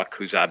Andrew Luck,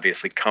 who's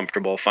obviously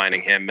comfortable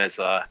finding him as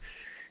an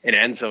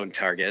end zone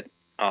target.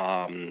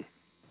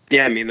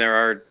 Yeah, I mean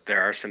there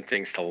are some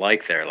things to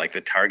like there. Like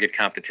the target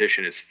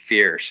competition is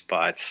fierce,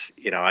 but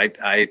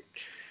I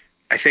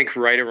think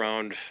right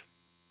around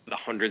the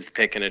 100th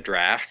pick in a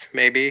draft,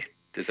 maybe.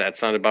 Does that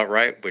sound about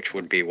right? Which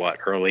would be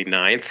early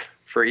 9th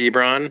for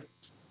Ebron?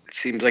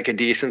 Seems like a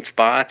decent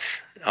spot.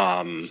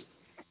 Because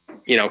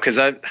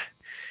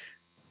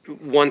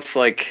once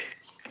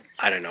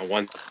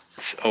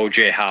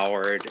OJ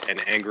Howard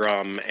and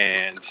Ingram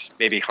and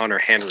maybe Hunter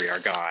Henry are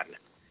gone,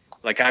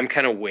 I'm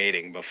kind of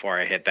waiting before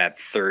I hit that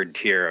third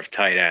tier of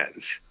tight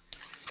ends.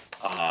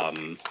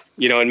 And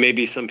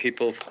maybe some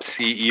people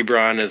see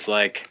Ebron as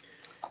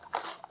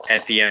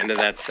at the end of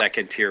that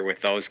second tier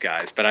with those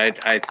guys, but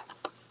I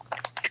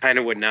kind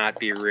of would not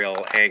be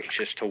real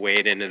anxious to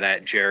wade into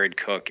that Jared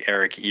Cook,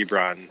 Eric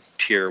Ebron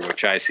tier,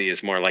 which I see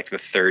as more like the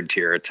third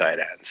tier of tight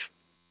ends.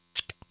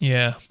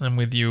 Yeah, I'm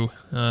with you.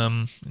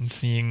 And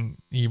seeing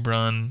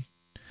Ebron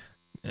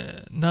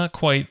not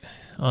quite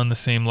on the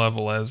same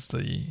level as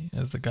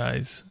the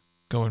guys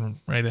going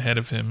right ahead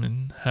of him,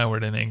 and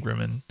Howard and Ingram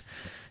and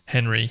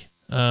Henry.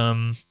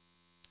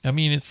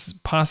 It's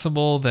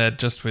possible that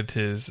just with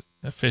his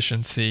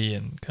efficiency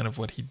and kind of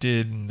what he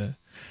did in the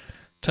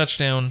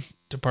touchdown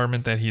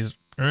department that he's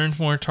earned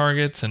more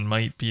targets and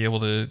might be able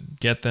to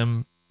get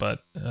them,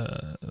 but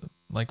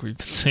like we've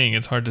been saying,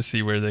 it's hard to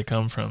see where they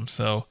come from.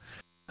 So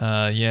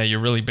you're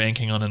really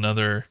banking on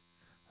another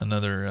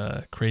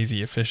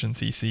crazy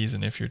efficiency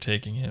season if you're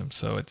taking him.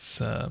 So it's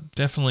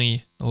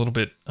definitely a little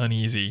bit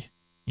uneasy,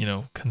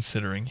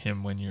 considering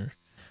him when you're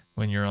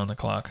on the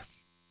clock.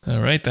 All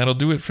right, that'll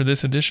do it for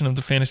this edition of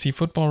the Fantasy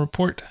Football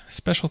Report.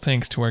 Special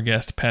thanks to our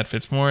guest, Pat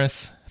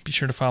Fitzmaurice. Be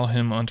sure to follow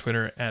him on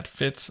Twitter at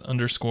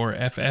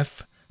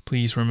 @Fitz_FF.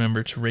 Please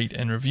remember to rate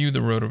and review the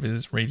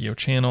RotoViz radio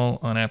channel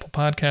on Apple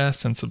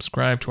Podcasts and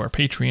subscribe to our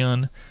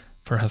Patreon.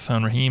 For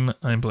Hassan Rahim,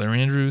 I'm Blair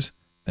Andrews.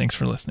 Thanks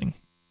for listening.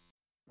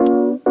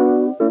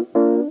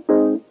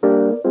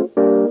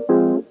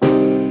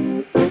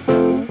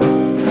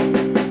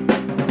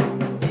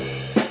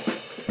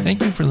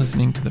 Thank you for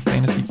listening to the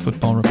Fantasy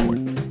Football Report.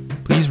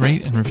 Please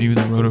rate and review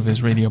the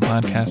RotoViz Radio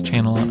podcast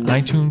channel on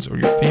iTunes or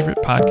your favorite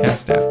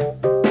podcast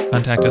app.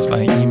 Contact us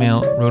via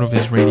email,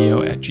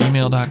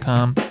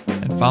 rotovizradio@gmail.com,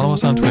 and follow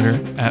us on Twitter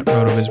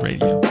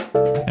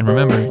 @rotovizradio. And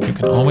remember, you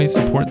can always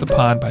support the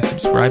pod by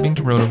subscribing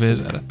to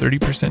RotoViz at a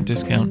 30%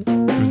 discount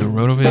through the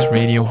RotoViz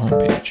Radio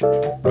homepage,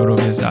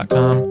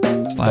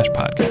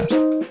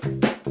 rotoviz.com/podcast.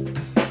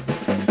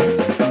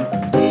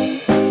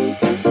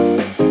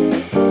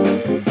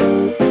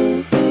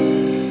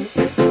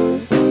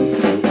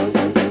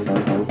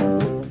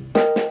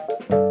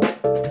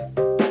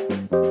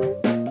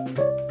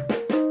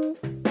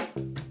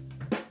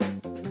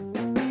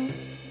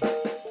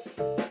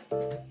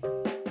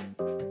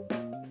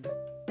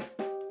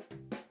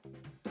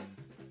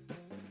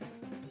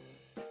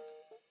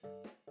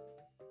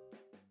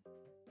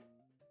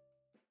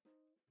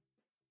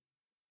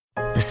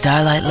 The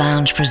Starlight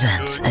Lounge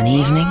presents An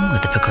Evening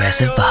with the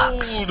Progressive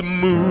Box. Old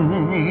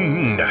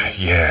moon,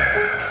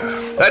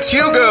 yeah. That's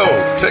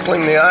Hugo,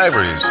 tickling the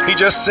ivories. He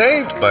just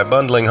saved by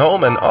bundling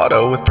home and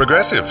auto with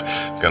Progressive.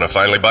 Gonna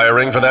finally buy a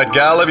ring for that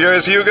gal of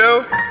yours,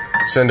 Hugo?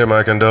 Send her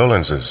my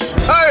condolences.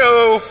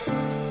 Hi-oh!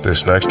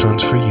 This next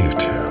one's for you,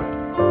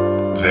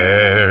 too.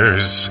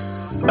 There's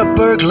a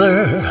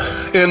burglar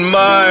in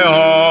my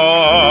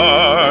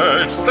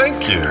heart.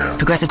 Thank you.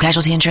 Progressive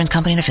Casualty Insurance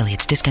Company and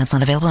Affiliates. Discounts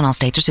not available in all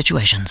states or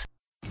situations.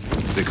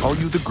 They call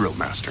you the Grill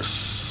Master.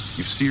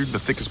 You've seared the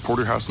thickest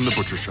porterhouse in the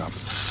butcher shop.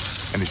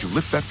 And as you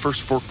lift that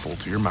first forkful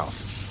to your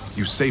mouth,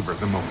 you savor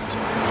the moment.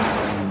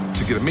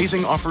 To get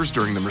amazing offers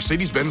during the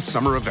Mercedes-Benz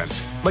summer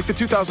event, like the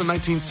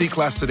 2019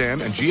 C-Class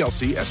sedan and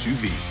GLC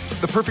SUV,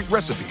 the perfect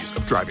recipes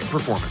of driving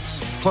performance.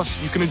 Plus,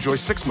 you can enjoy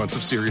 6 months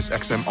of Sirius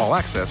XM All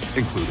Access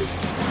included.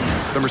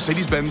 The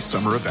Mercedes-Benz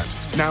summer event,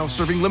 now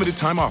serving limited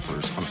time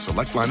offers on a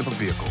select lineup of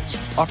vehicles.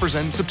 Offers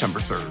end September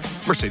 3rd.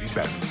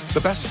 Mercedes-Benz,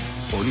 the best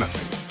or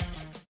nothing.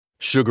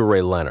 Sugar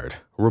Ray Leonard,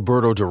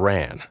 Roberto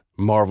Duran,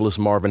 Marvelous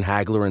Marvin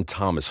Hagler, and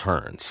Thomas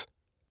Hearns.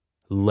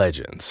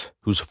 Legends,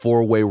 whose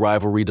four-way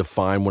rivalry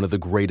defined one of the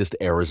greatest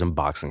eras in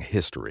boxing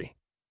history.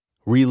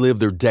 Relive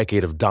their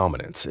decade of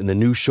dominance in the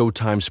new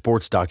Showtime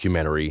sports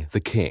documentary,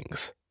 The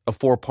Kings, a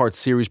 4-part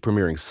series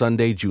premiering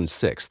Sunday, June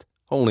 6th,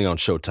 only on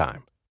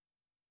Showtime.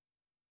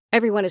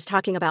 Everyone is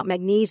talking about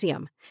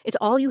magnesium. It's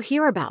all you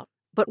hear about.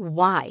 But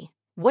why?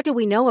 What do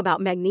we know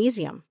about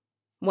magnesium?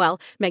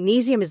 Well,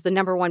 magnesium is the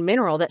 #1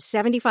 mineral that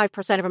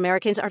 75% of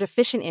Americans are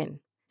deficient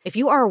in. If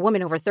you are a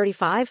woman over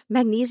 35,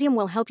 magnesium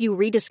will help you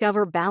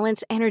rediscover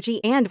balance,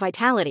 energy, and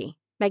vitality.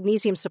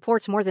 Magnesium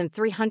supports more than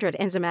 300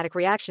 enzymatic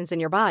reactions in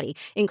your body,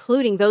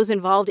 including those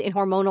involved in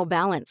hormonal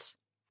balance.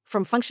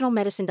 From functional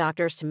medicine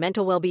doctors to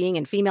mental well-being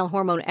and female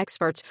hormone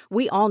experts,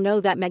 we all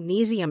know that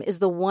magnesium is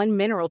the one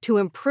mineral to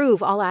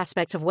improve all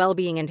aspects of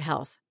well-being and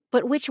health.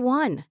 But which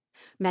one?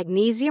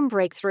 Magnesium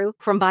Breakthrough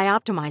from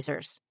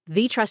Bioptimizers,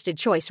 the trusted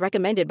choice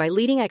recommended by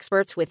leading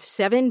experts with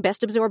 7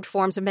 best-absorbed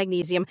forms of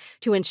magnesium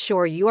to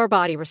ensure your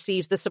body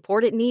receives the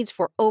support it needs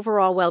for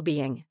overall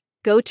well-being.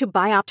 Go to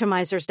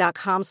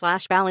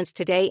bioptimizers.com/balance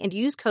today and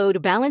use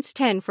code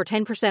BALANCE10 for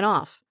 10%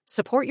 off.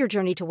 Support your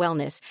journey to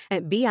wellness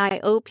at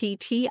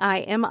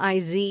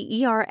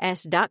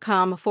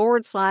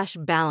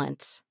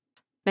bioptimizers.com/balance.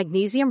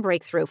 Magnesium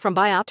Breakthrough from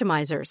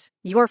Bioptimizers,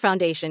 your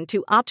foundation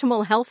to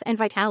optimal health and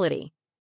vitality.